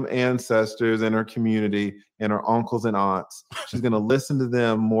damn ancestors and her community and her uncles and aunts. She's going to listen to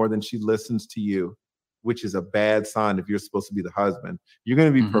them more than she listens to you, which is a bad sign if you're supposed to be the husband. You're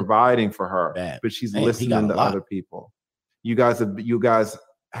going to be providing for her, but she's listening to other people. You guys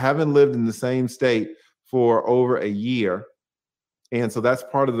haven't lived in the same state for over a year. And so that's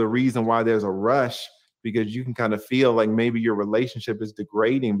part of the reason why there's a rush, because you can kind of feel like maybe your relationship is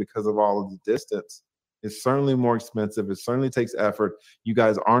degrading because of all of the distance. It's certainly more expensive. It certainly takes effort. You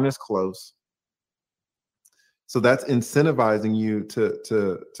guys aren't as close. So that's incentivizing you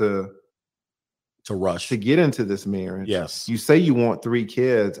to rush, to get into this marriage. Yes. You say you want 3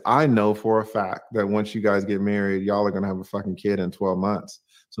 kids. I know for a fact that once you guys get married, y'all are going to have a fucking kid in 12 months.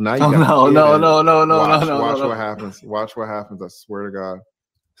 So now you got watch what happens. Watch what happens. I swear to God.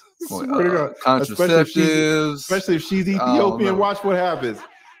 Swear to God. Contraceptives. Especially if she's Ethiopian, watch what happens.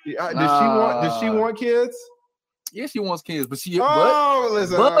 Does she want kids? Yeah, she wants kids, but she.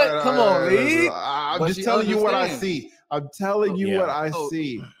 Listen. Come on, Lee. I'm just telling you what I see. I'm telling you what I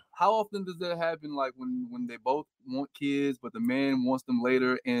see. How often does that happen? Like when they both want kids, but the man wants them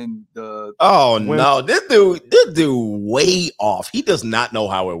later, and the no, this dude way off. He does not know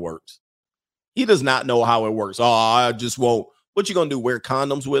how it works. He does not know how it works. I just won't. What you gonna do? Wear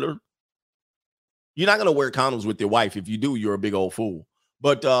condoms with her? You're not gonna wear condoms with your wife. If you do, you're a big old fool.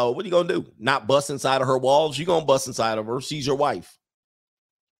 But what are you going to do? Not bust inside of her walls? You're going to bust inside of her. She's your wife.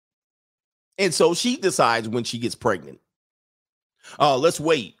 And so she decides when she gets pregnant. Let's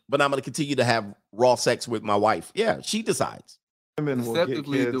wait, but I'm going to continue to have raw sex with my wife. Yeah, she decides. Women will get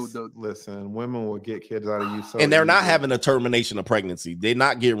kids. Listen, women will get kids out of you. And they're not having a termination of pregnancy. They're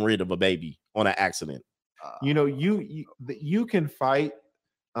not getting rid of a baby on an accident. You can fight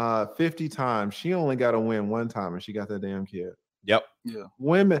 50 times. She only got to win one time, and she got that damn kid. Yep.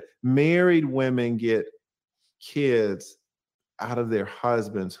 Yeah. Married women get kids out of their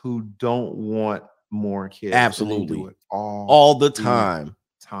husbands who don't want more kids. Absolutely. Do it all the time.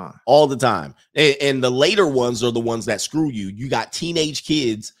 All the time. And the later ones are the ones that screw you. You got teenage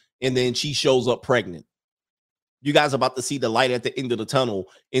kids, and then she shows up pregnant. You guys are about to see the light at the end of the tunnel,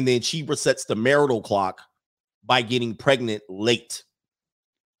 and then she resets the marital clock by getting pregnant late.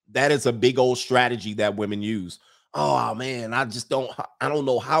 That is a big old strategy that women use. Oh man, I don't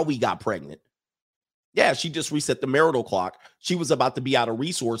know how we got pregnant. Yeah, she just reset the marital clock. She was about to be out of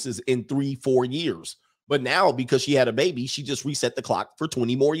resources in 3-4 years. But now, because she had a baby, she just reset the clock for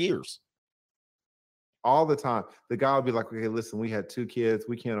 20 more years. All the time. The guy would be like, okay, listen, we had 2 kids.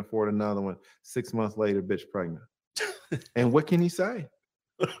 We can't afford another one. 6 months later, bitch pregnant. And what can he say?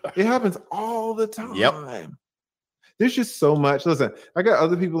 It happens all the time. Yep. There's just so much. Listen, I got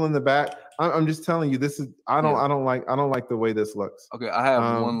other people in the back. I'm just telling you, this is I don't like the way this looks. Okay, I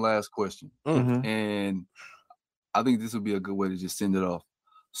have one last question, Mm-hmm. and I think this would be a good way to just send it off.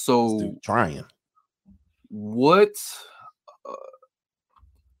 So, trying. What?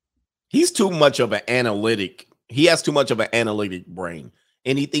 He's too much of an analytic. He has too much of an analytic brain,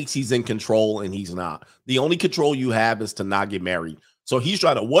 and he thinks he's in control, and he's not. The only control you have is to not get married. So he's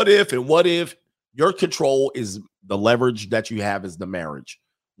trying to what if. Your control is the leverage that you have is the marriage.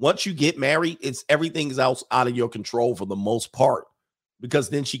 Once you get married, it's everything's else out of your control for the most part, because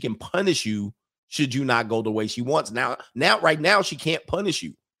then she can punish you should you not go the way she wants. Right now, she can't punish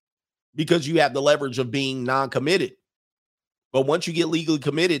you because you have the leverage of being non-committed. But once you get legally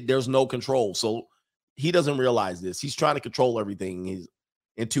committed, there's no control. So he doesn't realize this. He's trying to control everything. He's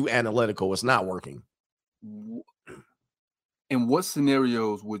too analytical. It's not working. In what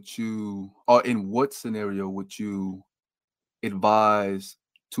scenario would you advise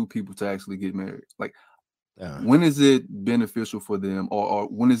 2 people to actually get married? Like, when is it beneficial for them, or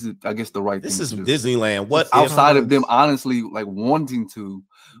when is it, I guess, the right thing? This is Disneyland. What outside of them honestly like wanting to?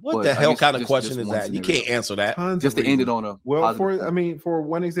 What the hell kind of question is that? You can't answer that. Just to end it on a for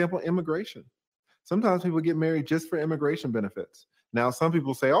one example, immigration. Sometimes people get married just for immigration benefits. Now, some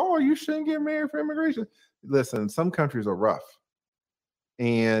people say, "Oh, you shouldn't get married for immigration." Listen, some countries are rough.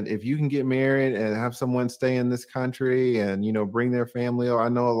 And if you can get married and have someone stay in this country and, bring their family, I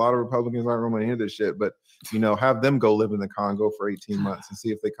know a lot of Republicans aren't going to hear this shit, but, have them go live in the Congo for 18 months and see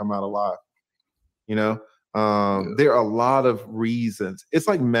if they come out alive. There are a lot of reasons. It's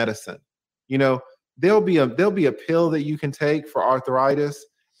like medicine. You know, there'll be a pill that you can take for arthritis,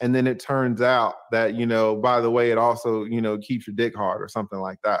 and then it turns out that, you know, by the way, it also, you know, keeps your dick hard or something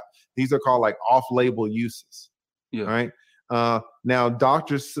like that. These are called like off-label uses. Yeah. Right. Now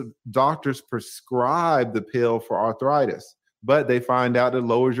doctors prescribe the pill for arthritis, but they find out it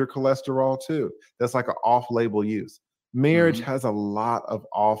lowers your cholesterol too. That's like an off-label use. Marriage has a lot of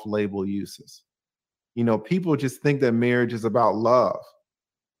off-label uses. You know, people just think that marriage is about love,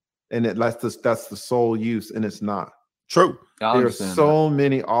 and that's the sole use, and it's not. True. There are so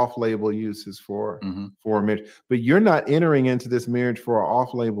many off-label uses for marriage, but you're not entering into this marriage for an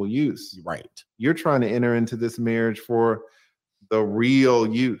off-label use. Right. You're trying to enter into this marriage for the real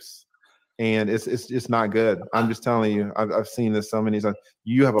use, and it's not good. I'm just telling you. I've seen this so many times.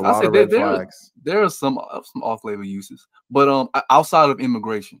 You have a lot of red flags. There are some off-label uses, but outside of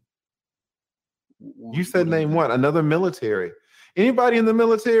immigration. You said name one. Another military. Anybody in the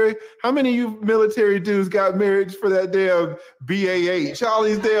military? How many of you military dudes got married for that damn BAH? All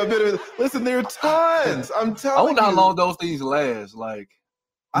these damn benefits. Listen, there are tons. I'm telling you. I wonder how long those things last. Like,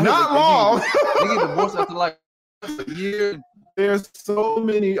 not long. They get divorced after like a year. There's so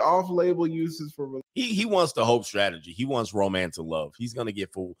many off-label uses for. He wants the hope strategy. He wants romance and love. He's gonna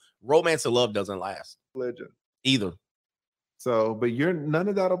get fooled. Romance and love doesn't last. Religion either. So, but none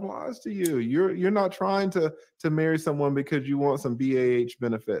of that applies to you. You're not trying to marry someone because you want some BAH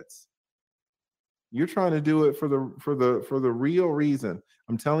benefits. You're trying to do it for the real reason.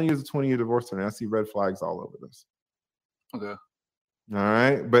 I'm telling you, it's a 20-year divorce attorney. I see red flags all over this. Okay. All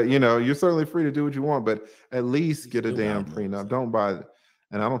right, but you know, you're certainly free to do what you want, but at least get a damn prenup. Don't buy it,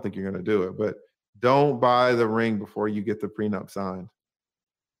 and I don't think you're going to do it, but don't buy the ring before you get the prenup signed.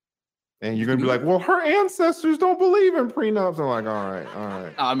 And you're going to be like, well, her ancestors don't believe in prenups. I'm like, all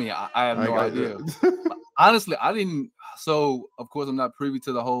right. I mean, I have no idea. Honestly, I didn't. So, of course, I'm not privy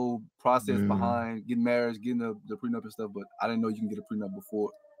to the whole process behind getting married, getting the prenup and stuff, but I didn't know you can get a prenup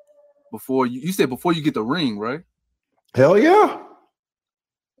before you said before you get the ring, right? Hell yeah.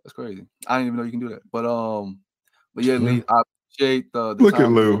 That's crazy. I didn't even know you can do that. But yeah, Lee, I appreciate the look at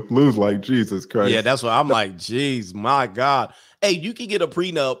Lou. Lou's like, Jesus Christ. Yeah, that's what I'm like. Geez, my God. Hey, you can get a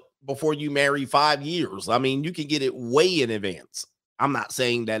prenup before you marry 5 years. I mean, you can get it way in advance. I'm not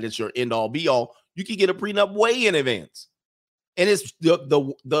saying that it's your end all be all. You can get a prenup way in advance, and it's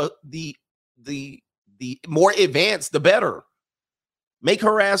the more advanced, the better. Make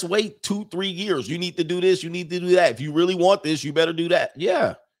her ass wait 2-3 years. You need to do this. You need to do that. If you really want this, you better do that.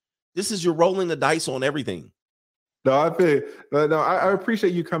 Yeah, this is you're rolling the dice on everything. No, I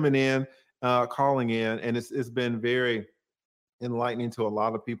appreciate you coming in, calling in, and it's been very enlightening to a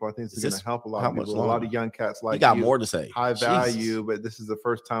lot of people. I think it's going to help a lot of people. A lot of young cats like you got more to say. High value, but this is the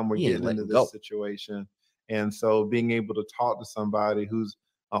first time we're getting into this situation. And so being able to talk to somebody who's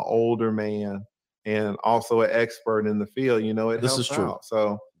an older man and also an expert in the field, you know, it helps out.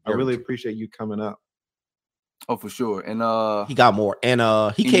 So I really appreciate you coming up. Oh, for sure. And he got more. And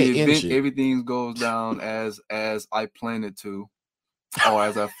he can't end you. Everything goes down as I planned it to, or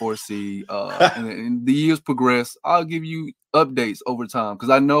as I foresee. And the years progress, I'll give you updates over time, because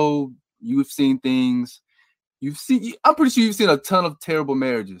I know you've seen things. I'm pretty sure you've seen a ton of terrible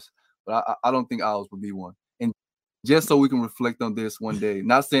marriages, but I don't think ours would be one. And just so we can reflect on this one day,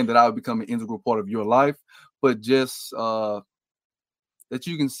 not saying that I would become an integral part of your life, but just that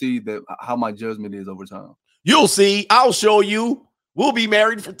you can see that how my judgment is over time. You'll see. I'll show you. We'll be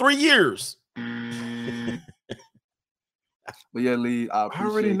married for 3 years. But yeah, Lee, I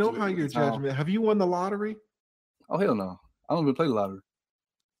already know how your judgment. Have you won the lottery? Oh, hell no. I don't even play the lottery.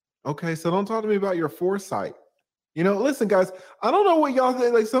 Okay, so don't talk to me about your foresight. You know, listen, guys, I don't know what y'all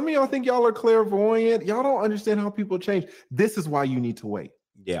think. Like, some of y'all think y'all are clairvoyant. Y'all don't understand how people change. This is why you need to wait.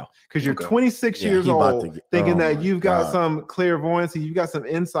 Yeah. Because you're 26 years old, thinking that you've got some clairvoyancy, you've got some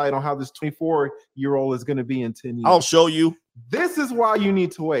insight on how this 24-year-old is going to be in 10 years. I'll show you. This is why you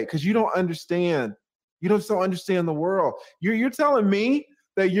need to wait, because you don't understand. You don't understand the world. You're telling me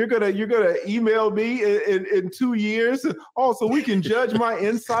that you're gonna email me in 2 years. Oh, so we can judge my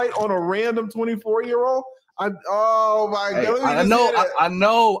insight on a random 24-year-old. Oh my God! I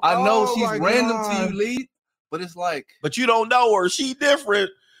know she's random to you, Lee. But it's like, but you don't know her. She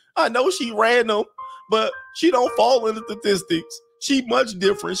different. I know she random, but she don't fall into statistics. She much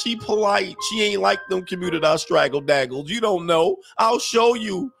different. She polite. She ain't like them commuter straggle daggles. You don't know. I'll show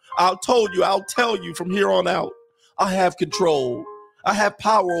you. I'll tell you from here on out. I have control. I have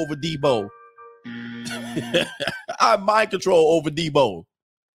power over Debo. I have mind control over Debo.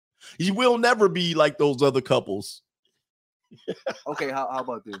 You will never be like those other couples. Okay, how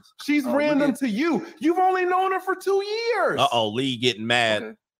about this? She's random to you. You've only known her for 2 years. Lee getting mad.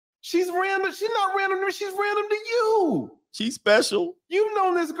 Okay. She's random. She's not random to me. She's random to you. She's special. You've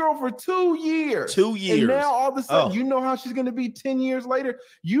known this girl for 2 years. 2 years. And now all of a sudden, you know how she's going to be 10 years later.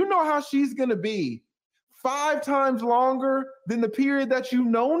 You know how she's going to be 5 times longer than the period that you've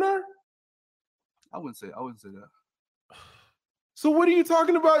known her. I wouldn't say that. So what are you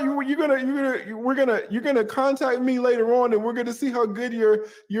talking about? You're gonna contact me later on, and we're gonna see how good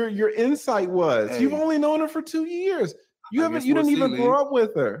your insight was. Hey. You've only known her for 2 years. You didn't even grow up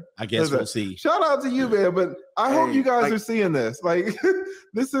with her. I guess we'll see. Shout out to you, man. But I hope you guys are seeing this. Like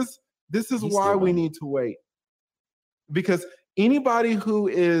this is why we need to wait. Because anybody who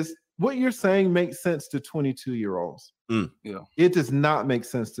is what you're saying makes sense to 22-year-olds. Yeah. It does not make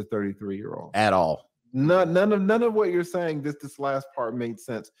sense to 33-year-olds. At all. None of what you're saying. This last part made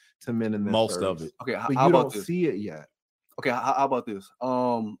sense to men in their Most 30s. of it. Okay, But how you about don't this? see it yet. Okay, how about this?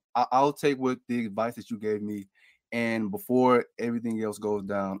 I'll take what the advice that you gave me, and before everything else goes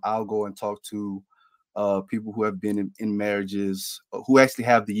down, I'll go and talk to people who have been in marriages who actually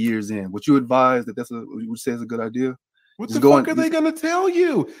have the years in. Would you advise that would you say is a good idea? What the fuck are they gonna tell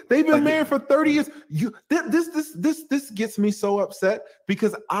you? They've been married for 30 years. This gets me so upset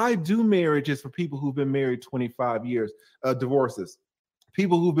because I do marriages for people who've been married 25 years, divorces,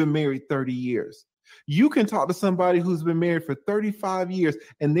 people who've been married 30 years. You can talk to somebody who's been married for 35 years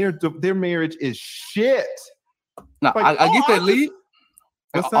and their marriage is shit. Now, Like, I get that, Lee.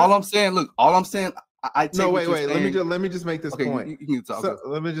 What's that? All I'm saying, I take No, what wait. you're Let me just make this point. You can talk.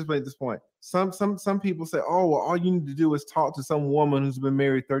 Let me just make this point. Some people say, oh, well, all you need to do is talk to some woman who's been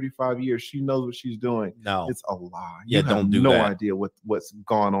married 35 years. She knows what she's doing. No, it's a lie. Yeah, You have don't do no that. idea what's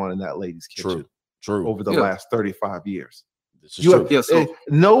gone on in that lady's kitchen. True. Over the last 35 years. This is true.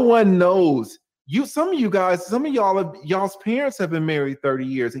 No one knows. Some of y'all's parents have been married 30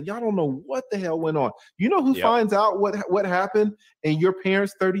 years and y'all don't know what the hell went on. You know who finds out what happened in your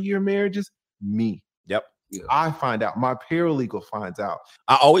parents' 30-year marriages? Me. Yep. Yeah. I find out. My paralegal finds out.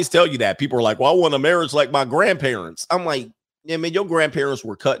 I always tell you that. People are like, well, I want a marriage like my grandparents. I'm like, yeah, man, your grandparents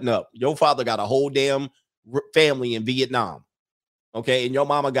were cutting up. Your father got a whole damn family in Vietnam. Okay. And your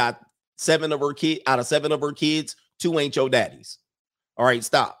mama got out of 7 of her kids, 2 ain't your daddies. All right,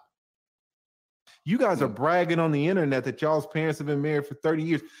 stop. You guys are bragging on the internet that y'all's parents have been married for 30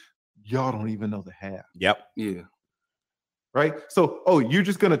 years. Y'all don't even know the half. Yep. Yeah. Right? So, you're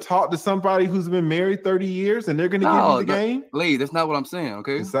just going to talk to somebody who's been married 30 years and they're going to give you the game? Lee, that's not what I'm saying,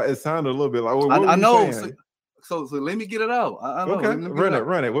 okay? It sounded a little bit like, I know. So let me get it out. I know. Okay,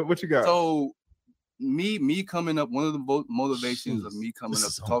 run it. What you got? So me coming up, one of the motivations of me coming up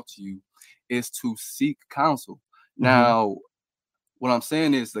to talk to you is to seek counsel. Now, what I'm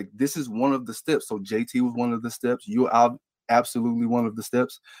saying is, like, this is one of the steps. So JT was one of the steps. You're absolutely one of the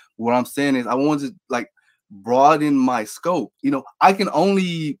steps. What I'm saying is I wanted to, like, broaden my scope. You know, I can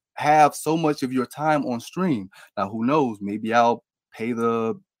only have so much of your time on stream. Now, who knows? Maybe I'll pay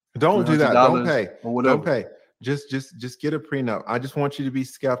the Don't do that. Don't pay. Or whatever. Don't pay. Just get a prenup. I just want you to be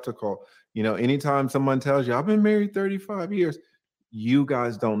skeptical. You know, anytime someone tells you, I've been married 35 years, you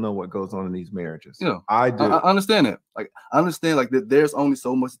guys don't know what goes on in these marriages. Yeah, I do. I understand that. Like, I understand, like, that there's only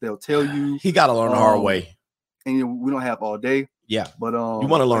so much they'll tell you. He got to learn the hard way. And we don't have all day. Yeah. But you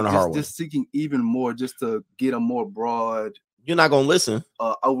want to learn the hard way. Just seeking even more, just to get a more broad. You're not going to listen.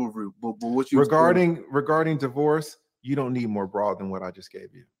 Overview. But what you regarding divorce, you don't need more broad than what I just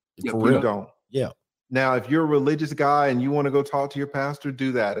gave you. Yeah, you don't. Yeah. Now, if you're a religious guy and you want to go talk to your pastor,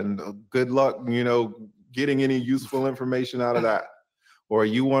 do that. And good luck, getting any useful information out of that. Or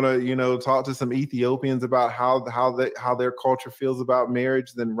you want to, talk to some Ethiopians about how their culture feels about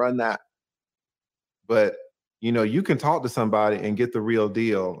marriage, then run that. But, you can talk to somebody and get the real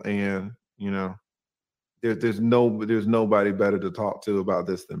deal. And, there's nobody better to talk to about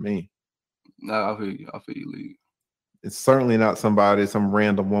this than me. No, I feel you, Lee. It's certainly not some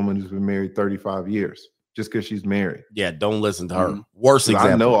random woman who's been married 35 years just because she's married. Yeah, don't listen to her. Worst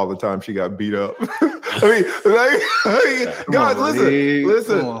example. I know all the time she got beat up. Guys,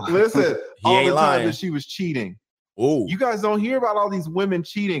 listen. All the time that she was cheating. Oh, you guys don't hear about all these women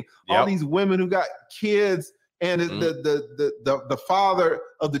cheating. Yep. All these women who got kids, and the father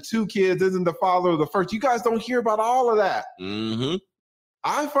of the 2 kids isn't the father of the first. You guys don't hear about all of that.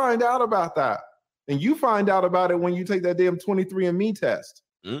 I find out about that. And you find out about it when you take that damn 23andMe test.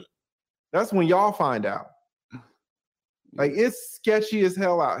 That's when y'all find out. Like, it's sketchy as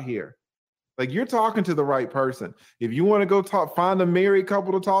hell out here. Like, you're talking to the right person. If you want to go find a married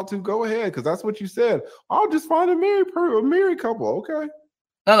couple to talk to, go ahead, because that's what you said. I'll just find a married couple. Okay.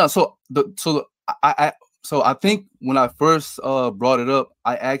 No. So So I think when I first brought it up,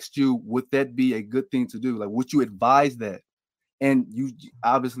 I asked you, would that be a good thing to do? Like, would you advise that? And you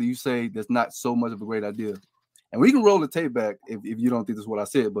obviously you say that's not so much of a great idea. And we can roll the tape back if you don't think that's what I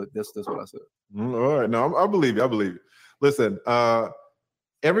said, but that's what I said. All right. No, I believe you. I believe you. Listen,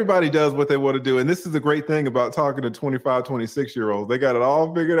 everybody does what they want to do. And this is the great thing about talking to 25, 26-year-olds. They got it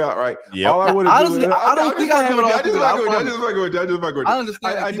all figured out, right? Yep. All I want to do is I don't think I have it all figured out. I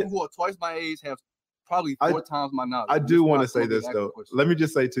understand I people who are twice my age have probably 4 times my knowledge. I do want to say this, though. Let me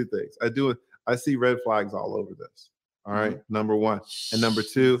just say 2 things. I see red flags all over this. All right. Number 1. And number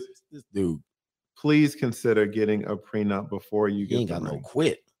 2, this dude, please consider getting a prenup before you get he ain't got no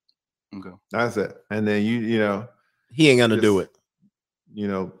quit. Okay. That's it. And then you know, he ain't gonna do it. You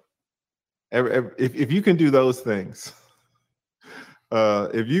know, if you can do those things,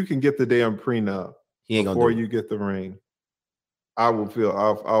 if you can get the damn prenup before you get the ring,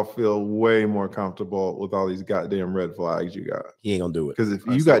 I'll feel way more comfortable with all these goddamn red flags you got. He ain't gonna do it. Because if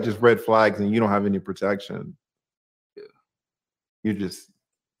you got just red flags and you don't have any protection, you just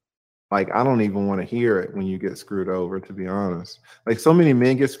like, I don't even want to hear it when you get screwed over, to be honest. Like, so many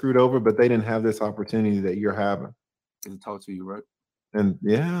men get screwed over, but they didn't have this opportunity that you're having. To talk to you, right? And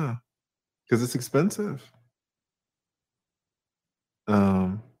yeah, because it's expensive.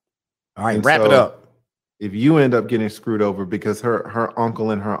 All right, wrap it up. If you end up getting screwed over because her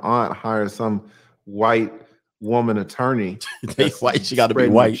uncle and her aunt hire some white woman attorney, white, she got to be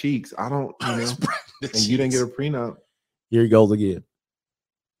white. Cheeks, I don't, you know, and you didn't get a prenup. Here he goes again.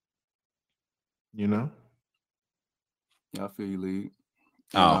 You know. Yeah, I feel you, Lee.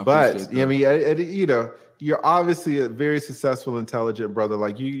 But I mean, you know, you're obviously a very successful, intelligent brother.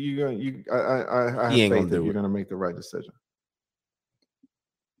 Like I have faith that you're gonna make the right decision.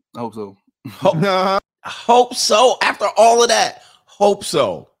 I hope so. Hope so. After all of that, hope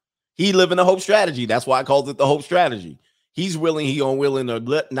so. He living the hope strategy. That's why I called it the hope strategy. He's willing, he unwilling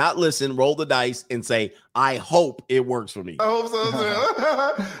to not listen, roll the dice, and say, I hope it works for me. I hope so,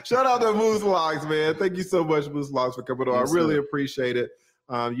 too. Shout out to Moose Logs, man. Thank you so much, Moose Logs, for coming on. I really appreciate it.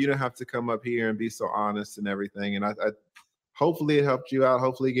 You don't have to come up here and be so honest and everything. And I hopefully it helped you out.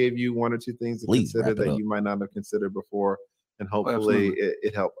 Hopefully it gave you 1 or 2 things to consider that you might not have considered before. And hopefully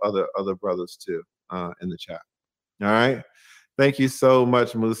it helped other brothers too in the chat. All right. Thank you so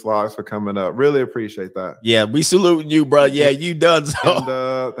much, Moose Logs, for coming up. Really appreciate that. Yeah, we salute you, bro. Yeah, you done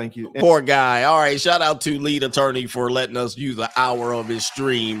so. And, thank you. Poor guy. All right, shout out to Lead Attorney for letting us use an hour of his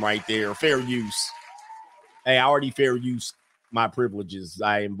stream right there. Fair use. Hey, I already fair use my privileges.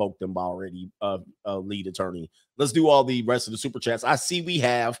 I invoked them already. Lead Attorney. Let's do all the rest of the super chats. I see we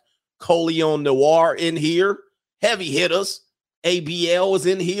have Coleon Noir in here. Heavy hitters. ABL is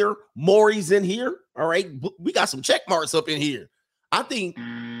in here. Maury's in here. All right. We got some check marks up in here. I think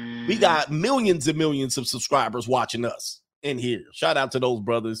we got millions and millions of subscribers watching us in here. Shout out to those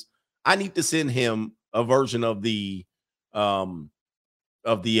brothers. I need to send him a version of the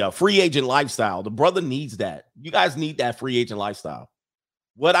free agent lifestyle. The brother needs that. You guys need that free agent lifestyle.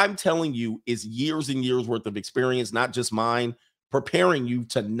 What I'm telling you is years and years worth of experience, not just mine, preparing you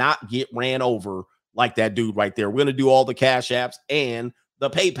to not get ran over like that dude right there. We're going to do all the Cash Apps and the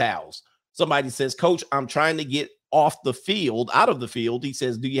PayPals. Somebody says, Coach, I'm trying to get out of the field. He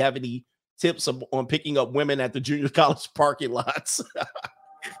says, do you have any tips on picking up women at the junior college parking lots?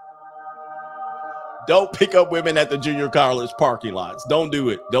 Don't pick up women at the junior college parking lots. Don't do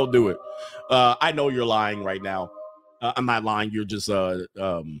it. Don't do it. I know you're lying right now. I'm not lying. You're just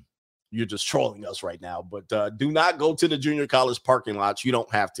trolling us right now. But do not go to the junior college parking lots. You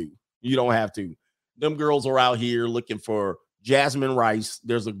don't have to. You don't have to. Them girls are out here looking for Jasmine Rice.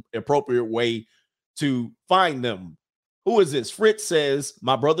 There's an appropriate way to find them. Who is this? Fritz says,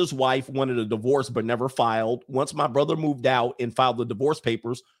 my brother's wife wanted a divorce but never filed. Once my brother moved out and filed the divorce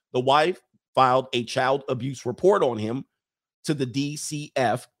papers, the wife filed a child abuse report on him to the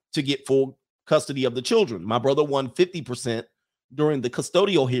DCF to get full custody of the children. My brother won 50% during the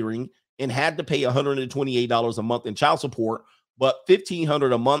custodial hearing and had to pay $128 a month in child support, but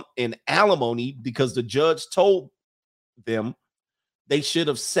 $1,500 a month in alimony because the judge told them they should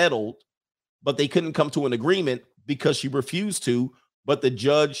have settled, but they couldn't come to an agreement because she refused to, but the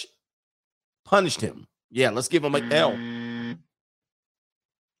judge punished him. Yeah, let's give him an L.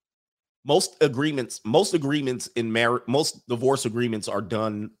 Most divorce agreements are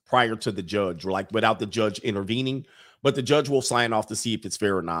done prior to the judge, or like without the judge intervening, but the judge will sign off to see if it's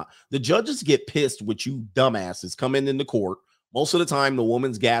fair or not. The judges get pissed with you dumbasses coming into court. Most of the time, the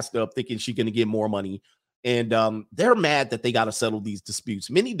woman's gassed up thinking she's going to get more money. And they're mad that they got to settle these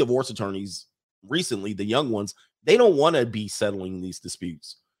disputes. Many divorce attorneys recently, the young ones, they don't want to be settling these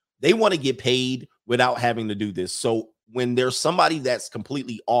disputes. They want to get paid without having to do this. So when there's somebody that's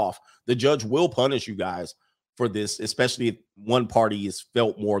completely off, the judge will punish you guys for this, especially if one party is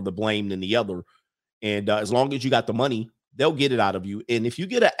felt more the blame than the other. And as long as you got the money, they'll get it out of you. And if you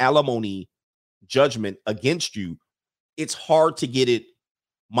get an alimony judgment against you, it's hard to get it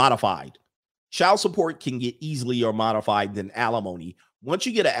modified. Child support can get easily or modified than alimony. Once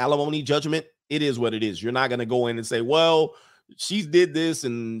you get an alimony judgment, it is what it is. You're not going to go in and say, well, she did this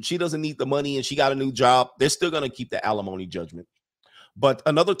and she doesn't need the money and she got a new job. They're still going to keep the alimony judgment. But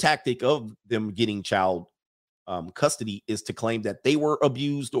another tactic of them getting child custody is to claim that they were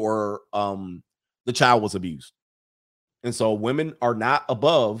abused or the child was abused. And so women are not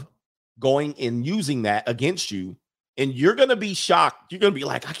above going and using that against you. And you're going to be shocked. You're going to be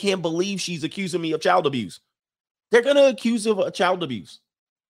like, I can't believe she's accusing me of child abuse. They're going to accuse you of child abuse.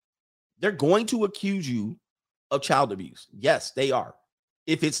 They're going to accuse you of child abuse. Yes, they are.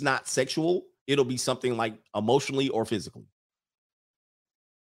 If it's not sexual, it'll be something like emotionally or physically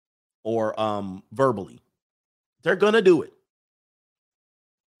or verbally. They're going to do it.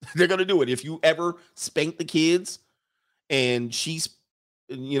 They're going to do it. If you ever spank the kids and she's,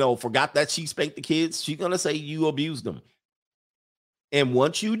 forgot that she spanked the kids, she's going to say you abused them. And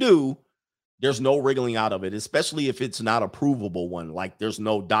once you do, there's no wriggling out of it, especially if it's not a provable one. Like there's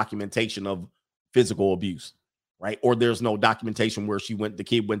no documentation of physical abuse, right? Or there's no documentation where the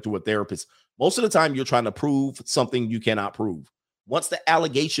kid went to a therapist. Most of the time you're trying to prove something you cannot prove. Once the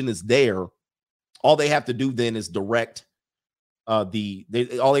allegation is there, all they have to do then is direct all they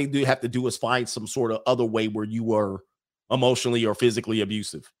do have to do is find some sort of other way where you were emotionally or physically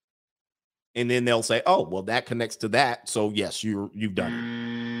abusive. And then they'll say, oh, well, that connects to that. So yes, you've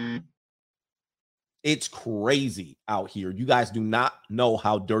done it. It's crazy out here. You guys do not know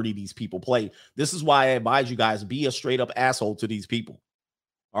how dirty these people play. This is why I advise you guys, be a straight up asshole to these people.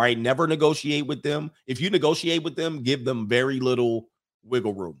 All right. Never negotiate with them. If you negotiate with them, give them very little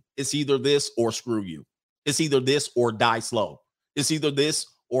wiggle room. It's either this or screw you. It's either this or die slow. It's either this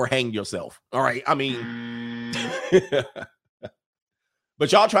or hang yourself. All right. I mean,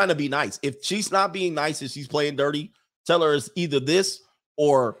 but y'all trying to be nice. If she's not being nice and she's playing dirty, tell her it's either this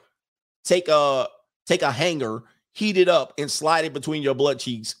or take a hanger, heat it up, and slide it between your butt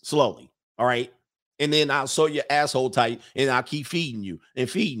cheeks slowly. All right. And then I'll sew your asshole tight and I'll keep feeding you and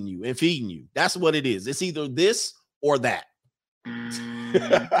feeding you and feeding you. That's what it is. It's either this or that.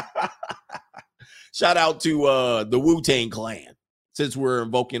 Shout out to the Wu-Tang Clan, since we're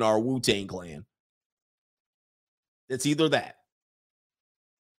invoking our Wu-Tang Clan. It's either that.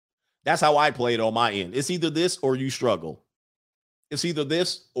 That's how I play it on my end. It's either this or you struggle. It's either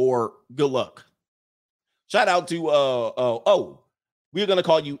this or good luck. Shout out to we're gonna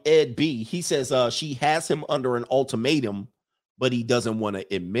call you Ed B. He says she has him under an ultimatum, but he doesn't want to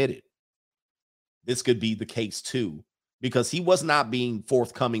admit it. This could be the case too, because he was not being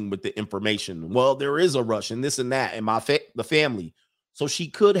forthcoming with the information. Well, there is a rush and this and that, and the family. So she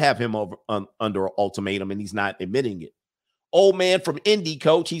could have him under an ultimatum, and he's not admitting it. Old man from Indy,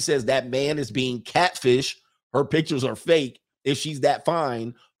 coach, he says that man is being catfish. Her pictures are fake. If she's that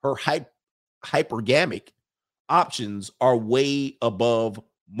fine, her hypergamic options are way above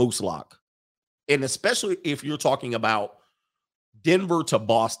Moose Lock. And especially if you're talking about Denver to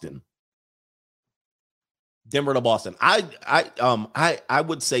Boston. Denver to Boston. I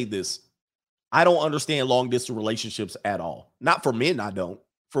would say this. I don't understand long distance relationships at all. Not for men, I don't.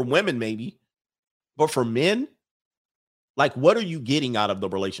 For women, maybe. But for men, like, what are you getting out of the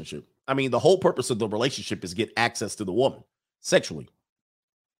relationship? I mean, the whole purpose of the relationship is get access to the woman sexually.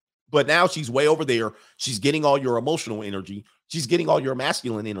 But now she's way over there. She's getting all your emotional energy. She's getting all your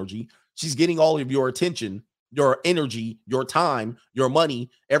masculine energy. She's getting all of your attention, your energy, your time, your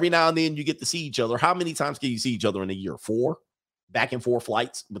money. Every now and then you get to see each other. How many times can you see each other in a year? 4 back and forth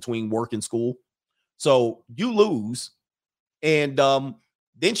flights between work and school. So you lose. And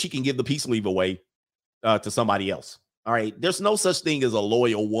then she can give the peace leave away to somebody else. All right. There's no such thing as a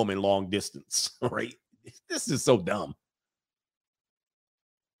loyal woman long distance. All right. This is so dumb.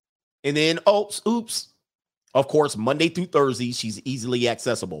 And then, oops. Of course, Monday through Thursday, she's easily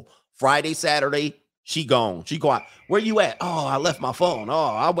accessible. Friday, Saturday, she gone. She go out. Where you at? Oh, I left my phone.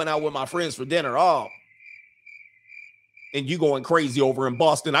 Oh, I went out with my friends for dinner. Oh. And you going crazy over in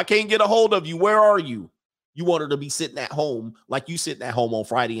Boston. I can't get a hold of you. Where are you? You want her to be sitting at home like you sitting at home on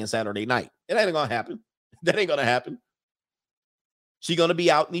Friday and Saturday night. It ain't going to happen. That ain't going to happen. She's going to be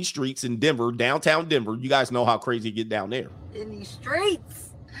out in these streets in Denver, downtown Denver. You guys know how crazy it get down there. In these streets.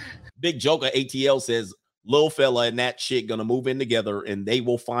 Big Joker ATL says, Lil fella and that chick going to move in together and they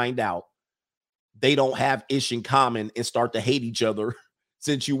will find out they don't have ish in common and start to hate each other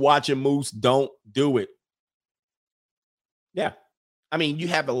Since you watching Moose, don't do it. Yeah. I mean, you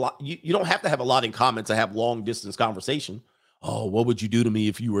have a lot. You don't have to have a lot in common to have long distance conversation. Oh, what would you do to me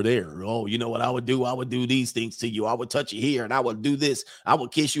if you were there? Oh, you know what I would do? I would do these things to you. I would touch you here and I would do this. I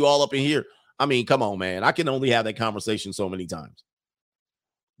would kiss you all up in here. I mean, come on, man. I can only have that conversation so many times.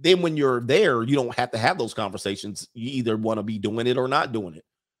 Then when you're there, you don't have to have those conversations. You either want to be doing it or not doing it.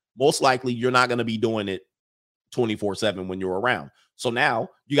 Most likely, you're not going to be doing it 24/7 when you're around. So now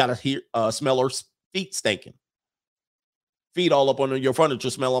you got to smell her feet stinking. Feet all up on your furniture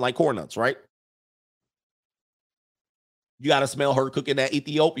smelling like corn nuts, right? You got to smell her cooking that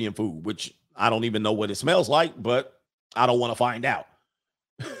Ethiopian food, which I don't even know what it smells like, but I don't want to find out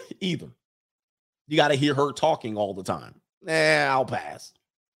either. You got to hear her talking all the time. I'll pass.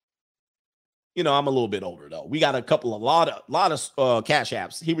 You know, I'm a little bit older though. We got a lot of cash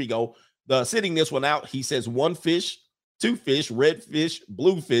apps. Here we go. Sitting this one out, he says 1 fish, 2 fish, red fish,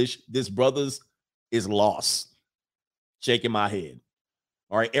 blue fish. This brother's is lost. Shaking my head.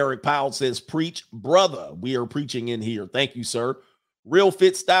 All right. Eric Powell says, preach, brother. We are preaching in here. Thank you, sir. Real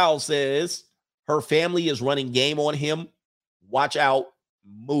Fit Style says her family is running game on him. Watch out.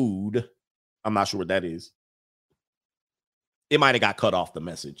 Mood. I'm not sure what that is. It might have got cut off the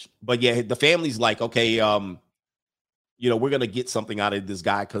message. But yeah, the family's like, okay, you know, we're going to get something out of this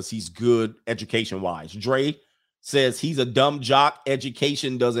guy because he's good education-wise. Dre says he's a dumb jock.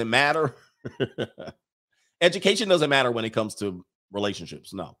 Education doesn't matter. Education doesn't matter when it comes to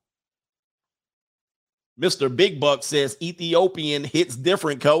relationships. No. Mr. Big Buck says Ethiopian hits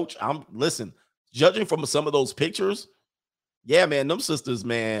different, coach. Listen, judging from some of those pictures, yeah, man, them sisters,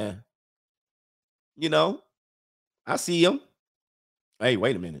 man, you know, I see them. Hey,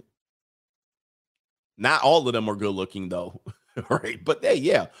 wait a minute. Not all of them are good looking though. Right. But hey,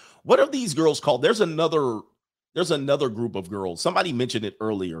 yeah. What are these girls called? There's another group of girls. Somebody mentioned it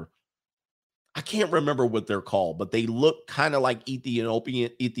earlier. I can't remember what they're called, but they look kind of like Ethiopian.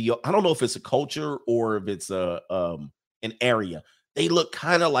 I don't know if it's a culture or if it's an area. They look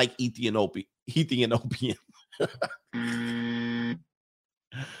kind of like Ethiopian.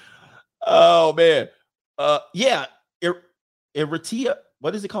 Oh man. Yeah. Eritrea.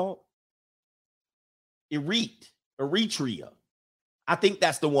 What is it called? Eritrea. I think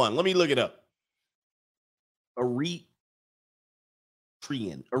that's the one. Let me look it up. Eritrean.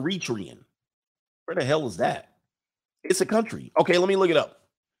 Where the hell is that? It's a country. Okay, let me look it up.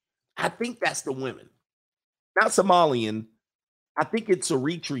 I think that's the women. Not Somalian. I think it's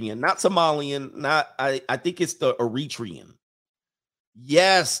Eritrean. Not Somalian. I think it's the Eritrean.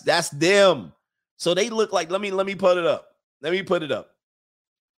 Yes, that's them. So they look like, let me put it up. Let me put it up.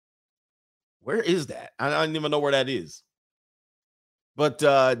 Where is that? I don't even know where that is. But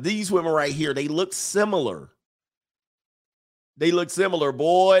these women right here, they look similar. They look similar,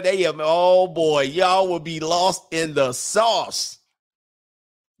 boy. Oh boy, y'all would be lost in the sauce.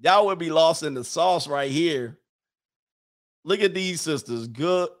 Y'all would be lost in the sauce right here. Look at these sisters.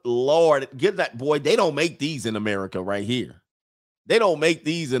 Good Lord. Get that, boy. They don't make these in America right here. They don't make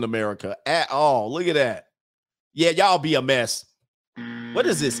these in America at all. Look at that. Yeah, y'all be a mess. What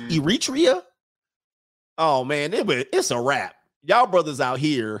is this? Eritrea? Oh, man, it's a wrap. Y'all brothers out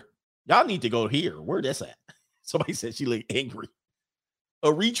here, y'all need to go here. Where this at? Somebody said she looked angry.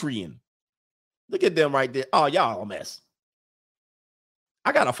 Eritrean. Look at them right there. Oh, y'all a mess.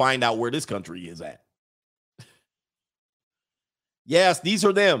 I got to find out where this country is at. Yes, these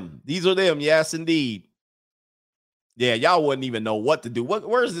are them. These are them. Yes, indeed. Yeah, y'all wouldn't even know what to do.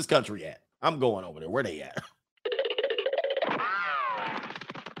 Where is this country at? I'm going over there. Where they at?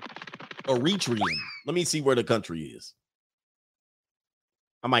 Eritrean. Let me see where the country is.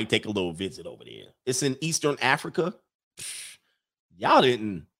 I might take a little visit over there. It's in Eastern Africa. Y'all they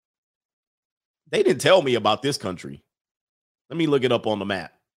didn't tell me about this country. Let me look it up on the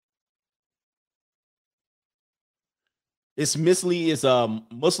map. It's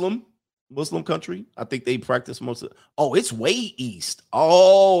Muslim country. I think they practice most of. Oh, it's way east.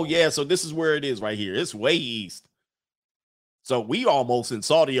 Oh, yeah. So this is where it is right here. It's way east. So we almost in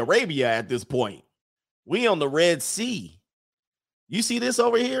Saudi Arabia at this point. We on the Red Sea. You see this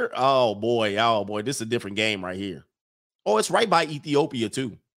over here? Oh boy. This is a different game right here. Oh, it's right by Ethiopia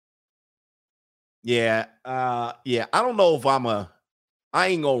too. Yeah. Yeah. I don't know if I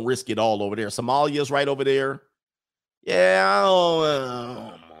ain't gonna risk it all over there. Somalia's right over there.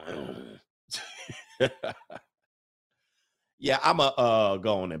 Yeah. Yeah, I'm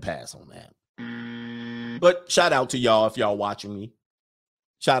go on and pass on that. But shout out to y'all if y'all watching me.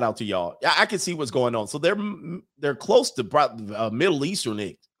 Shout out to y'all. I can see what's going on. So they're close to Middle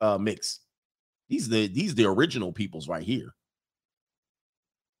Eastern mix. These the original peoples right here.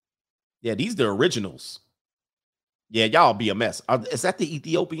 Yeah, these the originals. Yeah, y'all be a mess. Is that the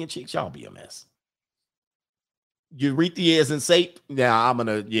Ethiopian chicks? Y'all be a mess. Eurythia is in Sape. Yeah, I'm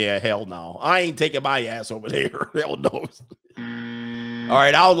gonna. Yeah, hell no. I ain't taking my ass over there. Hell no. All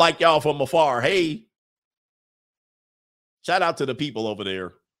right, I'll like y'all from afar. Hey, shout out to the people over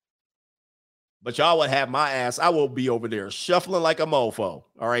there. But y'all would have my ass. I will be over there shuffling like a mofo.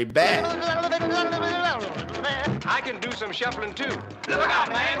 All right, bad. I can do some shuffling too. Look out,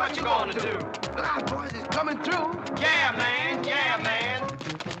 man, what you gonna do? Look out, boys, it's coming through. Yeah, man, yeah, man.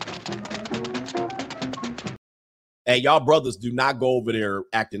 Hey, y'all brothers do not go over there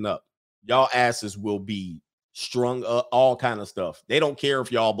acting up. Y'all asses will be strung up, all kind of stuff. They don't care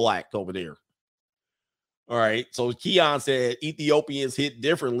if y'all black over there. All right. So Keon said Ethiopians hit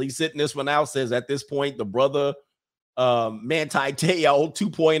differently. Sitting this one out says at this point, the brother Manti Te'o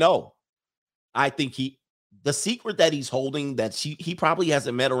 2.0. I think the secret that he's holding that he probably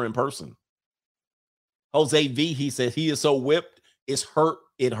hasn't met her in person. Jose V, he said he is so whipped, it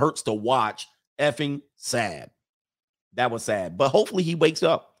hurts to watch. Effing sad. That was sad. But hopefully he wakes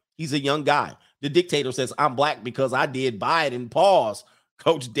up. He's a young guy. The dictator says, I'm black because I did Biden. Pause.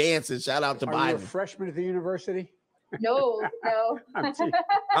 Coach Danson, shout out to Biden. Are you a freshman at the university? No. I'm T.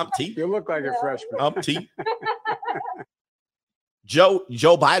 I'm T. You look like a freshman. I'm T. Joe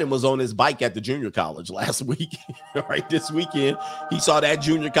Biden was on his bike at the junior college last week. All right, this weekend, he saw that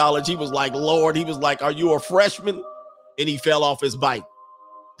junior college. He was like, Lord, he was like, are you a freshman? And he fell off his bike.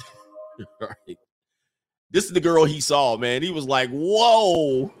 All right. This is the girl he saw, man. He was like,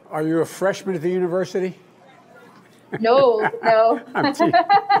 whoa. Are you a freshman at the university? No. I'm T.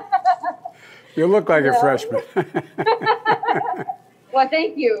 You look like a freshman. Well,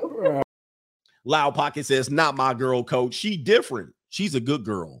 thank you. Loud Pocket says, not my girl, coach. She different. She's a good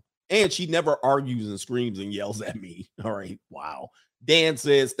girl. And she never argues and screams and yells at me. All right. Wow. Dan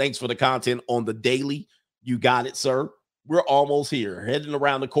says, thanks for the content on the daily. You got it, sir. We're almost here, heading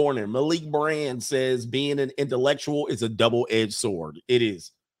around the corner. Malik Brand says, being an intellectual is a double-edged sword. It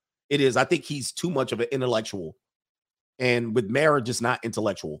is. It is. I think he's too much of an intellectual. And with marriage, it's not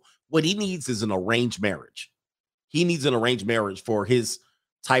intellectual. What he needs is an arranged marriage. He needs an arranged marriage for his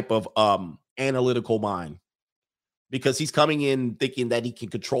type of analytical mind, because he's coming in thinking that he can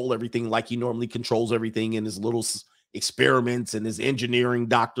control everything like he normally controls everything in his little experiments and his engineering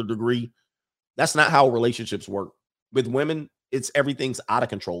doctor degree. That's not how relationships work. With women, everything's out of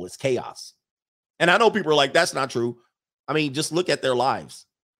control. It's chaos. And I know people are like, that's not true. I mean, just look at their lives,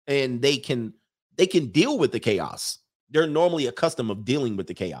 and they can deal with the chaos. They're normally accustomed of dealing with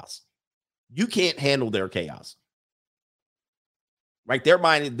the chaos. You can't handle their chaos. Right? Their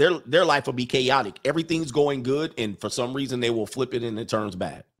mind, their life will be chaotic. Everything's going good, and for some reason they will flip it and it turns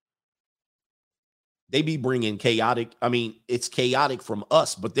bad. They be bringing chaotic. I mean, it's chaotic from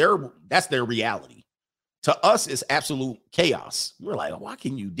us, but that's their reality. To us, it's absolute chaos. We're like, why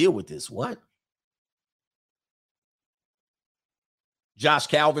can you deal with this? What? Josh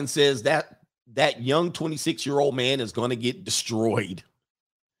Calvin says that young 26-year-old man is going to get destroyed.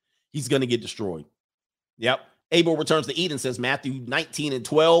 He's going to get destroyed. Yep. Abel returns to Eden, says Matthew 19 and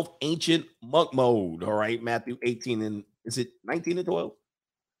 12, ancient monk mode. All right, Matthew 18 and, is it 19 and 12?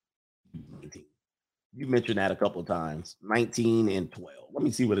 19. You mentioned that a couple of times. 19 and 12. Let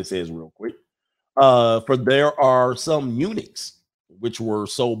me see what it says real quick. For there are some eunuchs which were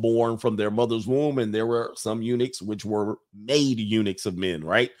so born from their mother's womb, and there were some eunuchs which were made eunuchs of men,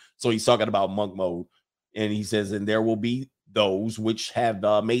 right? So he's talking about monk mode. And he says, and there will be those which have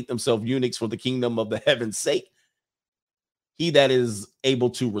made themselves eunuchs for the kingdom of the heaven's sake. He that is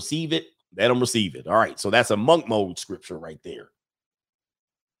able to receive it, let him receive it. All right, so that's a monk mode scripture right there.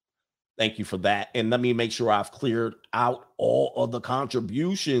 Thank you for that. And let me make sure I've cleared out all of the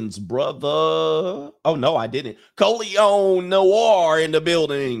contributions, brother. Oh, no, I didn't. Coleon Noir in the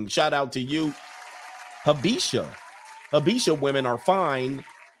building. Shout out to you. Habisha women are fine,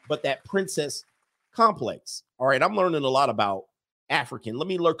 but that princess complex. All right, I'm learning a lot about African. Let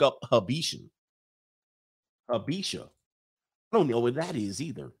me look up Habisha. I don't know what that is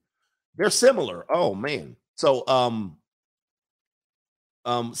either. They're similar. Oh, man. So,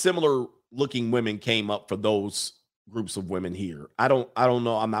 similar looking women came up for those groups of women here. I don't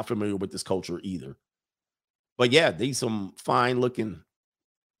know. I'm not familiar with this culture either. But yeah, these some fine looking.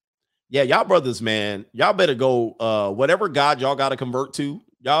 Yeah, y'all brothers, man, y'all better go whatever God y'all got to convert to.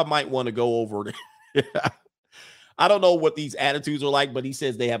 Y'all might want to go over there. I don't know what these attitudes are like, but he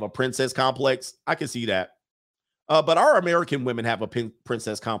says they have a princess complex. I can see that. But our American women have a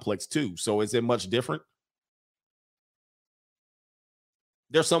princess complex too. So is it much different?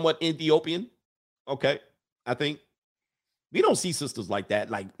 They're somewhat Ethiopian. Okay, I think. We don't see sisters like that,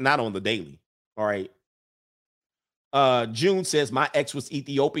 like not on the daily. All right. June says, my ex was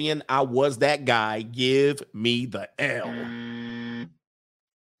Ethiopian. I was that guy. Give me the L.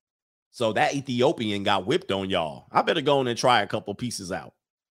 So that Ethiopian got whipped on y'all. I better go in and try a couple pieces out.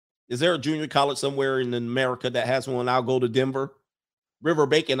 Is there a junior college somewhere in America that has one? I'll go to Denver. River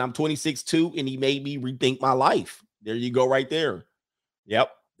Bacon, I'm 26 too, and he made me rethink my life. There you go right there. Yep.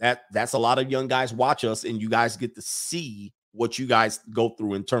 That's a lot of young guys watch us, and you guys get to see what you guys go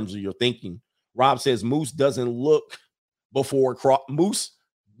through in terms of your thinking. Rob says Moose doesn't look before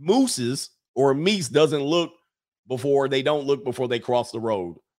Mooses or Meese doesn't look before they don't look before they cross the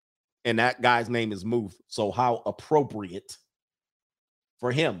road. And that guy's name is Moose. So how appropriate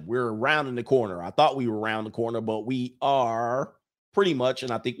for him. We're rounding the corner. I thought we were around the corner, but we are pretty much.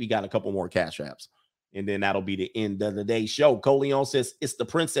 And I think we got a couple more cash apps. And then that'll be the end of the day show. Coleon says it's the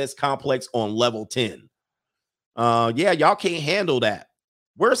princess complex on level 10. Yeah, y'all can't handle that.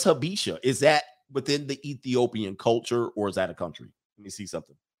 Where's Habesha? Is that within the Ethiopian culture or is that a country? Let me see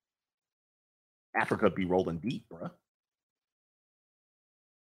something. Africa be rolling deep, bro.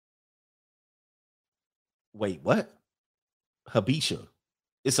 Wait, what? Habesha.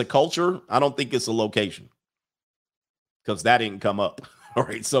 It's a culture. I don't think it's a location because that didn't come up. All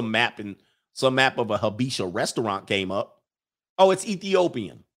right, some map of a Habesha restaurant came up. Oh, it's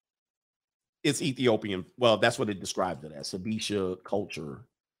Ethiopian. It's Ethiopian. Well, that's what it described it as. Habesha culture.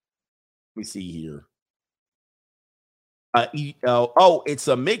 Let me see here. It's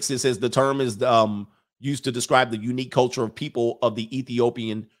a mix. It says the term is used to describe the unique culture of people of the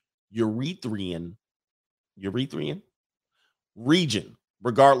Ethiopian Eritrean region,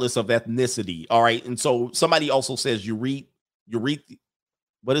 regardless of ethnicity. All right. And so somebody also says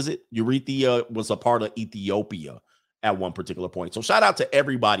what is it? Eritrea was a part of Ethiopia at one particular point. So shout out to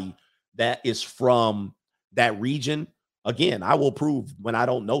everybody that is from that region. Again, I will prove when I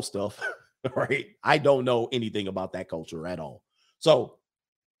don't know stuff. Right? I don't know anything about that culture at all. So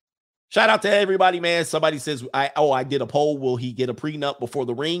shout out to everybody, man. Somebody says, I did a poll. Will he get a prenup before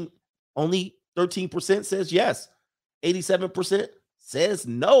the ring? Only 13% says yes. 87% says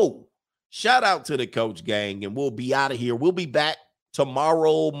no. Shout out to the Coach Gang, and we'll be out of here. We'll be back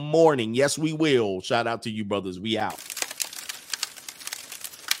tomorrow morning. Yes, we will. Shout out to you, brothers. We out.